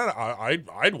 right? The Anna,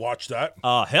 I'd watch that.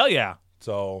 Hell yeah.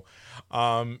 So,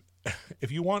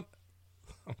 if you want,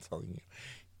 I'm telling you,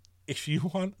 if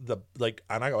you want the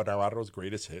Ana Navarro's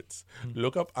greatest hits,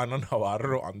 look up Ana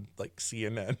Navarro on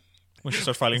CNN. When she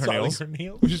starts filing her nails.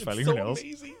 When she's filing her nails.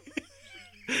 Amazing.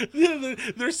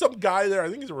 There's some guy there, I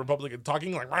think he's a Republican,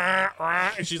 talking like, rah,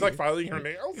 rah, and she's like filing her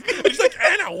nails. And she's like,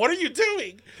 Anna, what are you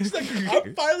doing? She's like,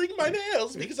 I'm filing my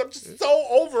nails because I'm just so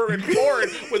over and bored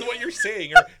with what you're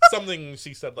saying, or something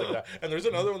she said like that. And there's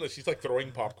another one that she's like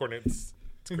throwing popcorn. It's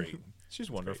great.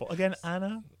 She's wonderful. Again,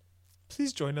 Anna,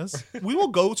 please join us. We will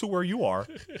go to where you are.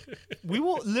 We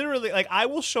will literally, I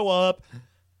will show up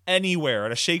anywhere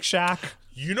at a Shake Shack.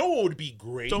 You know what would be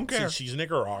great? Don't care. Since she's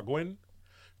Nicaraguan,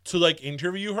 to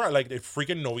interview her like a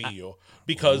freaking novillo,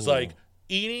 because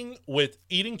eating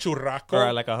churrasco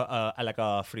Or like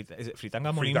a is it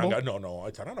fritanga morimbo? fritanga. No,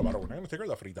 it's Ana Navarro. We're not gonna take her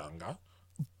to fritanga.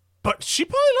 But she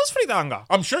probably loves fritanga.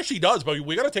 I'm sure she does, but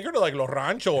we gotta take her to Los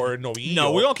Rancho or Novillo.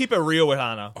 No, we're gonna keep it real with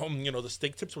Anna. The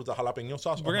steak tips with the jalapeno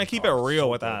sauce. We're gonna keep it real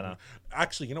with Anna.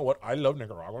 Actually, you know what? I love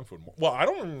Nicaraguan food more. Well, I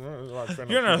don't.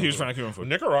 You're not a huge fan of Cuban food.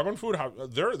 Nicaraguan food,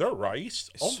 their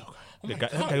rice. So good.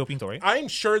 Gallo Pinto, right? I'm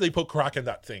sure they put crack in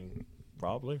that thing.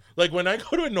 Probably. Like when I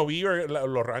go to a Novillo or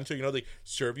Los Rancho, they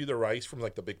serve you the rice from the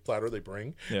big platter they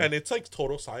bring, and it's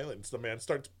total silence. The man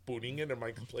starts putting it in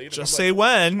my plate. Just say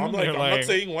when. I'm I'm not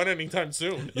saying when anytime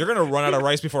soon. You're gonna run out of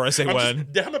rice before I say when.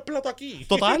 Déjame plato aquí.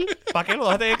 Total, ¿pa qué lo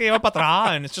dejaste que llevar para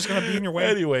atrás? And it's just gonna be in your way.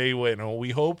 Anyway, we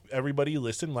hope everybody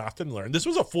listened, laughed, and learned. This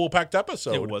was a full-packed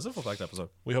episode. It was a full-packed episode.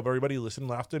 We hope everybody listened,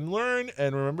 laughed, and learned.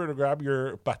 And remember to grab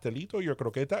your pastelito, your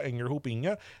croqueta, and your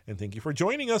jupiña. And thank you for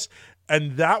joining us.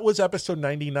 And that was episode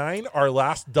 99, our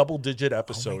last double-digit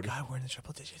episode. Oh my God, we're in the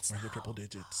triple digits. We're in the triple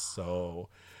digits. So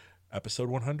episode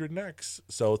 100 next.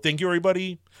 So thank you,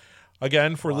 everybody,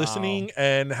 again, for listening.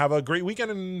 And have a great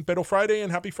weekend and Pero Friday and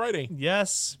Happy Friday.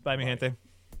 Yes. Bye, mi gente.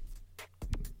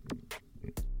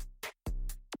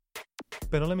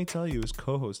 Pero Let Me Tell You is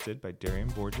co-hosted by Darian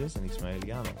Borges and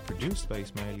Ismaeliano, produced by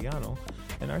Ismaeliano,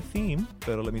 and our theme,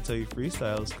 Pero Let Me Tell You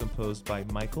Freestyle, is composed by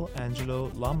Michael Angelo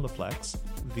Lomlaplex,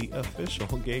 the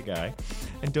official gay guy.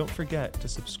 And don't forget to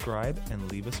subscribe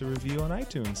and leave us a review on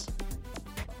iTunes.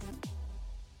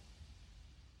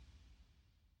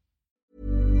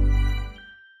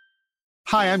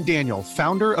 Hi, I'm Daniel,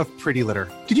 founder of Pretty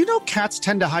Litter. Did you know cats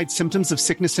tend to hide symptoms of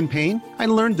sickness and pain? I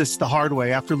learned this the hard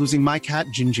way after losing my cat,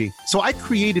 Gingy. So I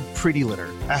created Pretty Litter,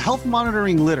 a health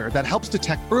monitoring litter that helps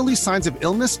detect early signs of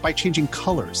illness by changing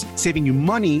colors, saving you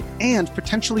money and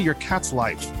potentially your cat's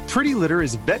life. Pretty Litter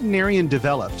is veterinarian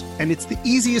developed, and it's the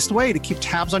easiest way to keep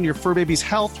tabs on your fur baby's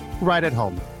health right at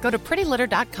home. Go to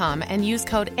prettylitter.com and use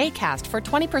code ACAST for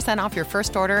 20% off your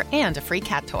first order and a free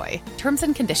cat toy. Terms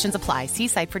and conditions apply. See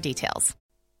site for details.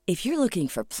 If you're looking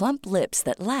for plump lips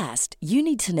that last, you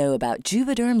need to know about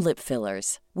Juvederm lip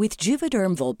fillers. With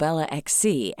Juvederm Volbella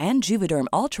XC and Juvederm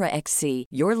Ultra XC,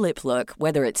 your lip look,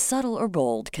 whether it's subtle or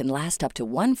bold, can last up to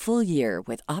 1 full year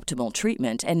with optimal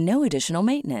treatment and no additional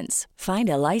maintenance. Find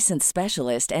a licensed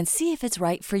specialist and see if it's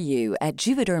right for you at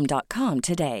Juvederm.com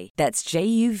today. That's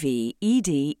JUVEDERM.com.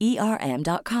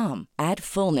 Add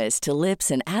fullness to lips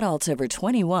in adults over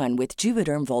 21 with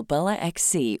Juvederm Volbella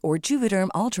XC or Juvederm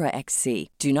Ultra XC.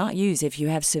 Do not use if you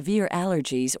have severe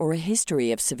allergies or a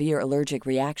history of severe allergic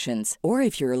reactions, or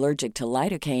if you're allergic to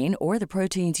lidocaine or the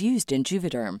proteins used in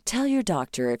Juvederm. Tell your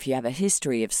doctor if you have a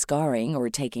history of scarring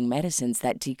or taking medicines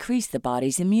that decrease the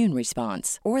body's immune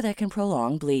response or that can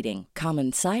prolong bleeding.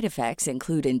 Common side effects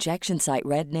include injection site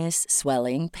redness,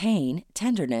 swelling, pain,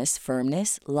 tenderness,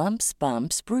 firmness, lumps,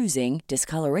 bumps, bruising,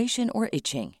 discoloration, or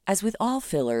itching. As with all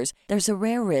fillers, there's a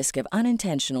rare risk of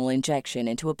unintentional injection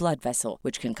into a blood vessel,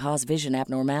 which can cause vision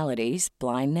abnormalities,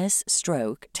 blindness,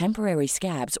 stroke, temporary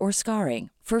scabs, or scarring.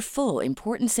 For full,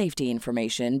 important safety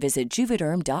information, visit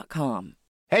Juvederm.com.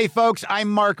 Hey, folks, I'm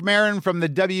Mark Maron from the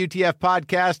WTF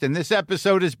Podcast, and this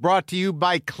episode is brought to you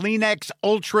by Kleenex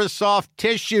Ultra Soft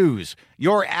Tissues,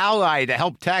 your ally to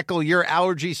help tackle your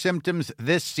allergy symptoms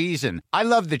this season. I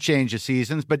love the change of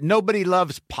seasons, but nobody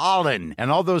loves pollen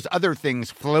and all those other things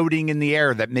floating in the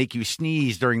air that make you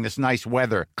sneeze during this nice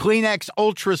weather. Kleenex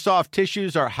Ultra Soft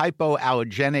Tissues are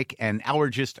hypoallergenic and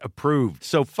allergist approved,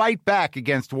 so fight back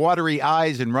against watery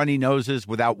eyes and runny noses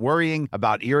without worrying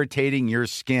about irritating your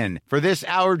skin. For this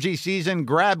allergy season,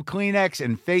 grab Kleenex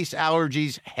and face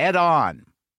allergies head on.